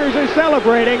the Shockers are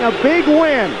celebrating a big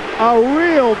win. A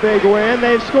real big win.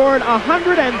 They've scored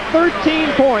 113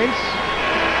 points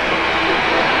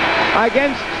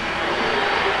against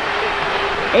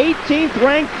 18th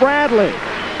ranked Bradley.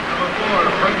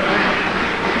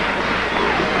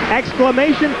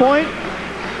 Exclamation point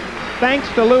thanks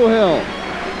to Lou Hill.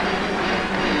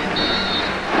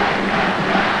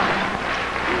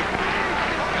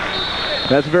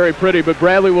 That's very pretty, but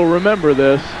Bradley will remember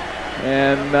this.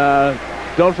 And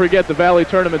don't forget the Valley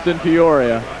Tournament's in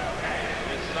Peoria.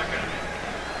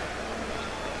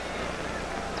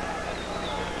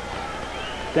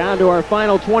 Down to our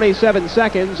final 27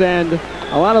 seconds, and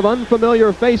a lot of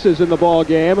unfamiliar faces in the ball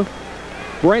game.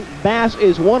 Brent Bass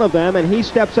is one of them, and he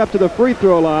steps up to the free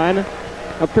throw line,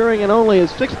 appearing in only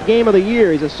his 6th game of the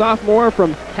year. He's a sophomore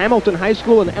from Hamilton High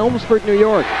School in Elmsford, New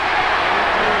York.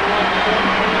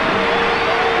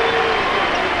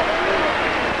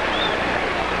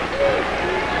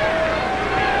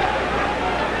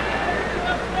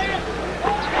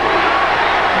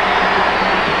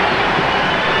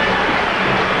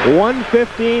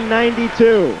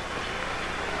 $115.92.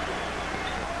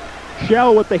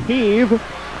 Shell with the heave.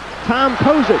 Tom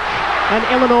Kozic, an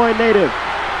Illinois native,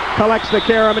 collects the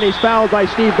carom, and he's fouled by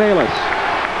Steve Bayless.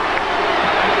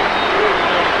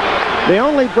 The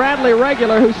only Bradley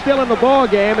regular who's still in the ball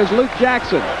game is Luke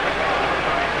Jackson.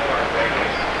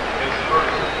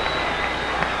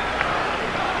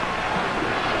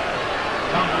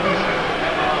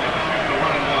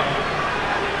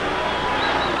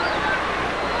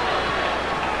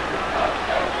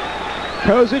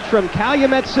 Kozic from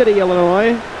Calumet City,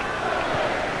 Illinois.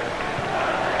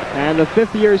 And the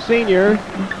 5th-year senior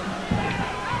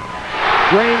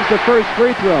drains the first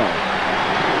free throw.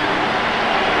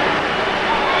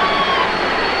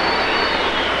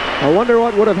 I wonder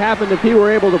what would have happened if he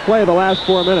were able to play the last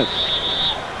 4 minutes.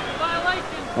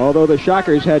 Although the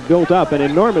Shockers had built up an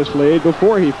enormous lead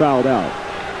before he fouled out.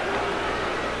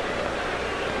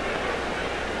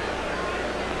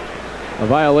 A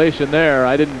violation there.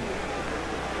 I didn't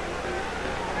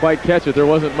quite catch it. There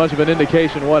wasn't much of an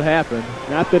indication what happened.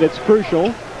 Not that it's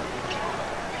crucial.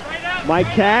 Mike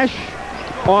Cash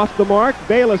off the mark.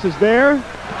 Bayless is there.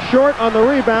 Short on the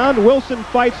rebound. Wilson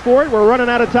fights for it. We're running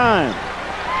out of time.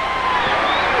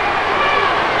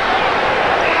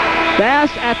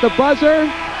 Bass at the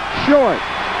buzzer. Short.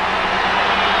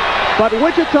 But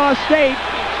Wichita State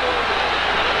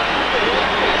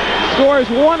scores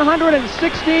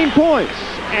 116 points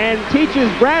and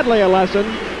teaches Bradley a lesson.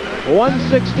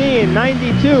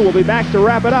 116-92. We'll be back to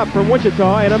wrap it up from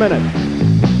Wichita in a minute.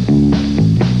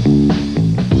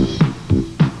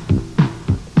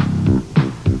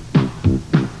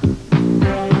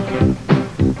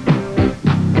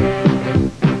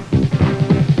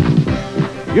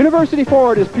 University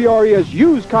Ford is Peoria's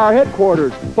used car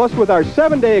headquarters. Plus, with our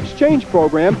 7-day exchange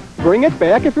program, bring it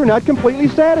back if you're not completely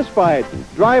satisfied.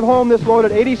 Drive home this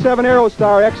loaded 87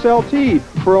 Aerostar XLT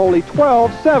for only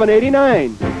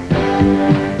 $12,789.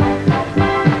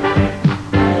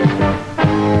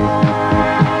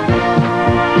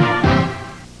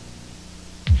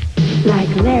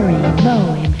 Like Larry,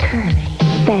 Moe, and Curly,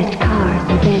 fast cars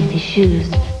and fancy shoes.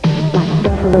 Like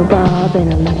Buffalo Bob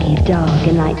and a lucky dog,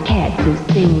 and like cats who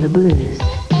sing the blues.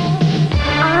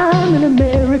 I'm an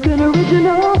American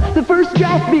original, the first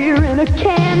draft beer in a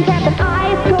can, tapping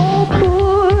ice cold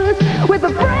Coors with a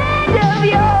friend of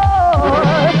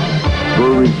yours.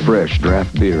 Brewery fresh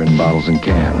draft beer in bottles and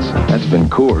cans. That's been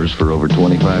Coors for over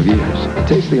 25 years.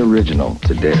 Taste the original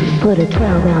today. Put a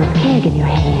 12-ounce keg in your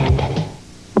hand.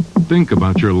 Think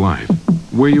about your life,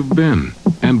 where you've been,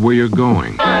 and where you're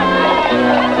going.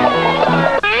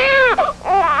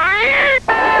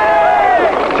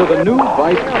 To the new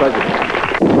Vice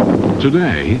President.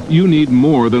 Today, you need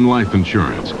more than life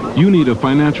insurance. You need a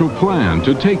financial plan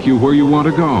to take you where you want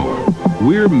to go.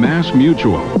 We're Mass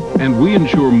Mutual, and we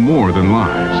insure more than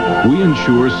lives. We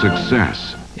insure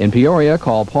success. In Peoria,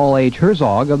 call Paul H.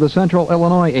 Herzog of the Central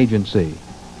Illinois Agency.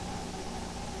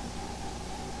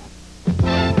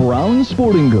 Brown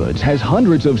Sporting Goods has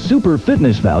hundreds of super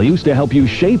fitness values to help you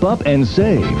shape up and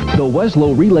save. The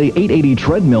Weslow Relay 880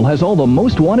 treadmill has all the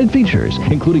most wanted features,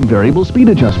 including variable speed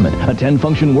adjustment, a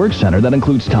 10-function work center that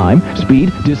includes time,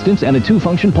 speed, distance, and a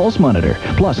 2-function pulse monitor,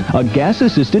 plus a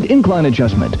gas-assisted incline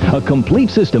adjustment. A complete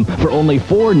system for only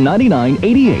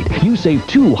 $499.88. You save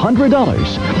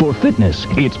 $200. For fitness,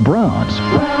 it's Brown's.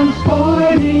 Brown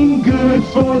Sporting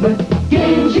Goods for the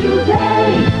games you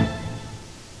play.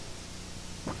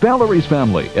 Valerie's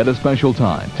Family at a special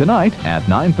time tonight at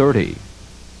 9:30.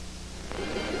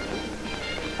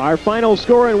 Our final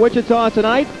score in Wichita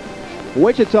tonight,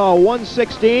 Wichita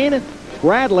 116,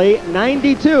 Bradley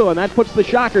 92, and that puts the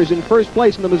Shockers in first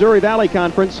place in the Missouri Valley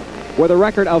Conference with a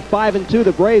record of 5-2.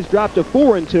 The Braves dropped to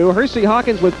 4-2. Hersey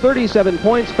Hawkins with 37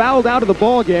 points, fouled out of the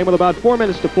ball game with about 4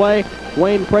 minutes to play.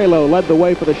 Wayne Prelo led the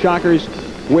way for the Shockers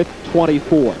with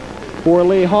 24. For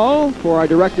Lee Hall, for our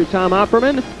director Tom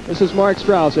Opperman, this is Mark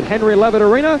Strauss at Henry Levitt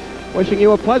Arena, wishing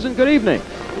you a pleasant good evening.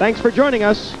 Thanks for joining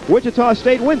us. Wichita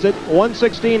State wins it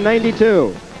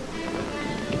 116-92.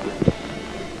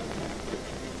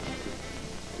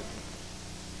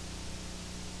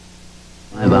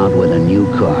 Drive out with a new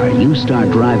car. You start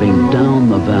driving down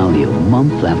the value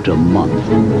month after month.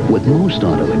 With most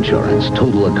auto insurance,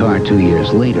 total a car 2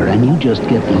 years later and you just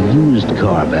get the used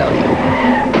car value.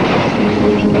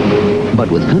 But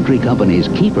with Country Company's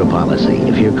Keeper policy,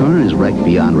 if your car is wrecked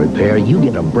beyond repair, you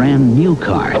get a brand new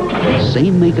car.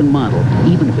 Same make and model,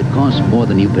 even if it costs more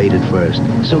than you paid at first.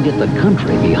 So get the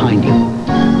Country behind you.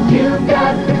 You've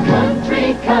got the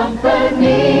Country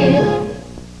Company.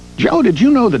 Joe, did you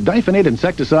know that Diphenate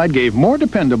insecticide gave more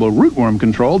dependable rootworm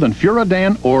control than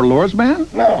Furadan or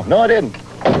Lorsban? No, I didn't.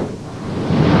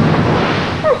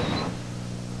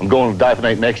 I'm going with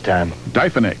Diphenate next time.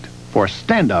 Diphenate for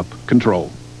stand-up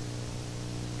control.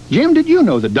 Jim, did you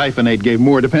know that Diphenate gave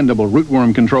more dependable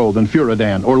rootworm control than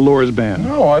Furadan or Lorsban?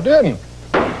 No, I didn't.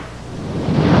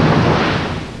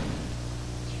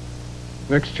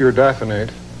 Next year,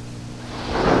 Diphenate.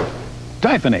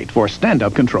 Diphenate for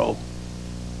stand-up control.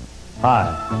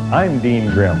 Hi, I'm Dean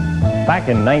Grimm. Back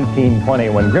in 1920,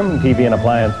 when Grimm TV and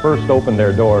Appliance first opened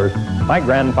their doors, my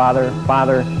grandfather,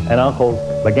 father, and uncles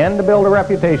began to build a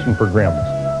reputation for Grimm's,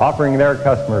 offering their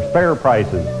customers fair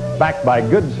prices, backed by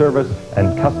good service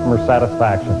and customer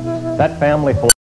satisfaction. That family